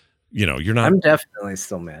you're not. I'm definitely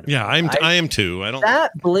still mad. Yeah, I am too. I don't.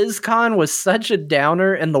 That BlizzCon was such a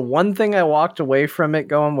downer, and the one thing I walked away from it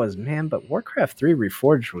going was, man, but Warcraft 3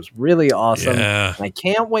 Reforged was really awesome. Yeah. I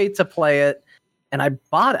can't wait to play it. And I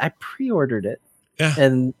pre-ordered it. Yeah.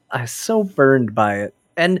 And I was so burned by it.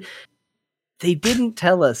 And they didn't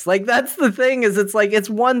tell us. Like, that's the thing, is it's like, it's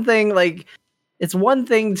one thing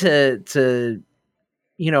to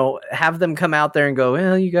have them come out there and go,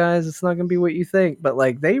 well, you guys, it's not going to be what you think. But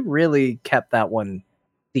like, they really kept that one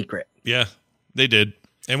secret. Yeah, they did.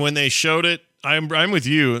 And when they showed it, I'm with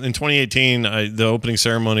you. In 2018, the opening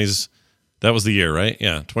ceremonies, that was the year, right?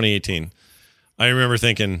 Yeah, 2018. I remember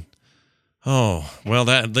thinking, oh, well,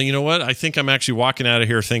 you know what? I think I'm actually walking out of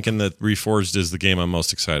here thinking that Reforged is the game I'm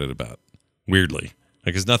most excited about. Weirdly.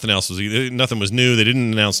 Because nothing was new. They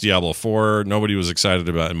didn't announce Diablo 4. Nobody was excited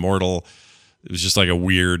about Immortal. It was just like a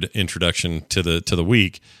weird introduction to the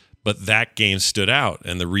week. But that game stood out.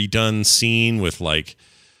 And the redone scene with like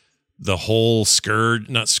the whole this Culling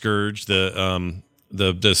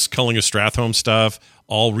of Stratholme stuff,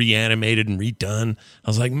 all reanimated and redone. I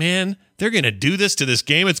was like, man, they're going to do this to this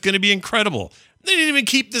game. It's going to be incredible. They didn't even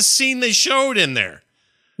keep the scene they showed in there.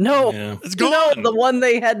 No, It's gone. No, the one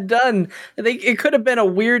they had done. It could have been a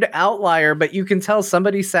weird outlier, but you can tell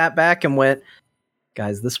somebody sat back and went,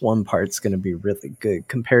 guys, this one part's going to be really good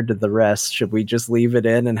compared to the rest. Should we just leave it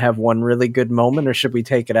in and have one really good moment, or should we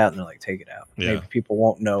take it out? And they're like, take it out. Yeah. Maybe people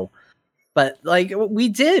won't know. But like we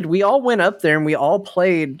did, we all went up there and we all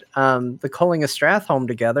played the Culling of Stratholme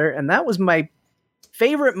together. And that was my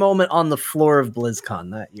favorite moment on the floor of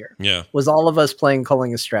BlizzCon that year. Yeah. Was all of us playing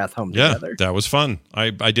Culling of Stratholme together. Yeah, that was fun. I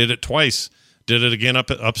did it twice. Did it again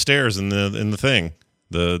upstairs in the thing,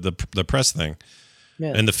 the press thing.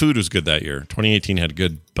 Yeah. And the food was good that year. 2018 had a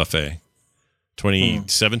good buffet.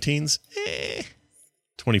 2017's,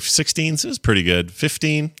 2016's, it was pretty good.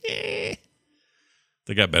 15,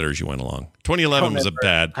 They got better as you went along. 2011 was a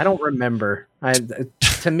bad. I don't remember.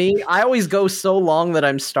 To me, I always go so long that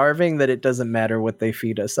I'm starving that it doesn't matter what they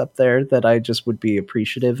feed us up there, that I just would be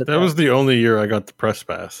appreciative. That was the only year I got the press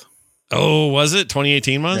pass. Oh, was it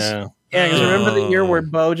 2018 was? Yeah. Yeah, because remember the year where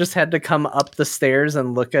Bo just had to come up the stairs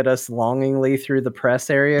and look at us longingly through the press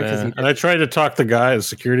area? Yeah. And I tried to talk the guy, the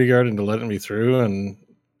security guard, into letting me through, and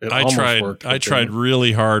I tried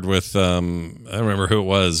really hard with I don't remember who it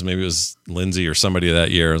was. Maybe it was Lindsay or somebody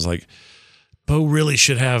that year. I was like, Bo really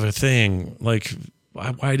should have a thing. Like,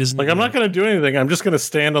 why doesn't I'm not going to do anything. I'm just going to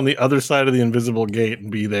stand on the other side of the invisible gate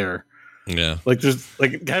and be there. Yeah. Like, just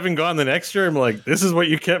like having gone the next year, I'm like, this is what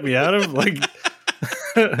you kept me out of. Like,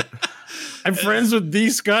 I'm friends with D.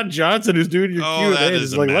 Scott Johnson, who's doing your Q&A.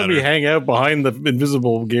 It's like, let me hang out behind the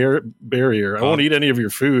invisible barrier. I won't eat any of your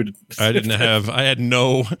food. I had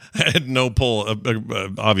no pull,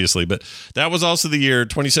 obviously. But that was also the year,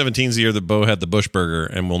 2017 is the year that Bo had the Bush Burger,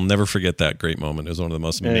 and we'll never forget that great moment. It was one of the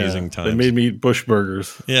most amazing times. They made me eat Bush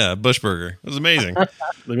Burgers. Yeah, Bush Burger. It was amazing.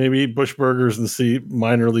 They made me eat Bush Burgers and see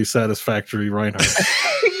minorly satisfactory Reinhardt.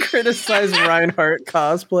 Criticize Reinhardt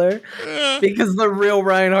cosplayer because the real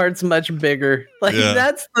Reinhardt's much bigger. Like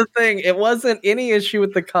that's the thing. It wasn't any issue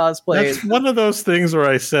with the cosplay. That's one of those things where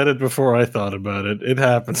I said it before I thought about it. It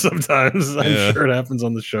happens sometimes. I'm sure it happens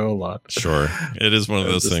on the show a lot. Sure, it is one of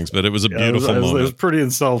those things. But it was a beautiful moment. It was pretty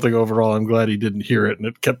insulting overall. I'm glad he didn't hear it, and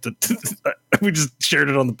it kept it. We just shared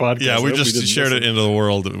it on the podcast. Yeah, we just shared it into the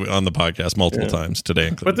world on the podcast multiple times today.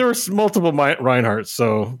 Included. But there were multiple Reinhardts,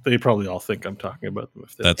 so they probably all think I'm talking about them.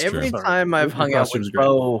 That's Every true. time I've hung out with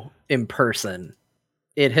Bo in person,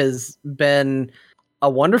 it has been a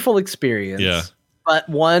wonderful experience. Yeah. But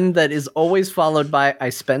one that is always followed by I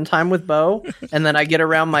spend time with Bo, and then I get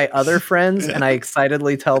around my other friends and I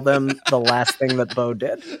excitedly tell them the last thing that Bo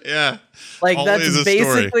did. Yeah. Like Always that's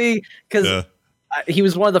basically because he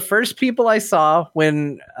was one of the first people I saw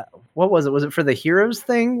when what was it? Was it for the Heroes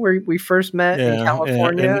thing where we first met in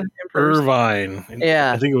California? In Irvine.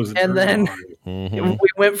 Yeah. I think it was. And then we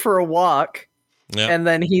went for a walk. Yep. And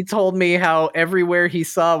then he told me how everywhere he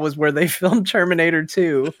saw was where they filmed Terminator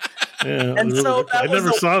 2. Yeah, and really, so I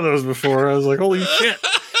never saw those before. I was like, holy shit.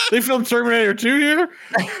 They filmed Terminator 2 here?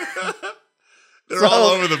 They're all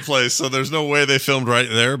over the place, so there's no way they filmed right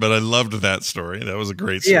there, but I loved that story. That was a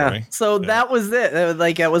great story. Yeah, so that was it.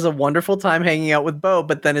 Like, it was a wonderful time hanging out with Bo,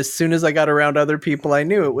 but then as soon as I got around other people I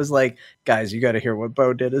knew, it was like, guys, you got to hear what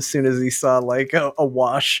Bo did as soon as he saw, like, a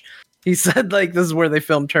wash. He said, like, this is where they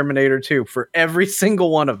filmed Terminator 2 for every single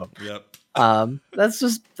one of them. Yep.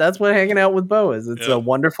 That's what hanging out with Bo is. It's a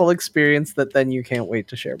wonderful experience that then you can't wait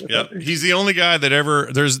to share with others. He's the only guy that ever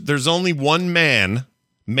there's only one man,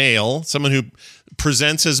 male, someone who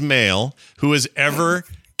presents as male, who has ever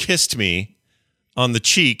kissed me on the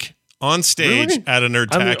cheek on stage at a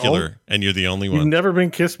Nerdtacular, and you're the only one. You've never been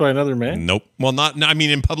kissed by another man? Nope. Well, I mean,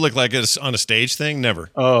 in public, like on a stage thing, never.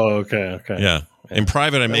 Oh, okay. Yeah. In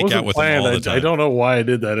private, I make out with him all the time. I don't know why I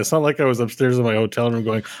did that. It's not like I was upstairs in my hotel room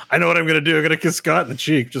going, I know what I'm going to do. I'm going to kiss Scott in the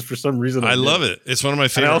cheek just for some reason. I love it. It's one of my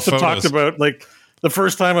favorite And I also photos. talked about, like, the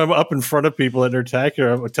first time I'm up in front of people at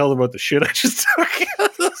Nerdtacular, I would tell them about the shit I just took.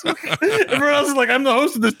 Everyone else is like, I'm the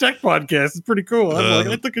host of this tech podcast. It's pretty cool. I'm like,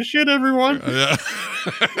 I took a shit, everyone.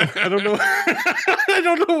 I don't know. I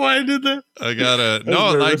don't know why I did that. I gotta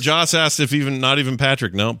like Joss asked if not even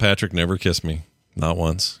Patrick. No, Patrick never kissed me. Not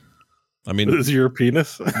once. I mean, with his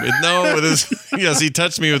Europeanus? No, with his yes, he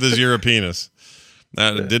touched me with his Europeanus.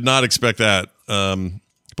 Did not expect that.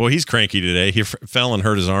 Boy, he's cranky today. He fell and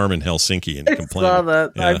hurt his arm in Helsinki and complained. I saw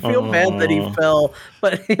that. Yeah. I feel bad that he fell,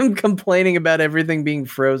 but him complaining about everything being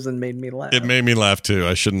frozen made me laugh. It made me laugh too.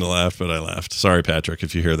 I shouldn't have laughed, but I laughed. Sorry, Patrick,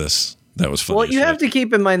 if you hear this. That was funny. Well, you have to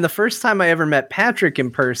keep in mind the first time I ever met Patrick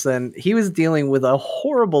in person, he was dealing with a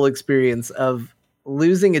horrible experience of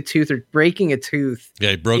losing a tooth or breaking a tooth.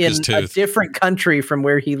 Yeah, he broke his tooth in a different country from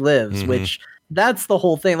where he lives, which that's the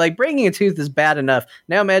whole thing. Like, breaking a tooth is bad enough.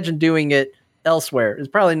 Now imagine doing it elsewhere. It's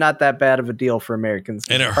probably not that bad of a deal for Americans.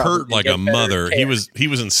 And it hurt like a mother. Care. He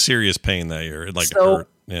was in serious pain that year. It hurt.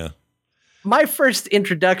 Yeah. My first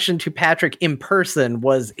introduction to Patrick in person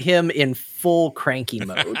was him in full cranky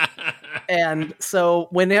mode. And so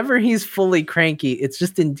whenever he's fully cranky, it's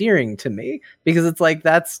just endearing to me because it's like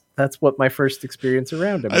that's what my first experience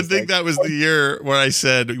around him. I think that was the year where I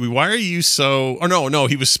said, "Why are you so?" Oh no,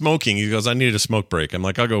 he was smoking. He goes, "I needed a smoke break." I'm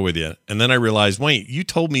like, "I'll go with you." And then I realized, wait, you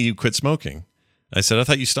told me you quit smoking. I said, "I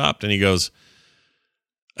thought you stopped." And he goes,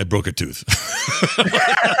 "I broke a tooth." It's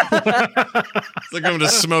like I'm going to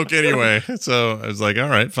smoke anyway. So I was like, all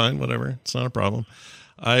right, fine, whatever. It's not a problem.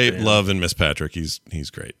 I love and miss Patrick. He's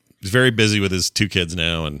great. He's very busy with his 2 kids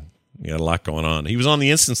now, and You got a lot going on. He was on the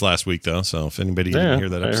Instance last week, though. So if anybody didn't hear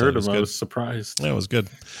that episode, I heard him. it was good. I was surprised. Yeah, it was good.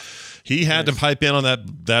 He had to pipe in on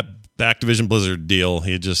that Activision Blizzard deal.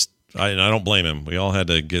 He just, I don't blame him. We all had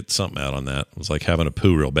to get something out on that. It was like having a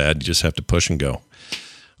poo real bad. You just have to push and go.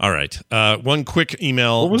 All right. One quick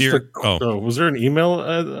email. Was there an email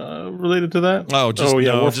related to that?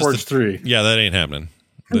 Warforged 3. Yeah, that ain't happening.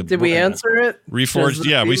 Did we answer it? Reforged,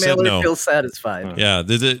 yeah, we said no. Feel satisfied. Yeah,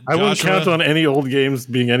 I wouldn't count on any old games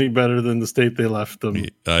being any better than the state they left them.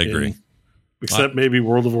 I agree. Except maybe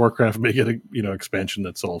World of Warcraft may get a expansion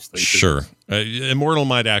that solves things. Sure, Immortal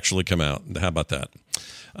might actually come out. How about that?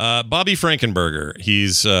 Bobby Frankenberger,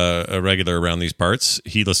 he's a regular around these parts.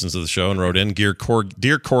 He listens to the show and wrote in, Dear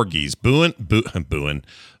Corgis,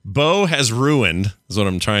 Bo has ruined, is what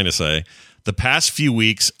I'm trying to say, the past few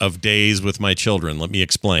weeks of days with my children. Let me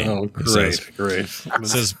explain. Oh, great. It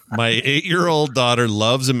says, my 8-year-old daughter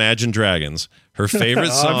loves Imagine Dragons. Her favorite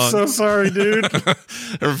song... I'm so sorry, dude.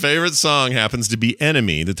 Her favorite song happens to be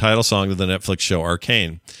Enemy, the title song of the Netflix show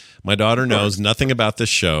Arcane. My daughter knows nothing about this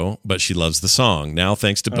show, but she loves the song. Now,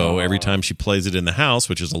 thanks to Bo, every time she plays it in the house,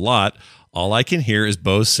 which is a lot, all I can hear is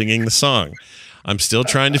Bo singing the song. I'm still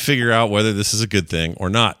trying to figure out whether this is a good thing or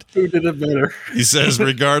not. Who did it better? He says,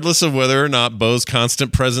 regardless of whether or not Bo's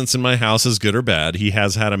constant presence in my house is good or bad, he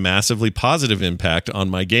has had a massively positive impact on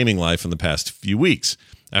my gaming life in the past few weeks.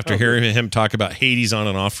 After hearing him talk about Hades on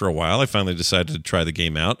and off for a while, I finally decided to try the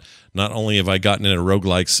game out. Not only have I gotten into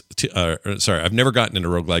roguelikes, I've never gotten into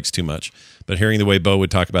roguelikes too much, but hearing the way Bo would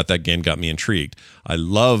talk about that game got me intrigued. I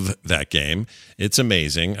love that game. It's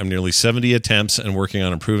amazing. I'm nearly 70 attempts and working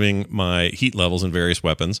on improving my heat levels in various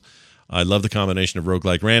weapons. I love the combination of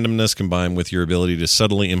roguelike randomness combined with your ability to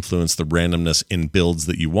subtly influence the randomness in builds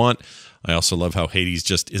that you want. I also love how Hades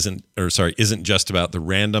isn't just about the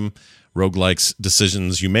random roguelikes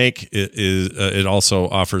decisions you make. It also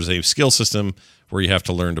offers a skill system where you have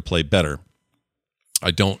to learn to play better.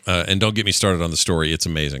 Don't get me started on the story. It's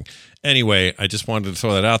amazing. Anyway, I just wanted to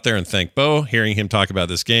throw that out there and thank Bo. Hearing him talk about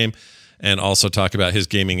this game and also talk about his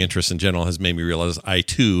gaming interests in general has made me realize I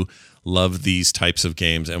too love these types of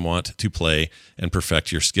games and want to play and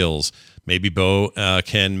perfect your skills. Maybe Bo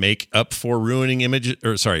can make up for ruining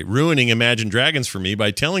Imagine Dragons for me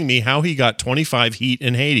by telling me how he got 25 heat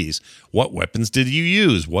in Hades. What weapons did you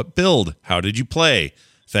use? What build? How did you play?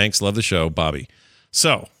 Thanks. Love the show, Bobby.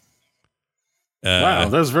 So. Wow,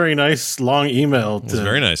 that was very nice, long email. It was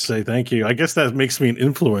very nice. Say thank you. I guess that makes me an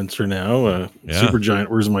influencer now. Supergiant,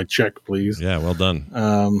 where's my check, please? Yeah, well done.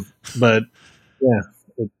 But yeah.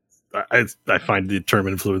 I find the term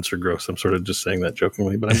influencer gross. I'm sort of just saying that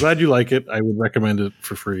jokingly, but I'm glad you like it. I would recommend it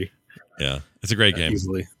for free. Yeah, it's a great game.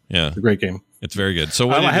 Easily. Yeah, it's a great game. It's very good. So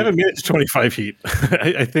I haven't made it to 25 heat.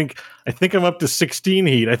 I think I'm up to 16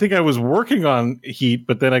 heat. I think I was working on heat,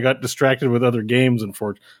 but then I got distracted with other games.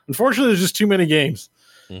 Unfortunately, there's just too many games.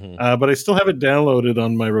 Mm-hmm. But I still have it downloaded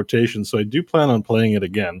on my rotation, so I do plan on playing it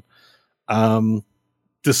again. The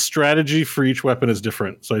strategy for each weapon is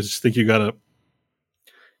different, so I just think you got to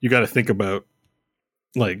think about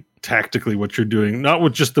like tactically what you're doing, not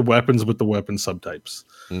with just the weapons, but the weapon subtypes.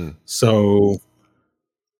 So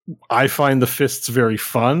I find the fists very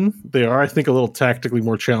fun. They are, I think, a little tactically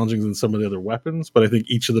more challenging than some of the other weapons, but I think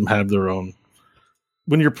each of them have their own.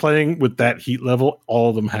 When you're playing with that heat level, all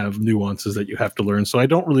of them have nuances that you have to learn. So I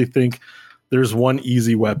don't really think there's one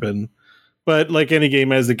easy weapon, but like any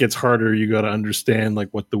game, as it gets harder, you got to understand like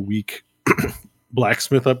what the weak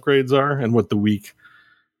blacksmith upgrades are and what the weak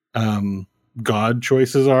god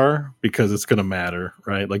choices are, because it's going to matter,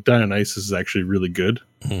 right? Like Dionysus is actually really good.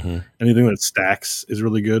 Mm-hmm. Anything that stacks is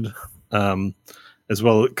really good, as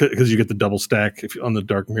well, because you get the double stack. If on the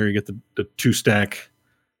Dark Mirror, you get the 2-stack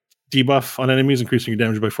debuff on enemies, increasing your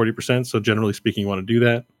damage by 40%. So generally speaking, you want to do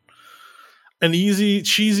that. An easy,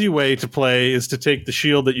 cheesy way to play is to take the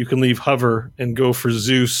shield that you can leave hover and go for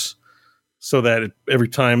Zeus, so that every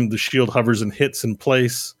time the shield hovers and hits in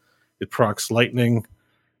place, it procs lightning.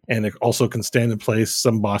 And it also can stand in place.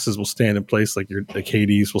 Some bosses will stand in place, like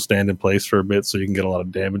Hades will stand in place for a bit, so you can get a lot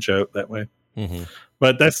of damage out that way. Mm-hmm.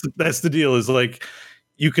 But that's the deal, is like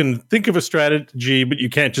you can think of a strategy, but you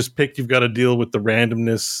can't just pick. You've got to deal with the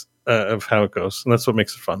randomness of how it goes, and that's what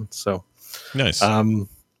makes it fun. So nice.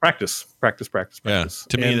 Practice. Yeah,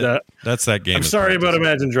 to me, that's that game. I'm sorry about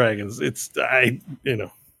Imagine Dragons. Welcome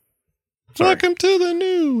to the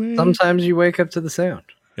new age. Sometimes you wake up to the sound.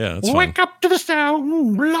 Yeah, it's wake fun. up to the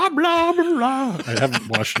sound, blah blah blah. I haven't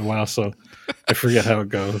watched in a while, so I forget how it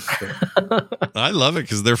goes. So. I love it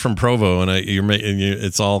because they're from Provo, and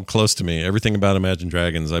it's all close to me. Everything about Imagine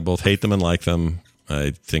Dragons, I both hate them and like them.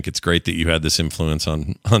 I think it's great that you had this influence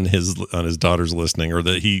on his daughter's listening, or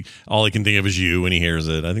that all he can think of is you when he hears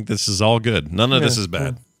it. I think this is all good. None of this is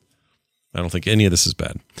bad. I don't think any of this is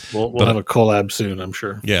bad. We'll have a collab soon, I'm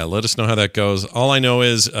sure. Yeah, let us know how that goes. All I know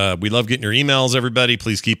is we love getting your emails, everybody.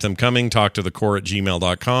 Please keep them coming.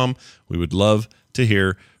 talktothecore@gmail.com. We would love to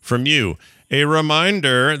hear from you. A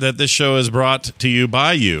reminder that this show is brought to you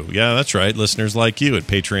by you. Yeah, that's right. Listeners like you at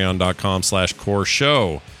patreon.com/core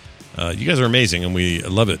show. You guys are amazing, and we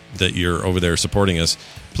love it that you're over there supporting us.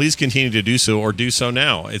 Please continue to do so, or do so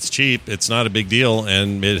now. It's cheap. It's not a big deal,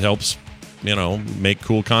 and it helps make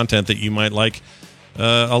cool content that you might like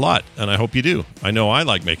a lot, and I hope you do. I know I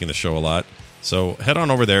like making the show a lot, so head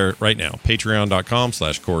on over there right now,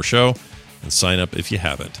 patreon.com/core show, and sign up if you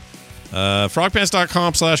haven't.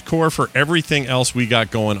 frogpants.com/core for everything else we got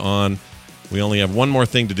going on. We only have one more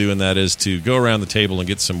thing to do, and that is to go around the table and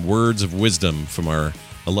get some words of wisdom from our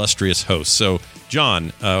illustrious hosts. So,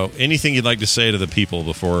 John, anything you'd like to say to the people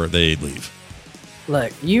before they leave?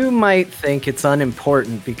 Look, you might think it's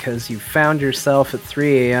unimportant because you found yourself at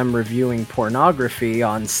 3 a.m. reviewing pornography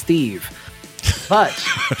on Steve. But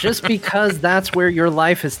just because that's where your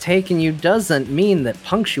life has taken you doesn't mean that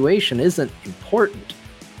punctuation isn't important.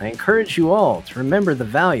 I encourage you all to remember the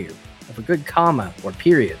value of a good comma or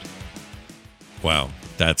period. Wow,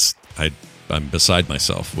 I'm beside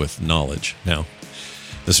myself with knowledge now.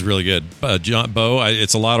 This is really good. Bo,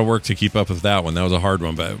 it's a lot of work to keep up with that one. That was a hard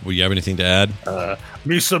one, but will you have anything to add?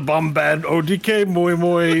 Misa Bombad, ODK, Moi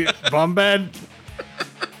Bombad.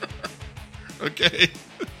 Okay.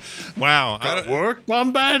 Wow. Work,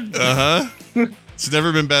 Bombad? Uh-huh. It's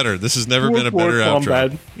never been better. This has never been a better outro.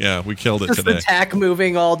 Bombad. Yeah, we killed it just today. Just the tack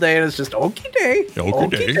moving all day, and it's just okie day.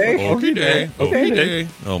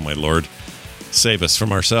 Oh, my Lord. Save us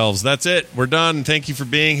from ourselves. That's it. We're done. Thank you for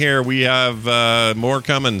being here. We have more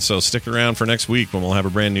coming, so stick around for next week when we'll have a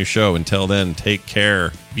brand new show. Until then, take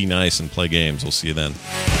care, be nice, and play games. We'll see you then.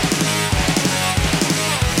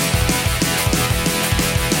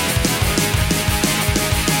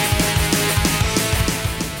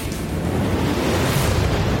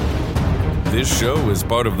 This show is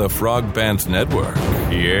part of the Frog Pants Network.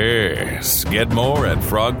 Yes. Get more at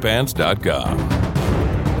frogpants.com.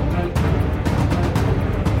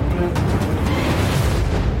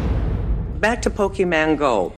 Back to Pokemon Go.